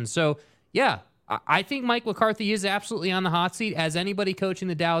happen. So yeah, I think Mike McCarthy is absolutely on the hot seat, as anybody coaching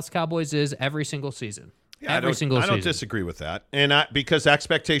the Dallas Cowboys is every single season. Yeah, I don't disagree with that, and because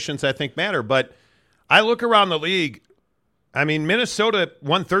expectations I think matter. But I look around the league. I mean, Minnesota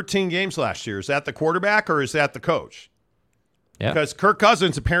won 13 games last year. Is that the quarterback or is that the coach? Yeah. Because Kirk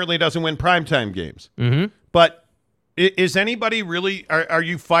Cousins apparently doesn't win primetime games. Mm-hmm. But is anybody really? Are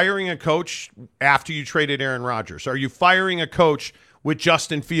you firing a coach after you traded Aaron Rodgers? Are you firing a coach with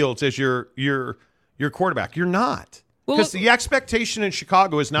Justin Fields as your quarterback? You're not, because the expectation in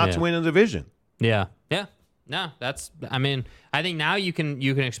Chicago is not to win a division. Yeah. No, I mean, I think now you can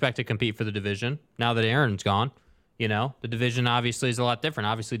expect to compete for the division now that Aaron's gone. The division obviously is a lot different.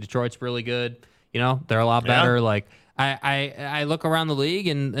 Obviously, Detroit's really good. They're a lot better. Yeah. Like I look around the league,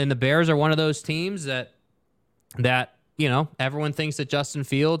 and the Bears are one of those teams that everyone thinks that Justin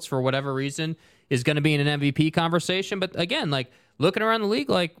Fields, for whatever reason, is going to be in an MVP conversation. But again, like looking around the league,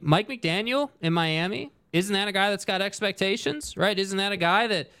 like Mike McDaniel in Miami, isn't that a guy that's got expectations, right? Isn't that a guy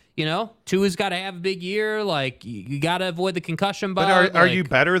that, Tua's got to have a big year? Like you got to avoid the concussion bug. But are you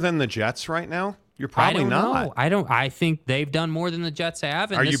better than the Jets right now? You're probably not. I think they've done more than the Jets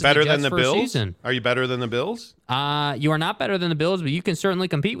have. And are you better than the Bills? Are you better than the Bills? You are not better than the Bills, but you can certainly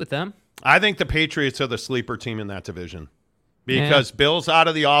compete with them. I think the Patriots are the sleeper team in that division because Bills out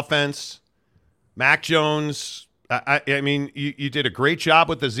of the offense, Mac Jones. I mean, you did a great job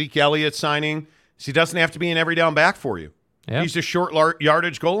with the Zeke Elliott signing. So he doesn't have to be an every down back for you. Yep. He's a short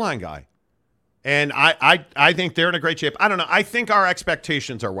yardage goal line guy. And I think they're in a great shape. I don't know. I think our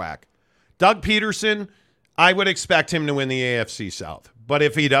expectations are whack. Doug Peterson, I would expect him to win the AFC South. But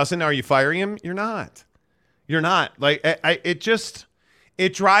if he doesn't, are you firing him? You're not. You're not. Like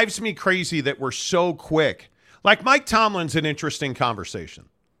it drives me crazy that we're so quick. Like Mike Tomlin's an interesting conversation.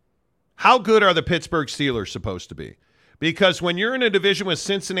 How good are the Pittsburgh Steelers supposed to be? Because when you're in a division with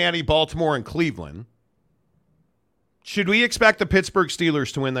Cincinnati, Baltimore, and Cleveland, should we expect the Pittsburgh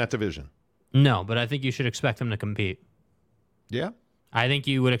Steelers to win that division? No, but I think you should expect them to compete. Yeah. I think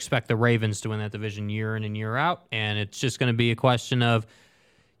you would expect the Ravens to win that division year in and year out, and it's just going to be a question of,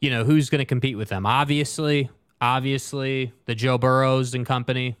 who's going to compete with them. Obviously, the Joe Burrows and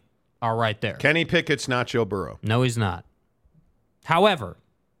company are right there. Kenny Pickett's not Joe Burrow. No, he's not. However,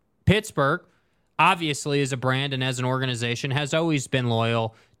 Pittsburgh, obviously, as a brand and as an organization, has always been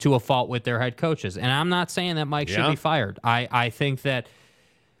loyal to a fault with their head coaches. And I'm not saying that Mike should be fired. I think that,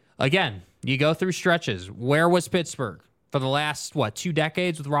 again, you go through stretches. Where was Pittsburgh for the last, 2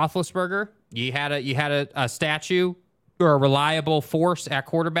 decades with Roethlisberger? You had a statue or a reliable force at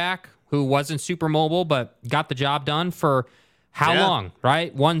quarterback who wasn't super mobile but got the job done for how long,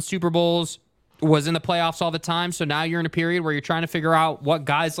 right? Won Super Bowls, was in the playoffs all the time, so now you're in a period where you're trying to figure out what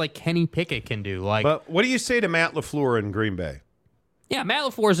guys like Kenny Pickett can do. But what do you say to Matt LaFleur in Green Bay? Yeah, Matt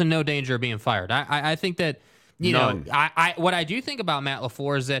LaFleur is in no danger of being fired. I think that, what I do think about Matt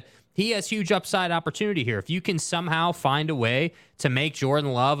LaFleur is that he has huge upside opportunity here. If you can somehow find a way to make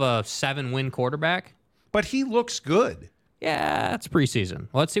Jordan Love a 7-win quarterback. But he looks good. Yeah, it's preseason.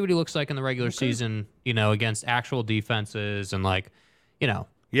 Well, let's see what he looks like in the regular season, against actual defenses and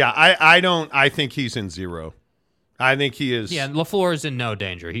Yeah, I think he's in zero. I think he is. Yeah, LaFleur is in no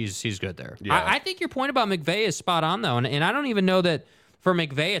danger. He's good there. Yeah. I think your point about McVay is spot on, though. And I don't even know that for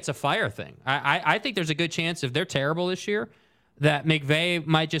McVay it's a fire thing. I think there's a good chance if they're terrible this year that McVay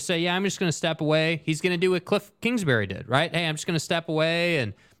might just say, yeah, I'm just going to step away. He's going to do what Cliff Kingsbury did, right? Hey, I'm just going to step away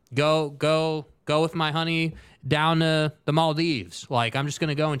and go with my honey down to the Maldives. I'm just going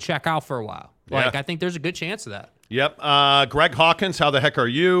to go and check out for a while. I think there's a good chance of that. Yep. Greg Hawkins, how the heck are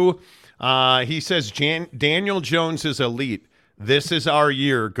you? He says Daniel Jones is elite. This is our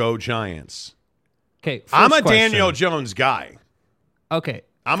year. Go Giants. Okay, I'm a Daniel Jones guy. Okay.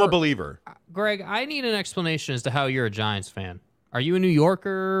 I'm a believer. Greg, I need an explanation as to how you're a Giants fan. Are you a New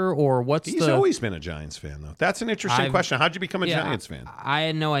Yorker or what's He's always been a Giants fan, though. That's an interesting question. How'd you become a Giants fan? I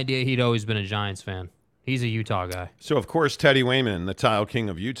had no idea he'd always been a Giants fan. He's a Utah guy. So, of course, Teddy Wayman, the tile king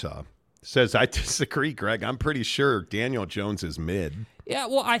of Utah, says, I disagree, Greg. I'm pretty sure Daniel Jones is mid. Yeah,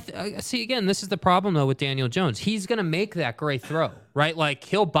 well, I see, again, this is the problem, though, with Daniel Jones. He's going to make that great throw, right?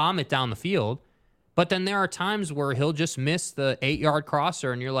 He'll bomb it down the field, but then there are times where he'll just miss the 8-yard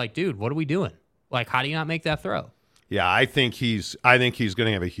crosser, and you're like, dude, what are we doing? How do you not make that throw? Yeah, I think he's going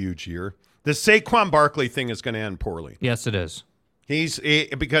to have a huge year. The Saquon Barkley thing is going to end poorly. Yes, it is.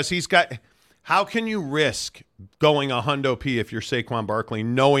 Because he's got. How can you risk going a hundo P if you're Saquon Barkley,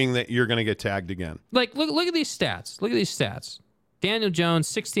 knowing that you're going to get tagged again? Look at these stats. Look at these stats. Daniel Jones,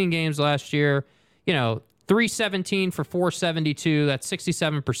 16 games last year. 317 for 472. That's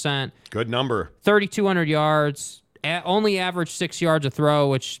 67%. Good number. 3,200 yards. Only averaged 6 yards a throw,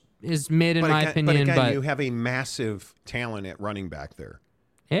 which is mid in my opinion. But again, you have a massive talent at running back there.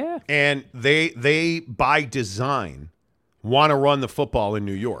 Yeah. And they by design want to run the football in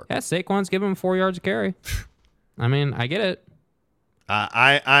New York. Yeah, Saquon's giving him 4 yards a carry. I mean, I get it.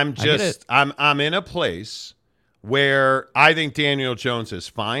 I'm in a place where I think Daniel Jones is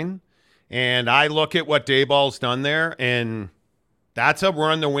fine, and I look at what Dayball's done there, and that's a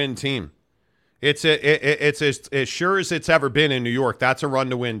run-to-win team. It's as sure as it's ever been in New York. That's a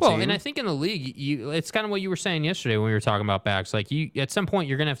run-to-win team. Well, and I think in the league, it's kind of what you were saying yesterday when we were talking about backs. At some point,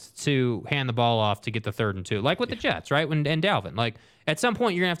 you're going to have to hand the ball off to get the 3rd and 2, like with the Jets, right? And Dalvin. At some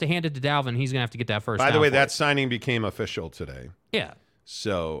point, you're going to have to hand it to Dalvin. He's going to have to get that first down. By the way, that signing became official today. Yeah.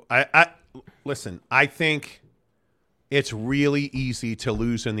 So, listen, I think it's really easy to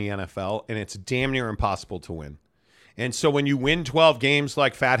lose in the NFL, and it's damn near impossible to win. And so when you win 12 games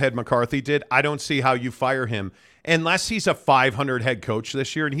like Fathead McCarthy did, I don't see how you fire him unless he's a 500 head coach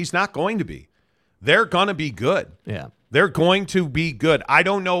this year, and he's not going to be. They're going to be good. Yeah. They're going to be good. I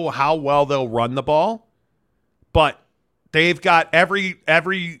don't know how well they'll run the ball, but they've got every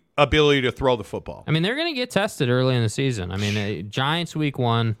ability to throw the football. I mean, they're going to get tested early in the season. I mean, Giants week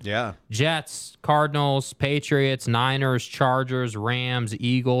 1. Yeah. Jets, Cardinals, Patriots, Niners, Chargers, Rams,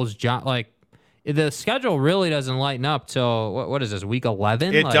 Eagles. The schedule really doesn't lighten up till, what is this, week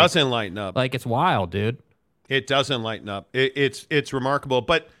 11? It doesn't lighten up. It's wild, dude. It doesn't lighten up. It's remarkable.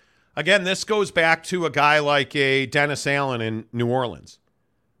 But, again, this goes back to a guy like a Dennis Allen in New Orleans.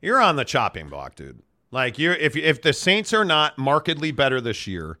 You're on the chopping block, dude. If the Saints are not markedly better this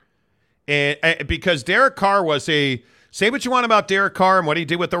year, and because Derek Carr was say what you want about Derek Carr and what he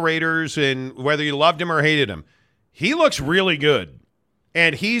did with the Raiders and whether you loved him or hated him, he looks really good.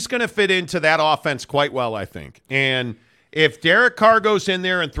 And he's going to fit into that offense quite well, I think. And if Derek Carr goes in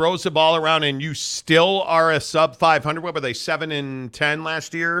there and throws the ball around and you still are a sub 500, what were they, 7-10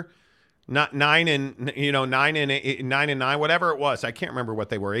 last year? Not 9 and 9, whatever it was. I can't remember what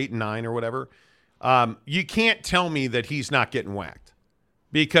they were, 8 and 9 or whatever. You can't tell me that he's not getting whacked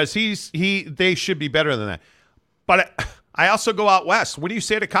because they should be better than that. But I also go out west. What do you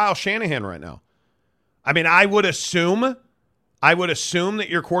say to Kyle Shanahan right now? I mean, I would assume that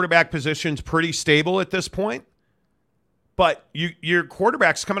your quarterback position's pretty stable at this point, but your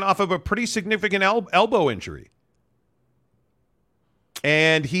quarterback's coming off of a pretty significant elbow injury,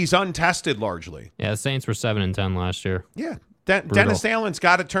 and he's untested largely. Yeah, the Saints were 7-10 last year. Yeah, Dennis Allen's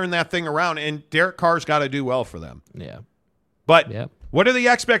got to turn that thing around, and Derek Carr's got to do well for them. Yeah, but What are the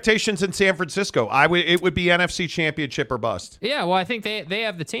expectations in San Francisco? It would be NFC Championship or bust. Yeah, well, I think they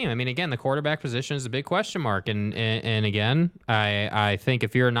have the team. I mean, again, the quarterback position is a big question mark, and again, I think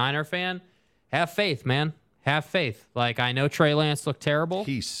if you're a Niner fan, have faith, man. Have faith. Like, I know Trey Lance looked terrible.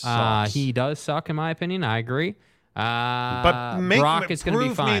 He sucks. He does suck, in my opinion. I agree. But Brock is going to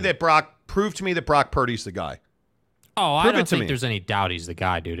be fine. Prove to me that Brock Purdy's the guy. Oh, I don't think there's any doubt he's the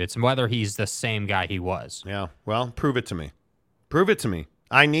guy, dude. It's whether he's the same guy he was. Yeah, well, prove it to me. Prove it to me.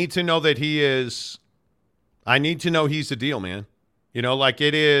 I need to know that he is. I need to know he's the deal, man. You know, like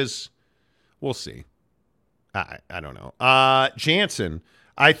it is. We'll see. I don't know. Jansen,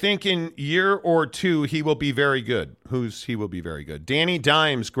 I think in year or two he will be very good. He will be very good? Danny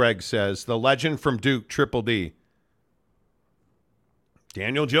Dimes, Greg says, the legend from Duke, Triple D.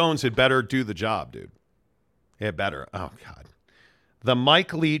 Daniel Jones had better do the job, dude. He had better. Oh, God. The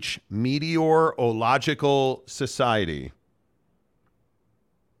Mike Leach Meteorological Society.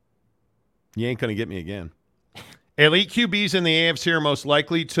 You ain't going to get me again. Elite QBs in the AFC are most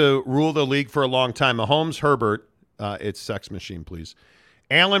likely to rule the league for a long time. Mahomes, Herbert, it's Sex Machine, please.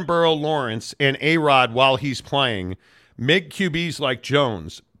 Allen, Burrow, Lawrence, and A-Rod while he's playing. Mid QBs like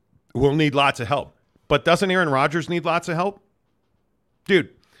Jones will need lots of help. But doesn't Aaron Rodgers need lots of help? Dude,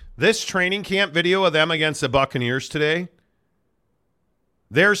 this training camp video of them against the Buccaneers today,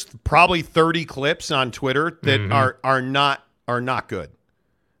 there's probably 30 clips on Twitter that are not good.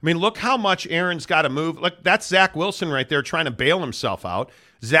 I mean, look how much Aaron's got to move. Look, that's Zach Wilson right there trying to bail himself out.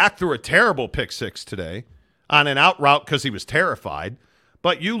 Zach threw a terrible pick six today on an out route because he was terrified.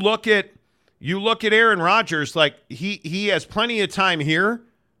 But you look at Aaron Rodgers, like he has plenty of time here.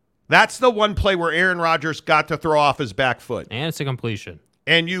 That's the one play where Aaron Rodgers got to throw off his back foot. And it's a completion.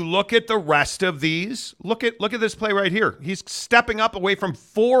 And you look at the rest of these. Look at this play right here. He's stepping up away from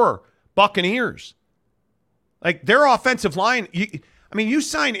 4 Buccaneers. Like their offensive line. You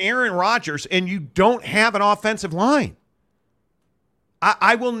sign Aaron Rodgers and you don't have an offensive line.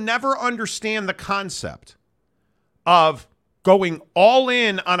 I will never understand the concept of going all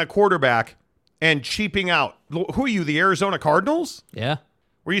in on a quarterback and cheaping out. Who are you, the Arizona Cardinals? Yeah.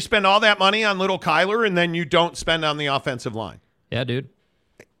 Where you spend all that money on little Kyler and then you don't spend on the offensive line. Yeah, dude.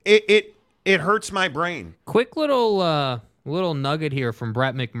 It hurts my brain. Quick little nugget here from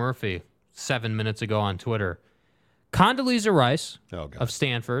Brett McMurphy 7 minutes ago on Twitter. Condoleezza Rice of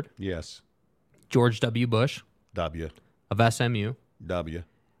Stanford. Yes. George W. Bush. W. Of SMU. W.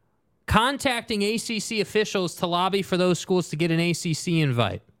 Contacting ACC officials to lobby for those schools to get an ACC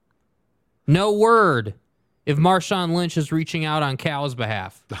invite. No word if Marshawn Lynch is reaching out on Cal's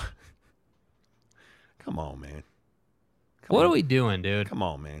behalf. Come on, man. What are we doing, dude? Come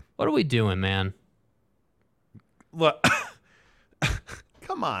on, man. What are we doing, man? Look,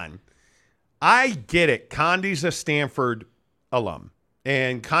 come on. I get it. Condi's a Stanford alum.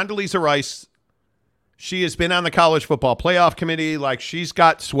 And Condoleezza Rice, she has been on the college football playoff committee. Like, she's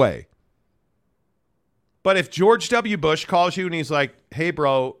got sway. But if George W. Bush calls you and he's like, hey,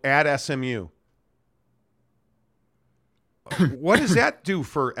 bro, at SMU, what does that do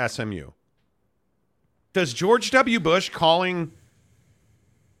for SMU? Does George W. Bush calling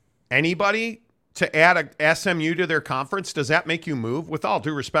anybody to add a SMU to their conference, does that make you move? With all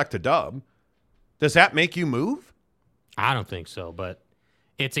due respect to Dub, does that make you move? I don't think so, but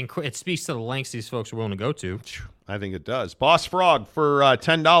it speaks to the lengths these folks are willing to go to. I think it does. Boss Frog for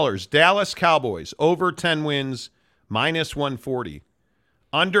 $10. Dallas Cowboys, over 10 wins, minus 140.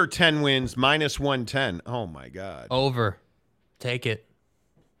 Under 10 wins, minus 110. Oh, my God. Over. Take it.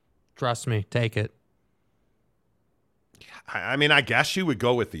 Trust me, take it. I mean, I guess you would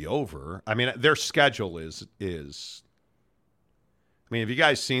go with the over. I mean, their schedule is. I mean, have you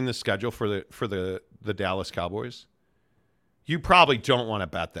guys seen the schedule for the Dallas Cowboys? You probably don't want to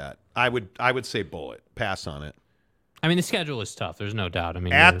bet that. I would say bullet. Pass on it. I mean, the schedule is tough. There's no doubt. I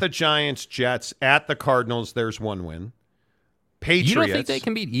mean, at the Giants, Jets, at the Cardinals, there's one win. Patriots. You don't think they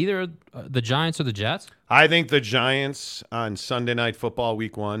can beat either the Giants or the Jets? I think the Giants on Sunday Night Football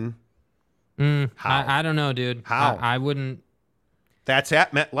Week 1. How? I don't know, dude. How? I wouldn't. That's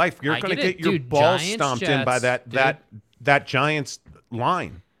at MetLife. You're going to get your balls stomped in by that Giants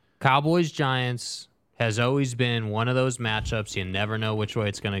line. Cowboys Giants has always been one of those matchups. You never know which way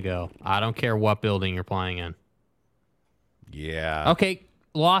it's going to go. I don't care what building you're playing in. Yeah. Okay,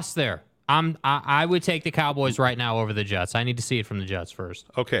 lost there. I would take the Cowboys right now over the Jets. I need to see it from the Jets first.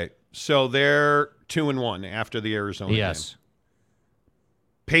 Okay, so they're 2-1 after the Arizona game.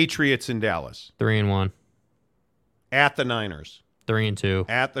 Patriots in Dallas. 3-1. At the Niners. 3-2.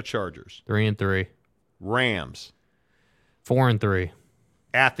 At the Chargers. 3-3. Rams. 4-3.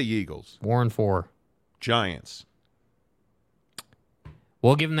 At the Eagles. 4-4. Giants.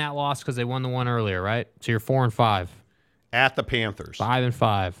 We'll give them that loss because they won the one earlier, right? So you're 4-5. At the Panthers.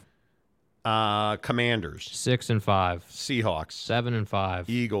 5-5. Commanders. 6-5. Seahawks. 7-5.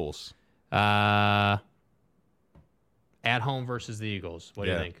 Eagles. At home versus the Eagles. What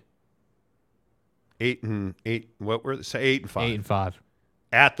do you think? 8-8. What were they? Say 8-5. 8-5.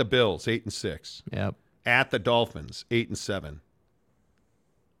 At the Bills, 8-6. Yep. At the Dolphins, 8-7.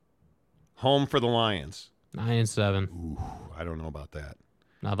 Home for the Lions. 9-7. Ooh, I don't know about that.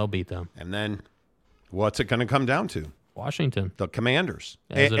 No, they'll beat them. And then, what's it going to come down to? Washington. The Commanders.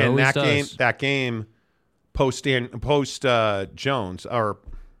 As it and always that does. game, post Jones or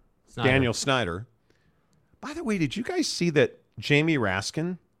Daniel Snyder. By the way, did you guys see that Jamie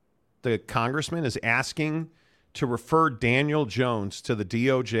Raskin, the congressman, is asking to refer Daniel Jones to the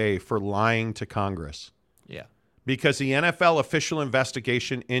DOJ for lying to Congress? Yeah. Because the NFL official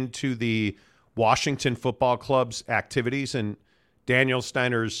investigation into the Washington Football Club's activities and Daniel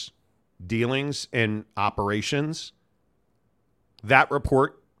Snyder's dealings and operations, that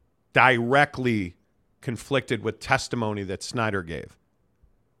report directly conflicted with testimony that Snyder gave.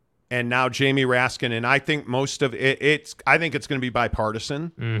 And now Jamie Raskin, and I think most of I think it's going to be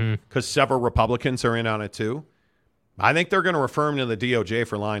bipartisan because several Republicans are in on it too. I think they're going to refer him to the DOJ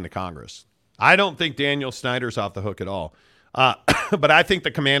for lying to Congress. I don't think Daniel Snyder's off the hook at all. But I think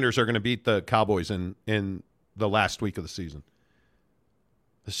the Commanders are going to beat the Cowboys in the last week of the season.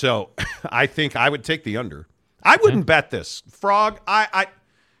 So I think I would take the under. I wouldn't bet this. Frog,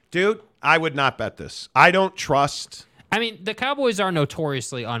 dude, I would not bet this. I don't trust. I mean, the Cowboys are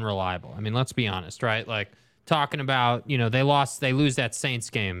notoriously unreliable. I mean, let's be honest, right? Like, talking about, they lose that Saints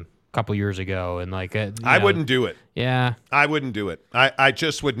game a couple years ago, and I wouldn't do it. Yeah, I wouldn't do it. I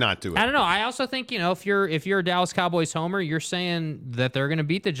just would not do it. I don't know. I also think, if you're a Dallas Cowboys homer, you're saying that they're going to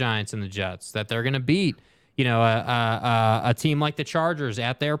beat the Giants and the Jets, that they're going to beat a team like the Chargers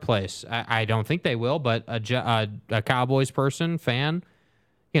at their place. I don't think they will, but a Cowboys fan,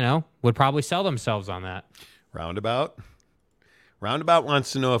 would probably sell themselves on that. Roundabout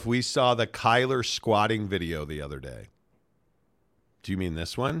wants to know if we saw the Kyler squatting video the other day. Do you mean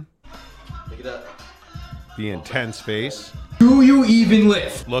this one? Pick it up. The intense face. Do you even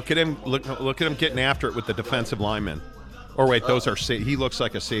lift? Look at him. Look at him getting after it with the defensive linemen. Or wait, those are he looks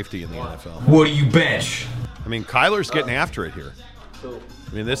like a safety in the NFL. What do you bench? I mean, Kyler's getting after it here.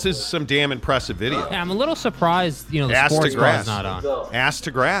 I mean, this is some damn impressive video. Yeah, I'm a little surprised, the ass sports to grass. bar's not on. Ass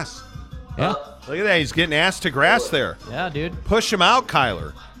to grass. Yeah. Look at that. He's getting ass to grass there. Yeah, dude. Push him out,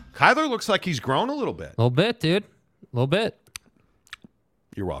 Kyler. Kyler looks like he's grown a little bit. A little bit, dude. A little bit.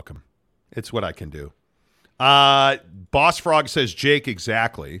 You're welcome. It's what I can do. Boss Frog says Jake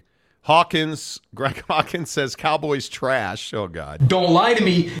exactly. Greg Hawkins says Cowboys trash. Oh, God. Don't lie to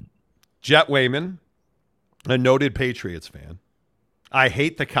me. Jet Wayman, a noted Patriots fan. I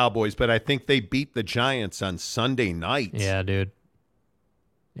hate the Cowboys, but I think they beat the Giants on Sunday night. Yeah, dude.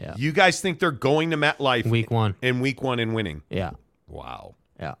 Yeah. You guys think they're going to MetLife week one and winning? Yeah. Wow.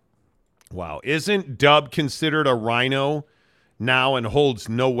 Yeah. Wow. Isn't Dub considered a rhino now and holds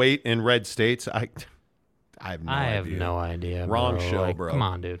no weight in red states? I have no idea. I have no idea. Wrong bro. show, bro. Come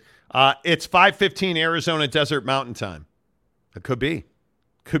on, dude. It's 5:15 Arizona Desert Mountain Time. It could be.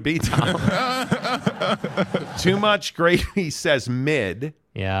 Could be, Tom. Too much gravy says mid.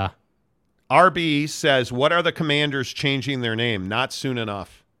 Yeah. RB says, what are the Commanders changing their name? Not soon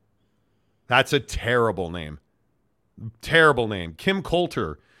enough. That's a terrible name. Terrible name. Kim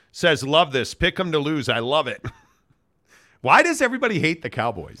Coulter says, love this. Pick them to lose. I love it. Why does everybody hate the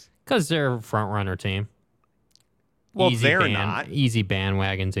Cowboys? Because they're a front-runner team. Well, they're not. Easy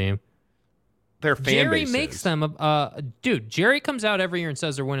bandwagon team. Their fan Jerry base makes is. them. Dude, Jerry comes out every year and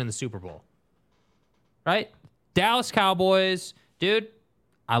says they're winning the Super Bowl. Right? Dallas Cowboys. Dude,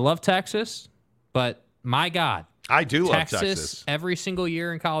 I love Texas, but my God. I do love Texas. Every single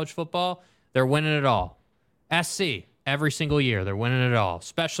year in college football, they're winning it all. SC, every single year, they're winning it all,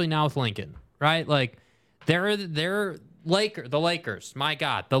 especially now with Lincoln. Right? Like, they're the Lakers. My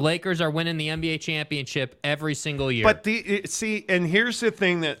God. The Lakers are winning the NBA championship every single year. But and here's the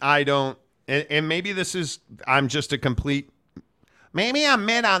thing that I don't, and maybe I'm just a complete, maybe I'm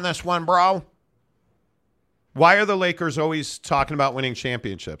mid on this one, bro. Why are the Lakers always talking about winning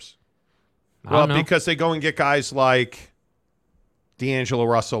championships? Well, because they go and get guys like D'Angelo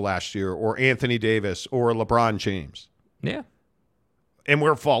Russell last year or Anthony Davis or LeBron James. Yeah. And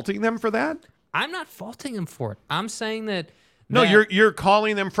we're faulting them for that? I'm not faulting them for it. I'm saying that. No, you're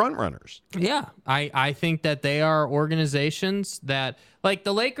calling them front runners. Yeah. I think that they are organizations that, like,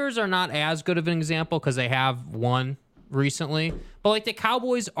 the Lakers are not as good of an example because they have won recently. But, like, the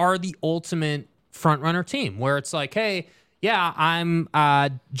Cowboys are the ultimate front runner team where it's like, hey, Yeah, I'm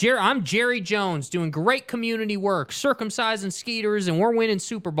Jerry Jones doing great community work, circumcising skeeters, and we're winning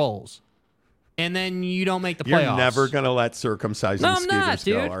Super Bowls. And then you don't make the playoffs. You're never going to let circumcising skeeters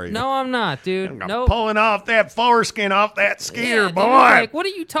go, are you? No, I'm not, dude. No. Pulling off that foreskin off that skeeter, dude, boy. Like, what are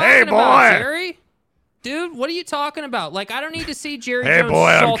you talking about, boy. Jerry? Dude, what are you talking about? Like, I don't need to see Jerry hey, Jones boy,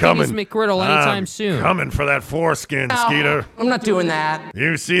 I'm salting his coming. McGriddle anytime soon. Coming for that foreskin, Skeeter. I'm not doing that.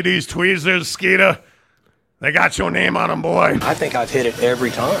 You see these tweezers, Skeeter? They got your name on them, boy. I think I've hit it every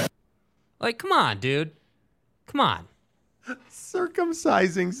time. Like, come on, dude. Come on.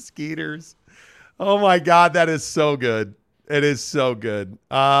 Circumcising skeeters. Oh, my God, that is so good. It is so good.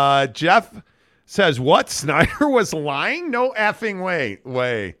 Jeff says, what? Snyder was lying? No effing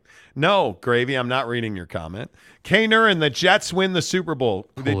way. No, Gravy, I'm not reading your comment. Kaner and the Jets win the Super Bowl.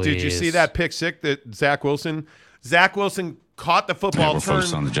 Did you see that pick six that Zach Wilson caught the football,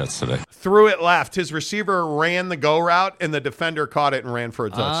 focused on the Jets today. Threw it left. His receiver ran the go route, and the defender caught it and ran for a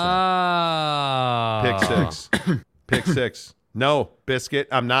touchdown. Pick six. Pick six. No, Biscuit.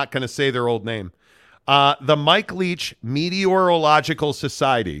 I'm not going to say their old name. The Mike Leach Meteorological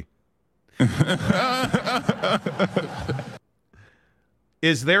Society.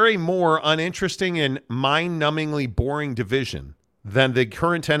 Is there a more uninteresting and mind-numbingly boring division than the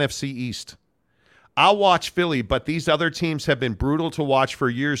current NFC East? I'll watch Philly, but these other teams have been brutal to watch for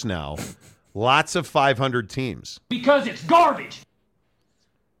years now. Lots of 500 teams. Because it's garbage.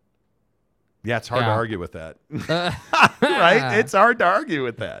 Yeah, it's hard to argue with that. Right? It's hard to argue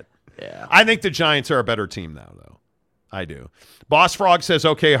with that. Yeah. I think the Giants are a better team now, though. I do. Boss Frog says,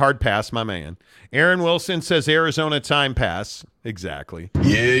 okay, hard pass, my man. Aaron Wilson says Arizona time pass. Exactly.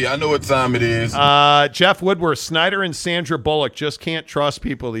 Yeah, I know what time it is. Jeff Woodworth, Snyder and Sandra Bullock just can't trust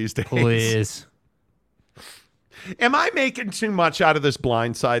people these days. Please. Am I making too much out of this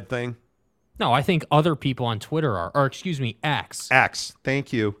blindside thing? No, I think other people on Twitter are. Or, excuse me, X. X.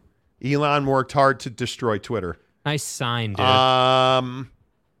 Thank you. Elon worked hard to destroy Twitter. Nice sign, dude.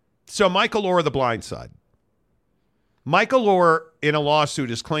 So Michael Orr, the blindside. Michael Orr, in a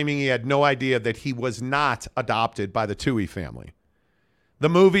lawsuit, is claiming he had no idea that he was not adopted by the Toohey family. The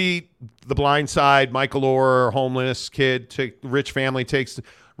movie, The Blind Side, Michael Orr, homeless kid, rich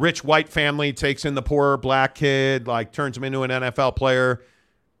white family takes in the poor black kid, like turns him into an NFL player.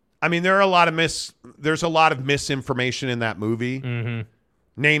 I mean, there's a lot of misinformation in that movie. Mm-hmm.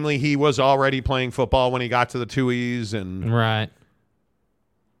 Namely, he was already playing football when he got to the Tooheys, and right.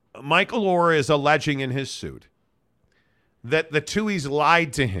 Michael Orr is alleging in his suit that the Tooheys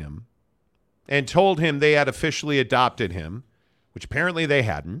lied to him and told him they had officially adopted him, which apparently they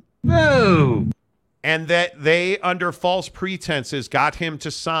hadn't. No. And that they, under false pretenses, got him to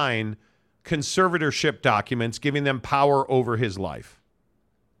sign conservatorship documents giving them power over his life.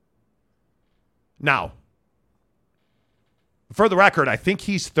 Now, for the record, I think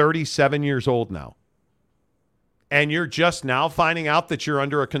he's 37 years old now. And you're just now finding out that you're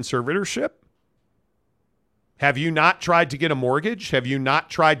under a conservatorship? Have you not tried to get a mortgage? Have you not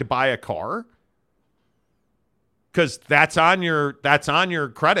tried to buy a car? Because that's on your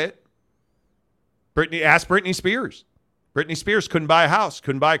credit. Ask Britney Spears. Britney Spears couldn't buy a house,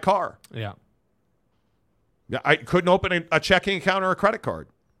 couldn't buy a car. Yeah. I couldn't open a checking account or a credit card.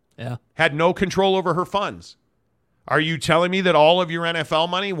 Yeah. Had no control over her funds. Are you telling me that all of your NFL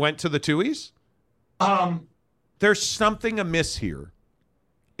money went to the Tooheys? There's something amiss here.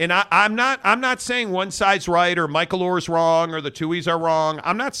 And I'm not saying one side's right or Michael Orr's wrong or the Tooheys are wrong.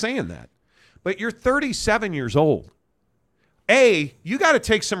 I'm not saying that. But you're 37 years old. A, you got to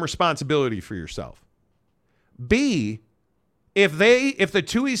take some responsibility for yourself. B, if the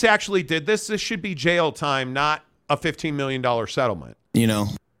Tooheys actually did this should be jail time, not a $15 million settlement. You know.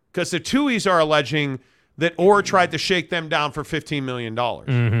 Because the Tooheys are alleging that Orr tried to shake them down for $15 million.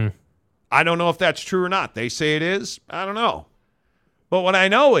 Mm-hmm. I don't know if that's true or not. They say it is. I don't know. But what I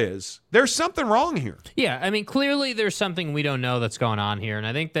know is there's something wrong here. Yeah, I mean, clearly there's something we don't know that's going on here. And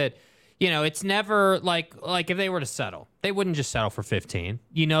I think that, it's never like if they were to settle, they wouldn't just settle for 15.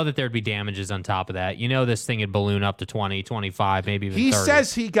 You know that there'd be damages on top of that. You know this thing would balloon up to 20, 25, maybe even 30. He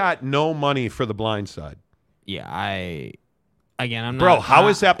says he got no money for the blind side. Yeah, I'm not. Bro, how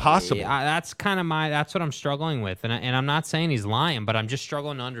is that possible? That's that's what I'm struggling with. And I'm not saying he's lying, but I'm just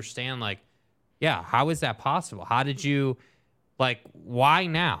struggling to understand, how is that possible? How did you... why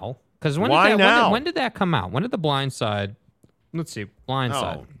now? Because when did that come out? When did The Blind Side? Let's see, Blind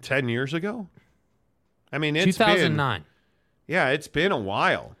Side. 10 years ago? I mean, it's 2009. It's been a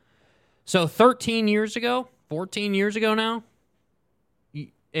while. So 13 years ago, 14 years ago now,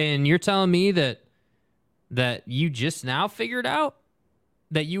 and you're telling me that you just now figured out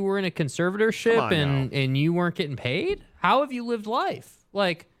that you were in a conservatorship and you weren't getting paid? How have you lived life?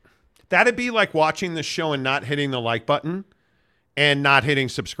 Like, that'd be like watching the show and not hitting the like button and not hitting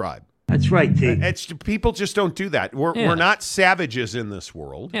subscribe. That's right, T. People just don't do that. We're not savages in this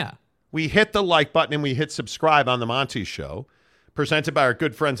world. Yeah. We hit the like button and we hit subscribe on the Monty Show, presented by our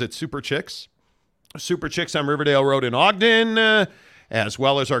good friends at Super Chicks. Super Chicks on Riverdale Road in Ogden, as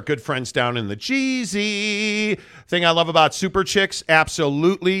well as our good friends down in the Jeezy. Thing I love about Super Chicks,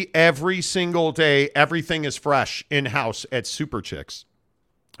 absolutely every single day, everything is fresh in-house at Super Chicks.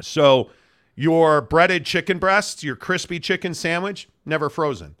 So your breaded chicken breasts, your crispy chicken sandwich, never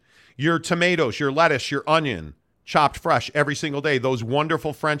frozen. Your tomatoes, your lettuce, your onion, chopped fresh every single day. Those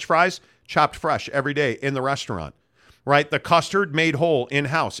wonderful French fries, chopped fresh every day in the restaurant, right? The custard made whole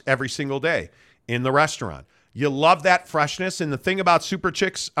in-house every single day in the restaurant. You love that freshness. And the thing about Super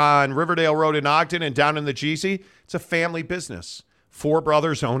Chicks on Riverdale Road in Ogden and down in the Jeezy, it's a family business. 4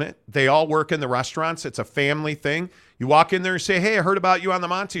 brothers own it. They all work in the restaurants. It's a family thing. You walk in there and say, hey, I heard about you on the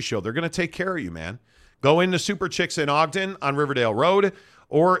Monty Show. They're going to take care of you, man. Go into Super Chicks in Ogden on Riverdale Road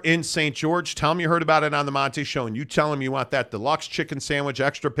or in St. George. Tell them you heard about it on the Monty Show, and you tell them you want that deluxe chicken sandwich,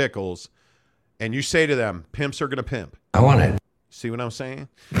 extra pickles, and you say to them, pimps are going to pimp. I want it. See what I'm saying?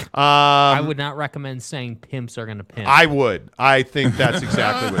 I would not recommend saying pimps are going to pimp. I would. I think that's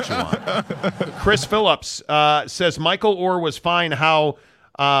exactly what you want. Chris Phillips says Michael Orr was fine how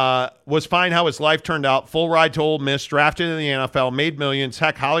his life turned out. Full ride to Ole Miss, drafted in the NFL, made millions.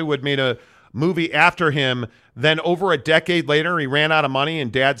 Heck, Hollywood made a movie after him. Then over a decade later, he ran out of money,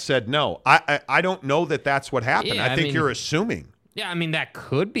 and Dad said no. I don't know that that's what happened. Yeah, I think you're assuming. Yeah, I mean, that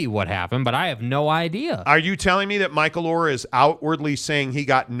could be what happened, but I have no idea. Are you telling me that Michael Orr is outwardly saying he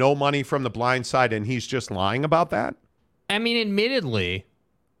got no money from The Blind Side and he's just lying about that? I mean, admittedly,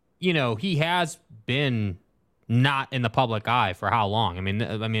 he has been not in the public eye for how long? I mean,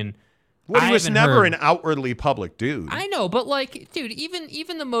 well, he was never an outwardly public dude. I know, but like, dude,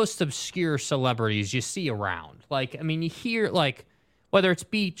 even the most obscure celebrities you see around. Like, I mean, you hear like whether it's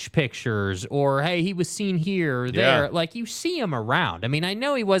beach pictures or hey, he was seen here or there. Yeah. Like, you see him around. I mean, I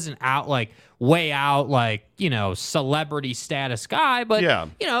know he wasn't out like way out like celebrity status guy, but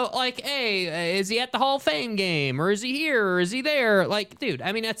like, hey, is he at the Hall of Fame game or is he here or is he there? Like, dude,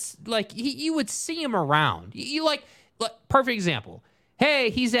 I mean, that's like you would see him around. You like perfect example. Hey,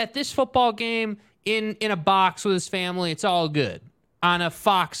 he's at this football game in a box with his family. It's all good. On a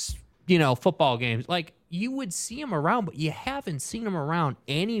Fox, football game. Like, you would see him around, but you haven't seen him around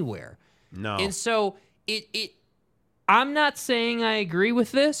anywhere. No. And so I'm not saying I agree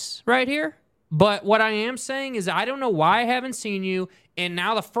with this right here, but what I am saying is I don't know why I haven't seen you, and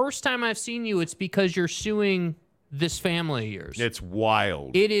now the first time I've seen you, it's because you're suing this family of yours. It's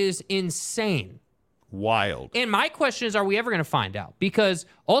wild. It is insane. Wild. And my question is, are we ever going to find out? Because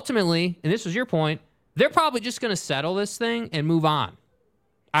ultimately, and this was your point, they're probably just going to settle this thing and move on,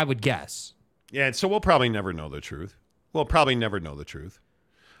 I would guess. Yeah, and so we'll probably never know the truth. We'll probably never know the truth.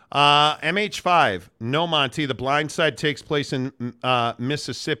 MH5, no, Monty. The Blind Side takes place in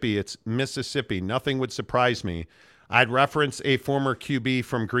Mississippi. It's Mississippi. Nothing would surprise me. I'd reference a former QB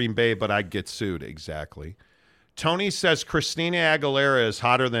from Green Bay, but I'd get sued. Exactly. Tony says Christina Aguilera is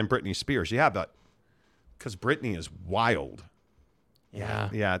hotter than Britney Spears. Yeah, but because Britney is wild. Yeah.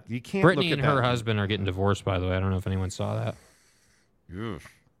 Yeah, you can't Britney look at and her husband are getting divorced, by the way. I don't know if anyone saw that. Oof.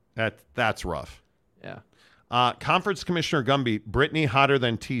 That's rough. Yeah. Conference Commissioner Gumby, Brittany hotter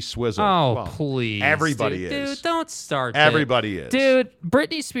than T Swizzle. Oh, well, please. Everybody is. Dude, don't start Everybody that. is. Dude,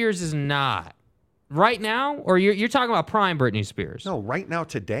 Britney Spears is not. Right now? Or you're talking about prime Britney Spears? No, right now,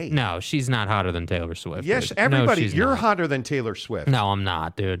 today. No, she's not hotter than Taylor Swift. Yes, dude. everybody. No, you're not. hotter than Taylor Swift. No, I'm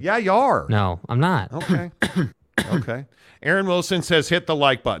not, dude. Yeah, you are. No, I'm not. Okay. Okay. Aaron Wilson says hit the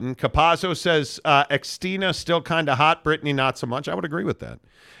like button. Capazzo says Xtina still kind of hot. Brittany not so much. I would agree with that.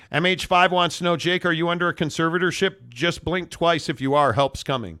 MH5 wants to know, Jake, are you under a conservatorship? Just blink twice if you are. Help's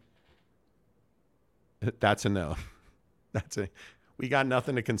coming. That's a no. We got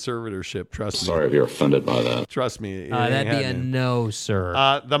nothing to conservatorship. Trust me. Sorry if you're offended by that. Trust me. That'd be a no,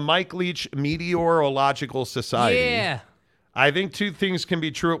 sir. The Mike Leach Meteorological Society. Yeah. I think two things can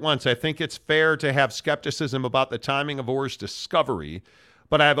be true at once. I think it's fair to have skepticism about the timing of Orr's discovery,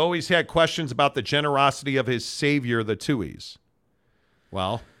 but I've always had questions about the generosity of his savior, the Tuohys.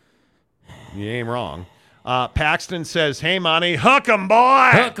 Well, you ain't wrong. Paxton says, hey, Monty, hook 'em,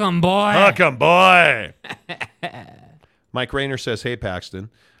 boy. Hook 'em, boy. Hook 'em, boy. Mike Rayner says, hey, Paxton.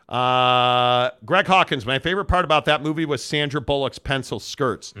 Greg Hawkins, my favorite part about that movie was Sandra Bullock's pencil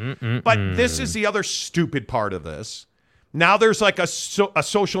skirts. But this is the other stupid part of this. Now there's like a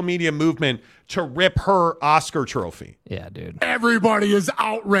social media movement to rip her Oscar trophy. Yeah, dude. Everybody is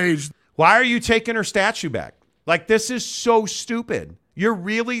outraged. Why are you taking her statue back? Like, this is so stupid. You're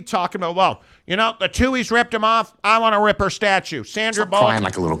really talking about, well, you know, the Tuohy's ripped him off. I want to rip her statue. Sandra Bullock. Crying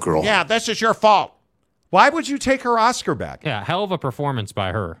like a little girl. Yeah, this is your fault. Why would you take her Oscar back? Yeah, hell of a performance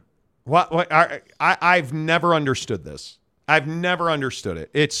by her. I've never understood this. I've never understood it.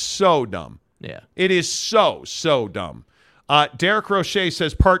 It's so dumb. Yeah. It is so dumb. Derek Roche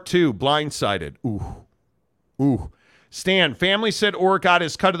says, part 2, Blindsided. Ooh. Stan, family said Orr got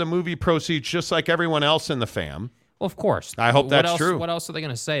his cut of the movie proceeds just like everyone else in the fam. Well, of course. I hope that's true. What else are they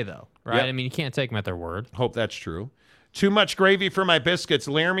going to say, though? Right? Yep. I mean, you can't take them at their word. Hope that's true. Too much gravy for my biscuits.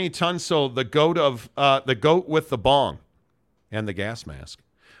 Laramie Tunsil, the goat with the bong and the gas mask.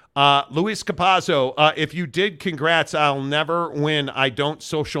 Luis Capazzo, if you did, congrats. I'll never win. I don't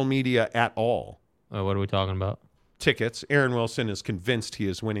social media at all. What are we talking about? Tickets. Aaron Wilson is convinced he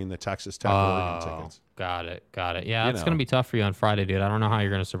is winning the Texas Tech Oregon tickets. Got it. Yeah, it's going to be tough for you on Friday, dude. I don't know how you're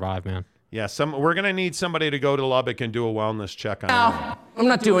going to survive, man. Yeah, we're going to need somebody to go to Lubbock and do a wellness check on No, I'm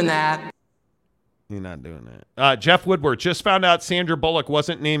not doing that. You're not doing that. Jeff Woodward, just found out Sandra Bullock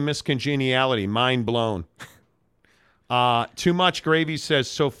wasn't named Miss Congeniality. Mind blown. Too Much Gravy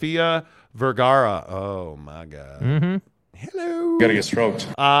says Sofia Vergara. Oh, my God. Mm-hmm. Hello. Gotta get stroked.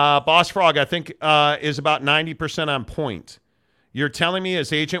 Boss Frog, I think, is about 90% on point. You're telling me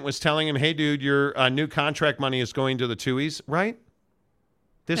his agent was telling him, hey, dude, your new contract money is going to the Tuohys, right?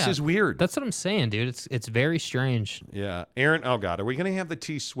 This is weird. That's what I'm saying, dude. It's very strange. Yeah. Aaron, oh, God, are we going to have the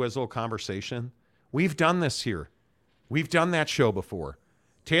T-Swizzle conversation? We've done this here. We've done that show before.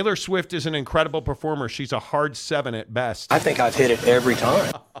 Taylor Swift is an incredible performer. She's a hard 7 at best. I think I've hit it every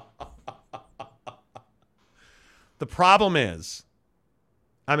time. The problem is,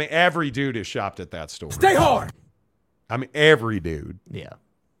 I mean, every dude has shopped at that store. Stay hard. I mean, every dude. Yeah.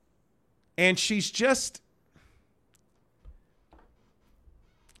 And she's just,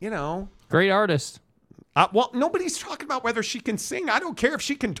 you know. Great artist. Well, nobody's talking about whether she can sing. I don't care if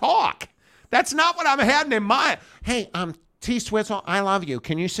she can talk. That's not what I'm having in mind. Hey, T-Swizzle, I love you.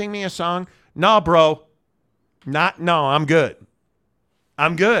 Can you sing me a song? No, bro. No, I'm good.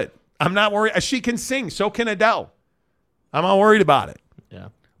 I'm not worried. She can sing. So can Adele. I'm not worried about it. Yeah.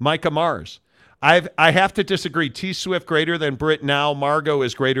 Micah Mars. I have to disagree. T-Swift greater than Brit now. Margot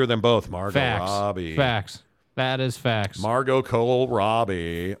is greater than both. Margot Robbie. Facts. That is facts. Margot Cole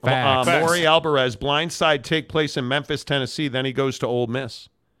Robbie. Facts. Maury Alvarez. Blindside take place in Memphis, Tennessee. Then he goes to Ole Miss.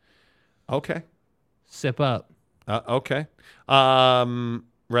 Okay. Sip up. Okay.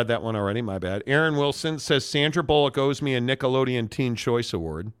 Read that one already. My bad. Aaron Wilson says Sandra Bullock owes me a Nickelodeon Teen Choice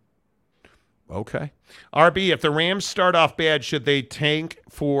Award. Okay. RB, if the Rams start off bad, should they tank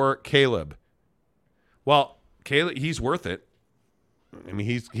for Caleb? Well, Caleb, he's worth it. I mean,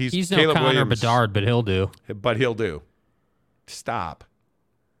 he's no Caleb Connor Williams, Bedard, but he'll do. But he'll do. Stop.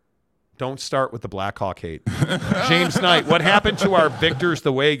 Don't start with the Blackhawk hate. James Knight, what happened to our Victor's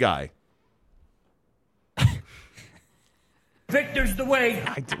the Way guy? Victor's the way.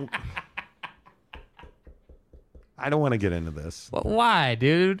 I don't want to get into this. But why,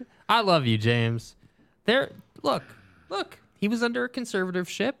 dude? I love you, James. Look. He was under a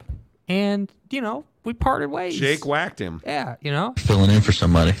conservatorship, and we parted ways. Jake whacked him. Yeah, Filling in for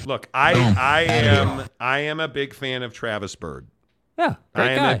somebody. Look, I am a big fan of Travis Bird. Yeah,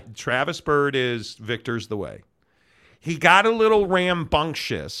 great guy. Travis Bird is Victor's the way. He got a little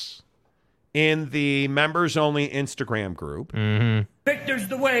rambunctious in the members-only Instagram group. Mm-hmm. Victor's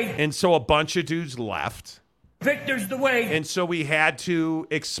the way. And so a bunch of dudes left. Victor's the way. And so we had to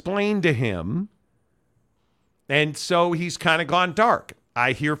explain to him. And so he's kind of gone dark.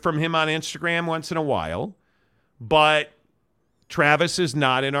 I hear from him on Instagram once in a while. But Travis is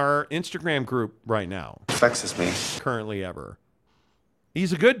not in our Instagram group right now. Vexes me. Currently ever.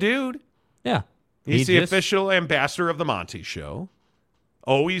 He's a good dude. Yeah. He's the official ambassador of the Monty Show.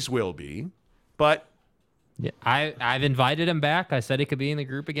 Always will be. But yeah, I've invited him back. I said he could be in the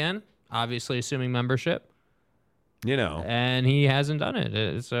group again, obviously assuming membership. And he hasn't done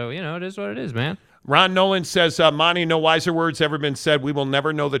it. So, it is what it is, man. Ron Nolan says, Monty, no wiser words ever been said. We will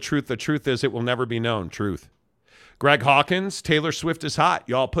never know the truth. The truth is it will never be known. Truth. Greg Hawkins, Taylor Swift is hot.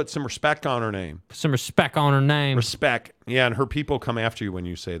 Y'all put some respect on her name. Some respect on her name. Respect. Yeah, and her people come after you when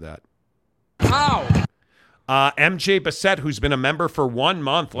you say that. Ow! MJ Bassett, who's been a member for 1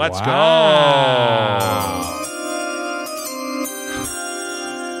 month. Let's go.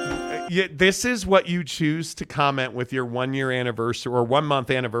 Yeah, this is what you choose to comment with your 1 year anniversary or 1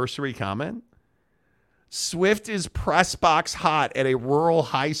 month anniversary comment. Swift is press box hot at a rural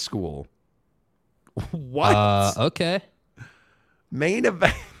high school. What? Okay. Main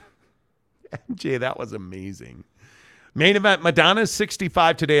event. MJ, that was amazing. Main event. Madonna's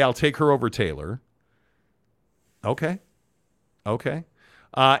 65 today. I'll take her over Taylor. Okay.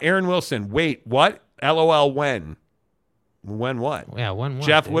 Aaron Wilson, wait, what? LOL, when? When what? Yeah, when what?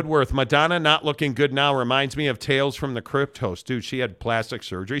 Jeff dude? Woodworth, Madonna not looking good now reminds me of Tales from the Crypt host. Dude, she had plastic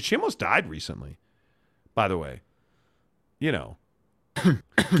surgery. She almost died recently, by the way. You know.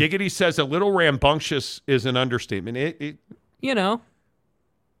 Giggity says a little rambunctious is an understatement.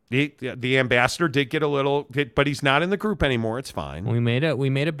 The ambassador did get a little, but he's not in the group anymore. It's fine. We made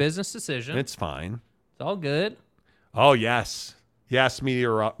a business decision. It's fine. It's all good. Oh, yes. Yes,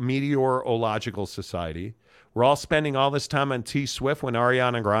 Meteorological Society. We're all spending all this time on T Swift when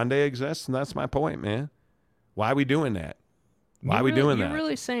Ariana Grande exists, and that's my point, man. Why are we doing that? Why are we doing that? You're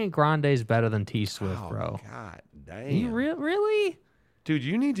really saying Grande's better than T Swift, bro? God damn. You really? Dude,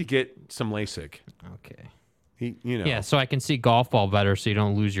 you need to get some LASIK. Okay. Yeah, so I can see golf ball better so you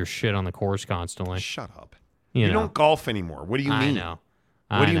don't lose your shit on the course constantly. Shut up. You know. Don't golf anymore. What do you mean? I know.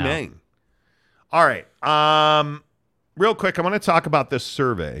 What do you mean? All right. Real quick, I want to talk about this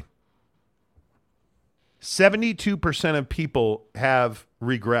survey. 72% of people have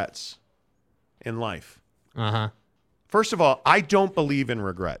regrets in life. Uh-huh. First of all, I don't believe in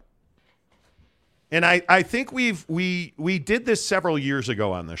regret. And I think we did this several years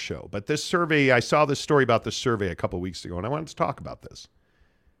ago on the show, but this survey, I saw this story about this survey a couple weeks ago, and I wanted to talk about this.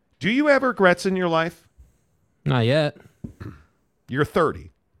 Do you have regrets in your life? Not yet. You're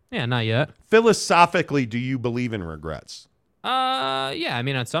 30. Yeah, not yet. Philosophically, do you believe in regrets? Yeah, I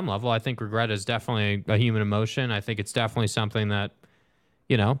mean, on some level, I think regret is definitely a human emotion. I think it's definitely something that,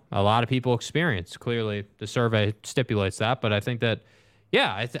 a lot of people experience. Clearly, the survey stipulates that, but I think that,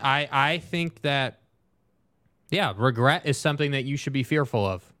 yeah, I think that, yeah, regret is something that you should be fearful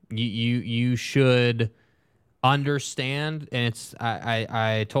of. You should understand, and it's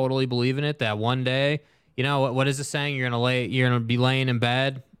I totally believe in it, that one day, what is the saying? You're gonna be laying in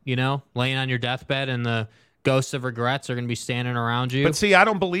bed, laying on your deathbed, and the ghosts of regrets are gonna be standing around you. But see, I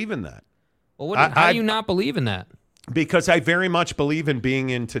don't believe in that. Well, how do you not believe in that? Because I very much believe in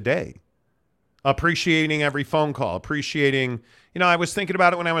being in today. Appreciating every phone call, appreciating, I was thinking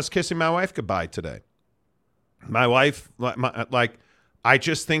about it when I was kissing my wife goodbye today. My wife, I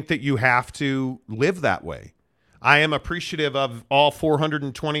just think that you have to live that way. I am appreciative of all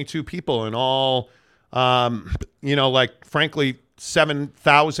 422 people and all, frankly,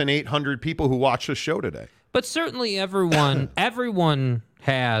 7,800 people who watch the show today. But certainly everyone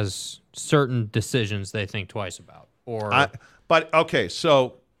has certain decisions they think twice about.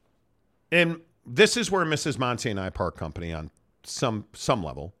 And this is where Mrs. Monty and I part company on some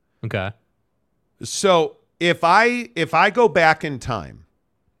level. Okay. So if I go back in time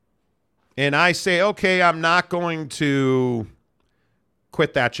and I say, okay, I'm not going to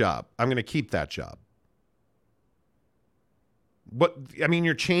quit that job. I'm going to keep that job. But I mean,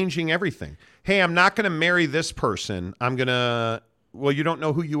 you're changing everything. Hey, I'm not going to marry this person. You don't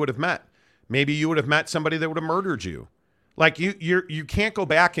know who you would have met. Maybe you would have met somebody that would have murdered you. Like you can't go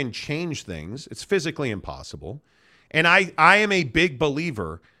back and change things. It's physically impossible. And I am a big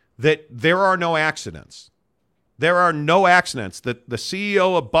believer that there are no accidents. There are no accidents. That the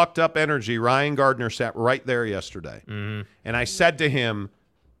CEO of Bucked Up Energy, Ryan Gardner, sat right there yesterday. Mm-hmm. And I said to him,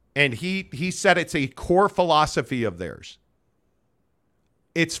 and he said it's a core philosophy of theirs.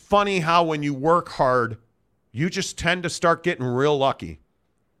 It's funny how when you work hard, you just tend to start getting real lucky.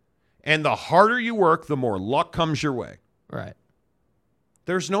 And the harder you work, the more luck comes your way. Right.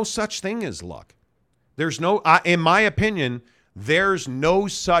 There's no such thing as luck. There's no, in my opinion, there's no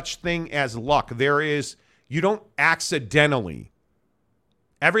such thing as luck. You don't accidentally.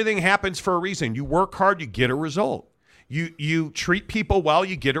 Everything happens for a reason. You work hard, you get a result. You treat people well,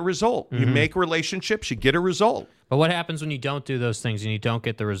 you get a result. Mm-hmm. You make relationships, you get a result. But what happens when you don't do those things and you don't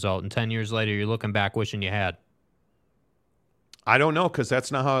get the result, and 10 years later you're looking back wishing you had? I don't know, because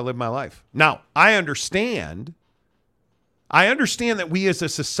that's not how I live my life. Now, I understand that we as a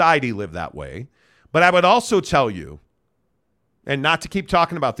society live that way, but I would also tell you, and not to keep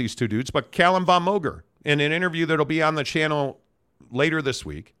talking about these two dudes, but Callum Von Moger, in an interview that'll be on the channel later this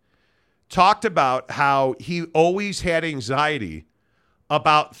week, talked about how he always had anxiety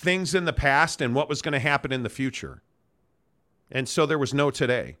about things in the past and what was going to happen in the future. And so there was no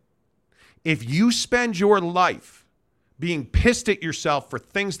today. If you spend your life being pissed at yourself for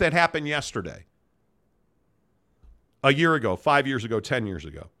things that happened yesterday, a year ago, 5 years ago, 10 years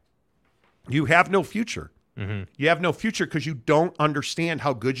ago, you have no future. Mm-hmm. You have no future because you don't understand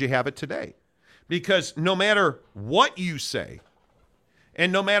how good you have it today. Because no matter what you say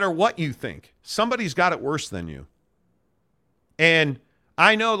and no matter what you think, somebody's got it worse than you. And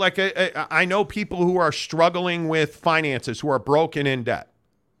I know, I know people who are struggling with finances, who are broken in debt.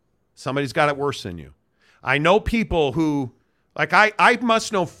 Somebody's got it worse than you. I know people who, like I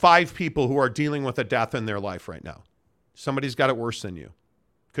must know 5 people who are dealing with a death in their life right now. Somebody's got it worse than you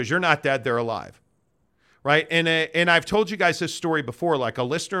because you're not dead, they're alive. Right? And I've told you guys this story before. Like a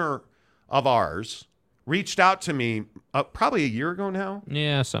listener of ours reached out to me probably a year ago now.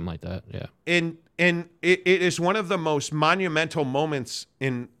 Yeah, something like that. Yeah. And it is one of the most monumental moments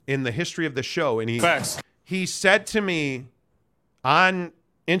in the history of the show. And he said to me on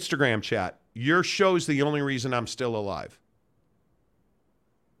Instagram chat, your show's the only reason I'm still alive.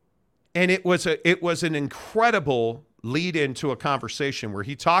 And it was an incredible lead into a conversation where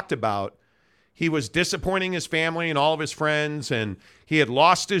he talked about he was disappointing his family and all of his friends, and he had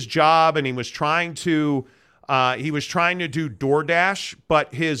lost his job, and he was trying to do DoorDash,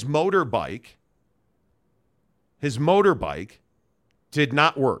 but his motorbike did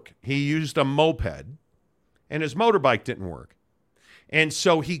not work. He used a moped, and his motorbike didn't work. And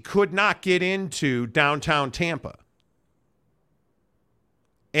so he could not get into downtown Tampa.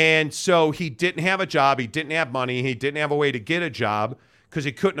 And so he didn't have a job. He didn't have money. He didn't have a way to get a job because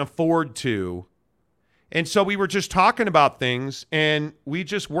he couldn't afford to. And so we were just talking about things, and we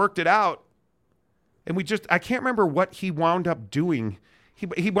just worked it out. And I can't remember what he wound up doing.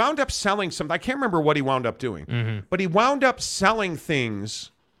 He wound up selling something. I can't remember what he wound up doing. Mm-hmm. But he wound up selling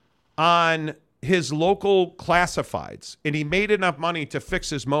things on his local classifieds, and he made enough money to fix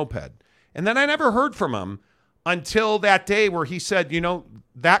his moped. And then I never heard from him until that day where he said,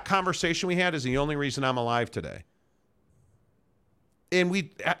 that conversation we had is the only reason I'm alive today. And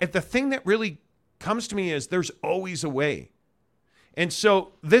the thing that really comes to me is there's always a way. And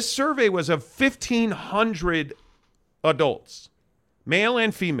so this survey was of 1,500 adults, male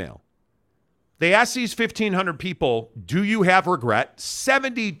and female. They asked these 1,500 people, do you have regret?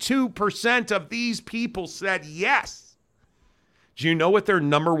 72% of these people said yes. Do you know what their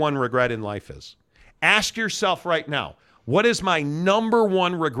number one regret in life is? Ask yourself right now, what is my number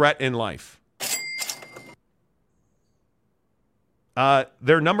one regret in life?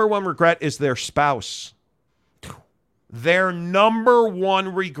 Their number one regret is their spouse. Their number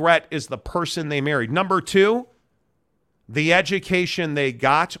one regret is the person they married. Number 2, the education they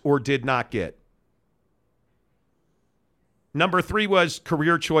got or did not get. Number 3 was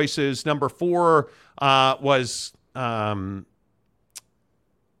career choices. Number 4 was I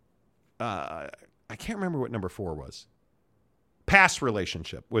can't remember what number 4 was. Past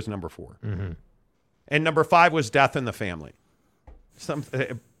relationship was number 4. Mm-hmm. And number 5 was death in the family.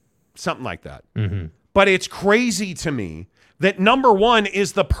 Something like that. Mm-hmm. But it's crazy to me that number 1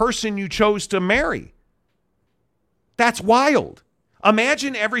 is the person you chose to marry. That's wild.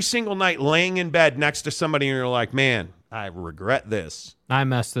 Imagine every single night laying in bed next to somebody and you're like, man, I regret this. I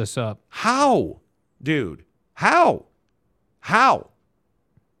messed this up. How, dude? How?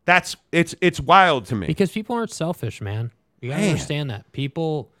 It's wild to me. Because people aren't selfish, man. You gotta understand that.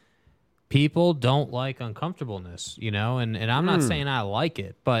 People don't like uncomfortableness, and I'm not saying I like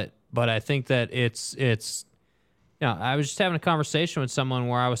it, but I think that it's I was just having a conversation with someone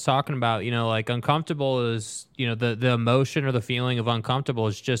where I was talking about, like uncomfortable is, the emotion or the feeling of uncomfortable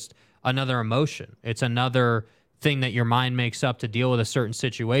is just another emotion. It's another thing that your mind makes up to deal with a certain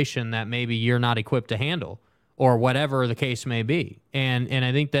situation that maybe you're not equipped to handle or whatever the case may be. And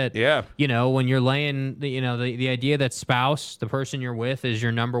I think that, when you're laying, the idea that spouse, the person you're with is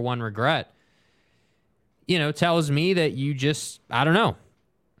your number one regret, tells me that you just, I don't know.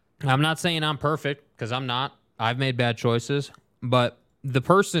 I'm not saying I'm perfect because I'm not. I've made bad choices, but the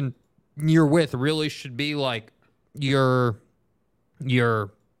person you're with really should be like your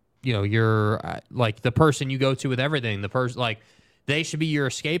like the person you go to with everything. The person, like, they should be your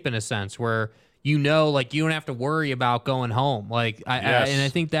escape in a sense where like you don't have to worry about going home. Like I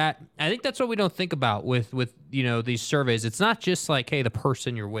think that's what we don't think about with these surveys. It's not just like, hey, the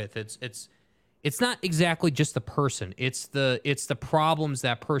person you're with. It's not exactly just the person. It's the problems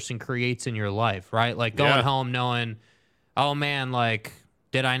that person creates in your life, right? Like going home knowing, oh man, like,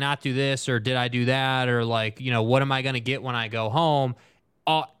 did I not do this or did I do that? Or like, what am I going to get when I go home?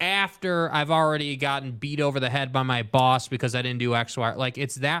 After I've already gotten beat over the head by my boss because I didn't do X, Y. Like,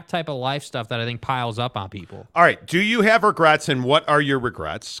 it's that type of life stuff that I think piles up on people. All right. Do you have regrets, and what are your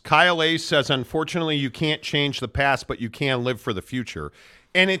regrets? Kyle A says, unfortunately, you can't change the past, but you can live for the future.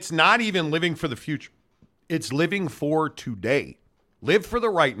 And it's not even living for the future. It's living for today. Live for the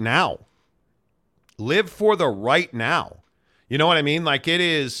right now. Live for the right now. You know what I mean? Like, it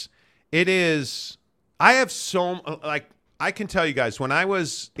is, I have I can tell you guys, when I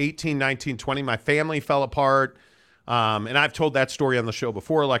was 18, 19, 20, my family fell apart. And I've told that story on the show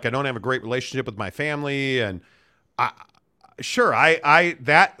before. Like, I don't have a great relationship with my family. And sure, I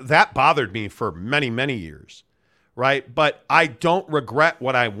that bothered me for many, many years, right? But I don't regret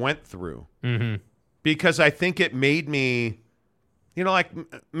what I went through because I think it made me, like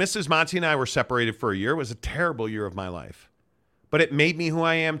Mrs. Monty and I were separated for a year. It was a terrible year of my life, but it made me who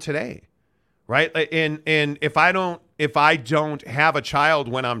I am today, right? And if I don't have a child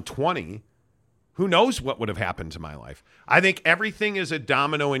when I'm 20, who knows what would have happened to my life? I think everything is a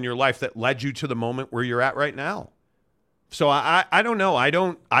domino in your life that led you to the moment where you're at right now. So I don't know. I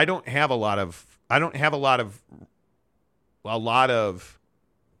don't have a lot of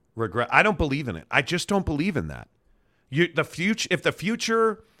regret. I don't believe in it. I just don't believe in that. If the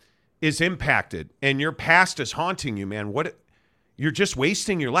future is impacted and your past is haunting you, man, you're just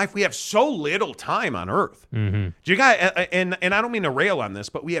wasting your life. We have so little time on Earth. You got, and I don't mean to rail on this,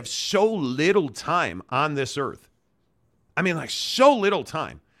 but we have so little time on this Earth. I mean, like so little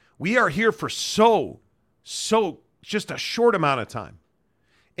time. We are here for so just a short amount of time.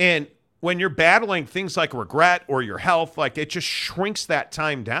 And when you're battling things like regret or your health, like it just shrinks that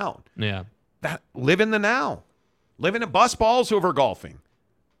time down. Yeah. Live in the now. Live in a bus balls over golfing.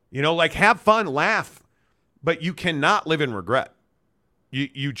 Like have fun, laugh, but you cannot live in regret.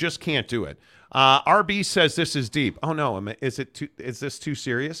 You just can't do it. RB says this is deep. Oh no, is this too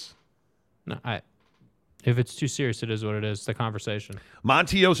serious? No, if it's too serious, it is what it is. The conversation.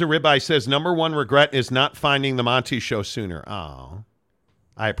 Monty Oza Ribeye says number one regret is not finding the Monty Show sooner. Oh,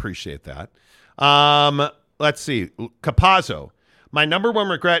 I appreciate that. Let's see. Capazzo. My number one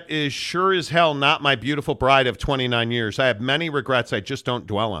regret is sure as hell not my beautiful bride of 29 years. I have many regrets. I just don't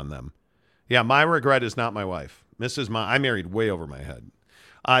dwell on them. Yeah, my regret is not my wife. I married way over my head.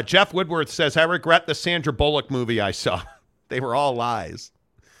 Jeff Woodworth says, I regret the Sandra Bullock movie I saw. They were all lies.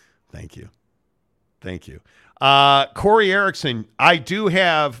 Thank you. Corey Erickson, I do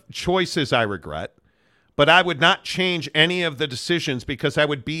have choices I regret, but I would not change any of the decisions because I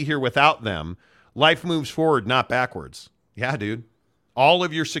would be here without them. Life moves forward, not backwards. Yeah, dude. All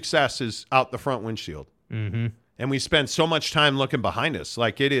of your success is out the front windshield. And we spend so much time looking behind us.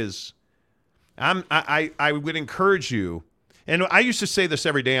 Like it is, I would encourage you, and I used to say this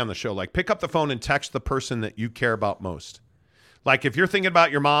every day on the show, like pick up the phone and text the person that you care about most. Like if you're thinking about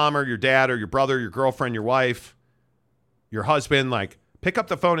your mom or your dad or your brother, your girlfriend, your wife, your husband, like pick up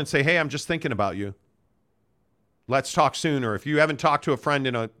the phone and say, hey, I'm just thinking about you. Let's talk soon. Or if you haven't talked to a friend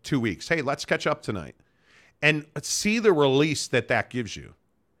in 2 weeks, hey, let's catch up tonight. And see the release that gives you.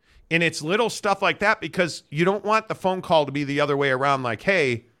 And it's little stuff like that because you don't want the phone call to be the other way around. Like,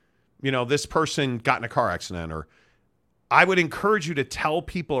 hey, this person got in a car accident. Or I would encourage you to tell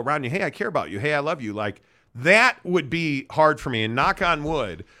people around you, hey, I care about you. Hey, I love you. Like that would be hard for me. And knock on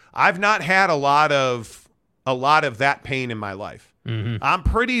wood, I've not had a lot of that pain in my life. I'm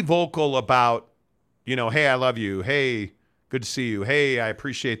pretty vocal about, hey, I love you. Hey, good to see you. Hey, I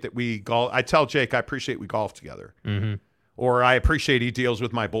appreciate that we golf. I tell Jake, I appreciate we golf together. Or I appreciate he deals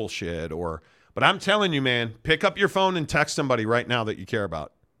with my bullshit. But I'm telling you, man, pick up your phone and text somebody right now that you care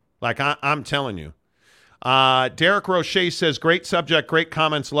about. Like I'm telling you. Derek Roche says, great subject, great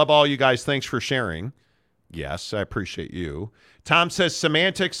comments. Love all you guys. Thanks for sharing. Yes, I appreciate you. Tom says,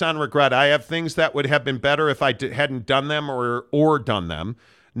 semantics on regret. I have things that would have been better if I hadn't done them or done them.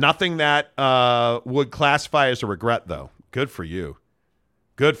 Nothing that would classify as a regret, though. Good for you.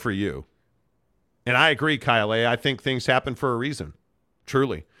 Good for you. And I agree, Kyle A. I think things happen for a reason.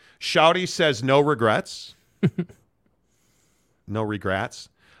 Truly. Shouty says no regrets. No regrets.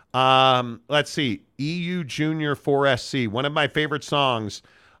 Let's see. EU Junior 4SC. One of my favorite songs,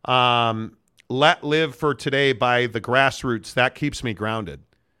 Let Live for Today by the Grassroots. That keeps me grounded.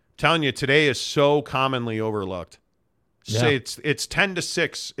 I'm telling you, today is so commonly overlooked. Yeah. It's 10 to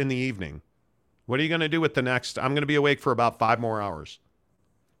 6 in the evening. What are you going to do with the next? I'm going to be awake for about 5 more hours.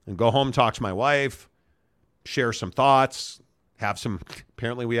 And go home, talk to my wife, share some thoughts, have some.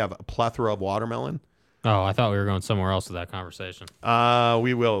 Apparently, we have a plethora of watermelon. Oh, I thought we were going somewhere else with that conversation.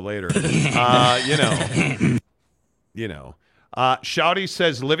 We will later. Shouty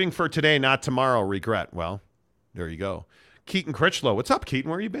says, living for today, not tomorrow, regret. Well, there you go. Keaton Critchlow. What's up, Keaton?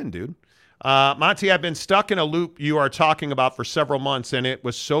 Where you been, dude? Monty, I've been stuck in a loop you are talking about for several months, and it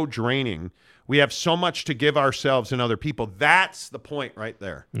was so draining. We have so much to give ourselves and other people. That's the point right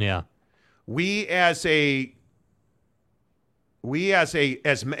there. Yeah. Especially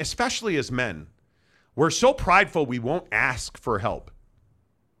as men, we're so prideful we won't ask for help.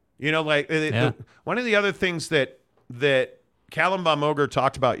 One of the other things that Callum Von Moger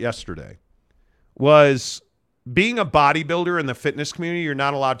talked about yesterday was being a bodybuilder in the fitness community, you're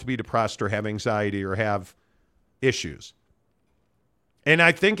not allowed to be depressed or have anxiety or have issues. And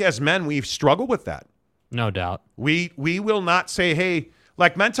I think as men, we've struggled with that. No doubt. We will not say, hey,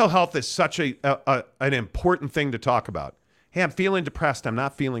 like mental health is such an important thing to talk about. Hey, I'm feeling depressed. I'm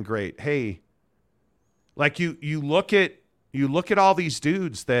not feeling great. Hey, like you look at all these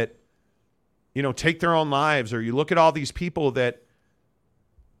dudes that, take their own lives, or you look at all these people that,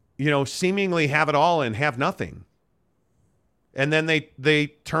 seemingly have it all and have nothing. And then they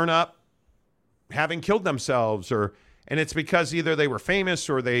turn up having killed themselves, and it's because either they were famous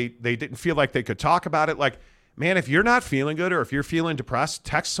or they didn't feel like they could talk about it. Like, man, if you're not feeling good or if you're feeling depressed,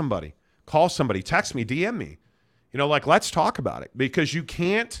 text somebody, call somebody, text me, DM me. Let's talk about it, because you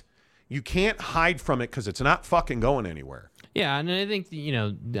can't hide from it because it's not fucking going anywhere. Yeah, and I think,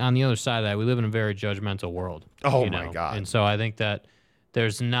 on the other side of that, we live in a very judgmental world. Oh, my God. And so I think that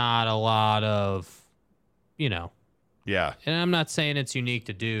there's not a lot of, Yeah. And I'm not saying it's unique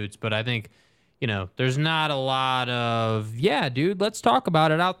to dudes, but I think, there's not a lot of, yeah, dude, let's talk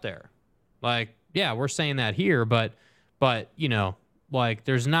about it out there. Like, yeah, we're saying that here, but like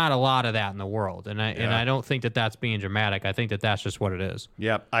there's not a lot of that in the world. And I don't think that that's being dramatic. I think that that's just what it is.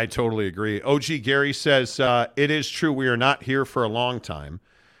 Yep, I totally agree. OG Gary says, it is true we are not here for a long time.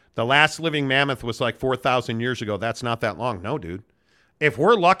 The last living mammoth was like 4,000 years ago. That's not that long. No, dude. If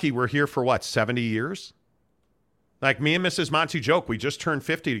we're lucky, we're here for 70 years? Like me and Mrs. Monty joke, we just turned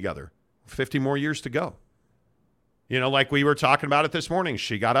 50 together. 50 more years to go. Like we were talking about it this morning.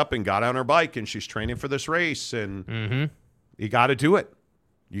 She got up and got on her bike and she's training for this race, and you got to do it.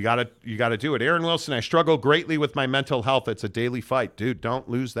 You got to do it. Aaron Wilson, I struggle greatly with my mental health. It's a daily fight. Dude, don't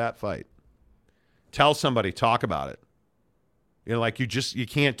lose that fight. Tell somebody, talk about it. You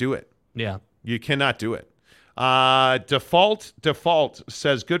can't do it. Yeah. You cannot do it. Default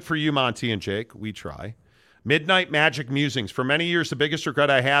says, good for you, Monty and Jake. We try. Midnight Magic Musings. For many years, the biggest regret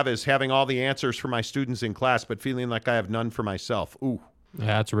I have is having all the answers for my students in class, but feeling like I have none for myself. Ooh. Yeah,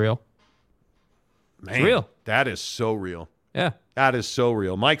 that's real. Man, it's real. That is so real. Yeah. That is so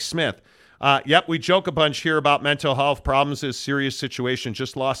real. Mike Smith. Yep, we joke a bunch here about mental health problems is serious situation.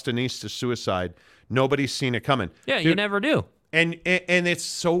 Just lost a niece to suicide. Nobody's seen it coming. Yeah, dude, you never do. And it's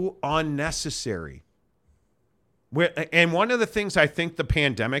so unnecessary. And one of the things I think the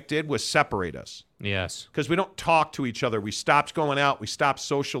pandemic did was separate us. Yes. Because we don't talk to each other. We stopped going out. We stopped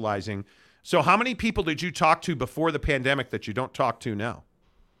socializing. So how many people did you talk to before the pandemic that you don't talk to now?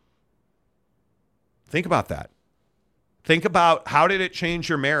 Think about that. Think about, how did it change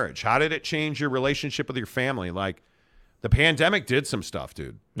your marriage? How did it change your relationship with your family? Like, the pandemic did some stuff,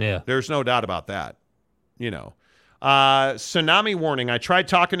 dude. Yeah. There's no doubt about that. Tsunami warning. I tried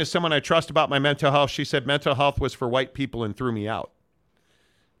talking to someone I trust about my mental health. She said mental health was for white people and threw me out.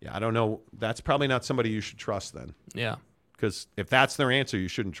 Yeah, I don't know. That's probably not somebody you should trust then. Yeah. Because if that's their answer, you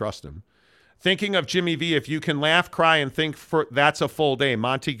shouldn't trust them. Thinking of Jimmy V, if you can laugh, cry, and think, that's a full day.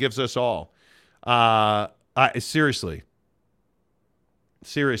 Monty gives us all. Seriously.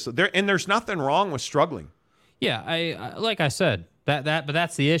 There's nothing wrong with struggling. Yeah, I like I said, but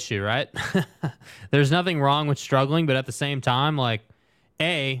that's the issue, right? There's nothing wrong with struggling, but at the same time, like,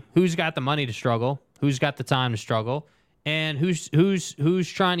 who's got the money to struggle? Who's got the time to struggle? And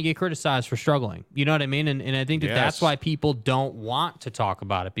who's trying to get criticized for struggling? You know what I mean? And I think that's why people don't want to talk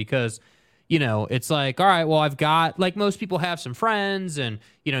about it, because, it's like, all right, well, I've got, like, most people have some friends, and,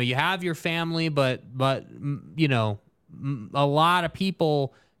 you have your family, but a lot of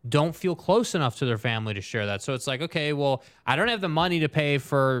people don't feel close enough to their family to share that. So it's like, okay, well, I don't have the money to pay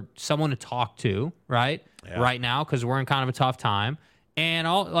for someone to talk to, right? Yeah. Right now, because we're in kind of a tough time. And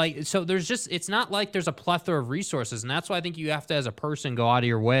so it's not like there's a plethora of resources. And that's why I think you have to, as a person, go out of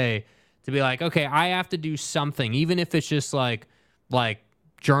your way to be like, okay, I have to do something, even if it's just like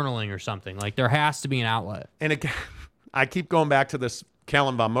journaling or something. Like, there has to be an outlet. And again, I keep going back to this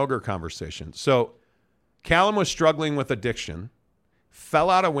Callum Von Moger conversation. So Callum was struggling with addiction, fell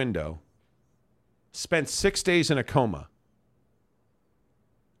out a window, spent 6 days in a coma.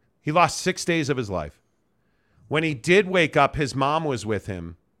 He lost 6 days of his life. When he did wake up, his mom was with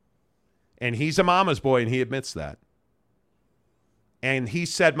him, and he's a mama's boy, and he admits that. And he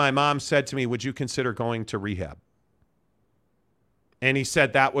said, my mom said to me, would you consider going to rehab? And he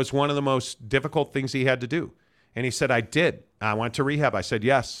said that was one of the most difficult things he had to do. And he said, I did. I went to rehab. I said,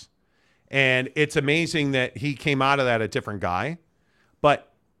 yes. And it's amazing that he came out of that a different guy. But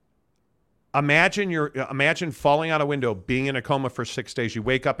imagine falling out a window, being in a coma for 6 days. You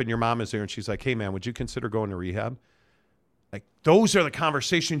wake up and your mom is there and she's like, hey, man, would you consider going to rehab? Like, those are the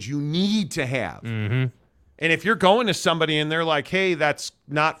conversations you need to have. Mm-hmm. And if you're going to somebody and they're like, hey, that's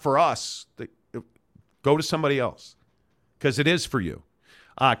not for us, go to somebody else, because it is for you.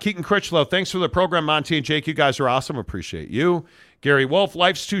 Keaton Critchlow, thanks for the program, Monty and Jake. You guys are awesome. Appreciate you. Gary Wolf,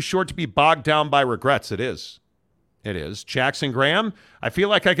 life's too short to be bogged down by regrets. It is. It is. Jackson Graham, I feel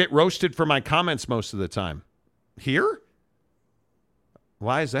like I get roasted for my comments most of the time. Here?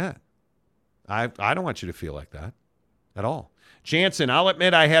 Why is that? I don't want you to feel like that at all. Jansen, I'll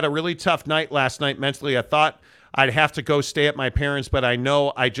admit I had a really tough night last night mentally. I thought I'd have to go stay at my parents', but I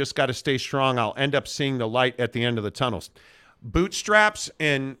know I just got to stay strong. I'll end up seeing the light at the end of the tunnels. Bootstraps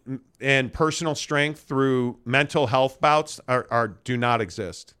and personal strength through mental health bouts do not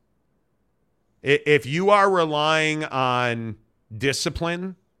exist. If you are relying on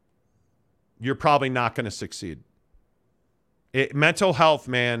discipline, you're probably not going to succeed. Mental health,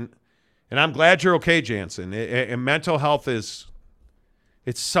 man, and I'm glad you're okay, Jansen. Mental health it's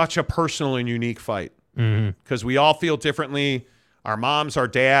such a personal and unique fight because we all feel differently. Our moms, our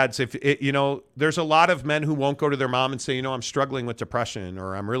dads, there's a lot of men who won't go to their mom and say, I'm struggling with depression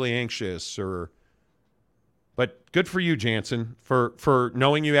or I'm really anxious but good for you, Jansen, for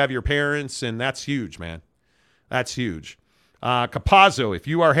knowing you have your parents, and that's huge, man. That's huge. Capazzo, if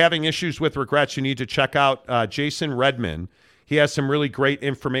you are having issues with regrets, you need to check out Jason Redman. He has some really great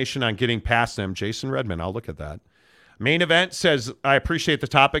information on getting past them. Jason Redman, I'll look at that. Main Event says, I appreciate the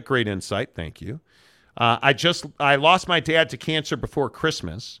topic. Great insight. Thank you. I lost my dad to cancer before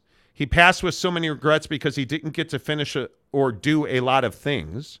Christmas. He passed with so many regrets because he didn't get to finish or do a lot of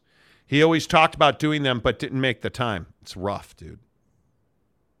things. He always talked about doing them, but didn't make the time. It's rough, dude.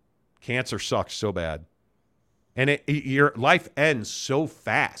 Cancer sucks so bad. And your life ends so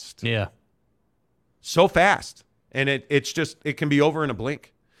fast. Yeah. So fast. And it can be over in a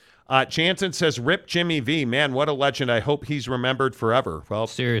blink. Jansen says, rip Jimmy V. Man, what a legend. I hope he's remembered forever. Well,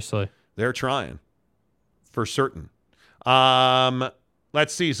 seriously. They're trying. For certain.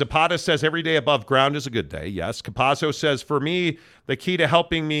 Let's see. Zapata says every day above ground is a good day. Yes. Capazzo says, for me, the key to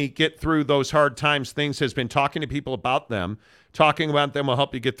helping me get through those hard things has been talking to people about them. Talking about them will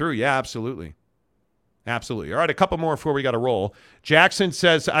help you get through. Yeah, absolutely. Absolutely. All right, a couple more before we got to roll. Jackson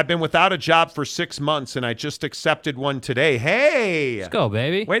says, I've been without a job for 6 months, and I just accepted one today. Hey! Let's go,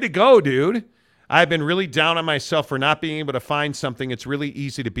 baby. Way to go, dude. I've been really down on myself for not being able to find something. It's really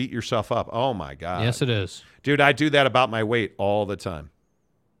easy to beat yourself up. Oh, my God. Yes, it is. Dude, I do that about my weight all the time.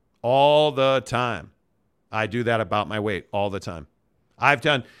 All the time. I do that about my weight all the time. I've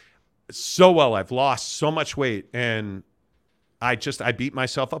done so well. I've lost so much weight, and I beat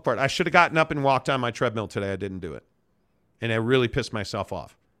myself up for it. I should have gotten up and walked on my treadmill today. I didn't do it. And I really pissed myself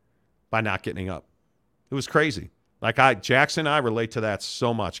off by not getting up. It was crazy. Jackson and I relate to that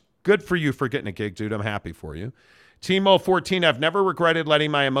so much. Good for you for getting a gig, dude. I'm happy for you. Timo14, I've never regretted letting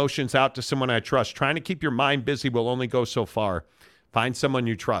my emotions out to someone I trust. Trying to keep your mind busy will only go so far. Find someone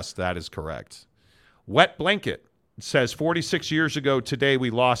you trust. That is correct. Wet Blanket says, 46 years ago today, we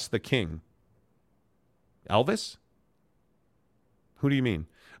lost the king. Elvis? Who do you mean?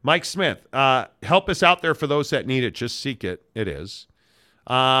 Mike Smith, help us out there for those that need it. Just seek it. It is.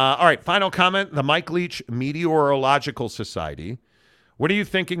 All right, final comment. The Mike Leach Meteorological Society. What are you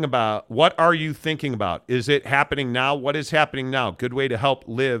thinking about? What are you thinking about? Is it happening now? What is happening now? Good way to help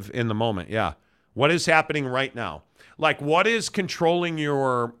live in the moment. Yeah. What is happening right now? What is controlling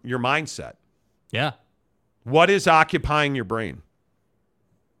your mindset? Yeah. What is occupying your brain?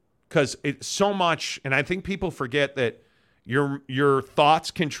 Because it's so much, and I think people forget that your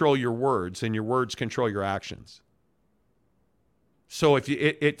thoughts control your words, and your words control your actions. So if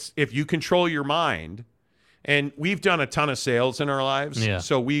you control your mind, and we've done a ton of sales in our lives,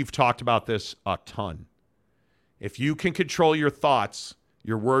 so we've talked about this a ton. If you can control your thoughts,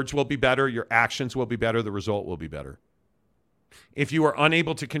 your words will be better, your actions will be better, the result will be better. If you are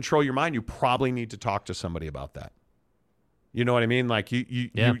unable to control your mind, you probably need to talk to somebody about that. You know what I mean?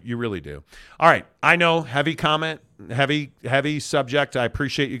 You really do. All right. I know, heavy comment, heavy subject. I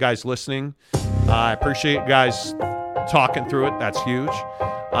appreciate you guys listening. I appreciate you guys talking through it. That's huge.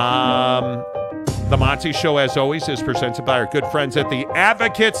 The Monty Show, as always, is presented by our good friends at The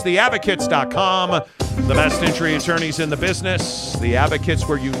Advocates, theadvocates.com. The best injury attorneys in the business. The Advocates,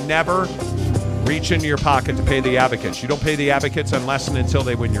 where you never reach into your pocket to pay the advocates. You don't pay the advocates unless and until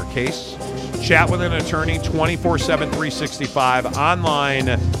they win your case. Chat with an attorney 24/7, 365 online,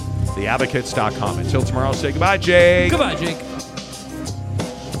 theadvocates.com. Until tomorrow, say goodbye, Jake. Goodbye, Jake.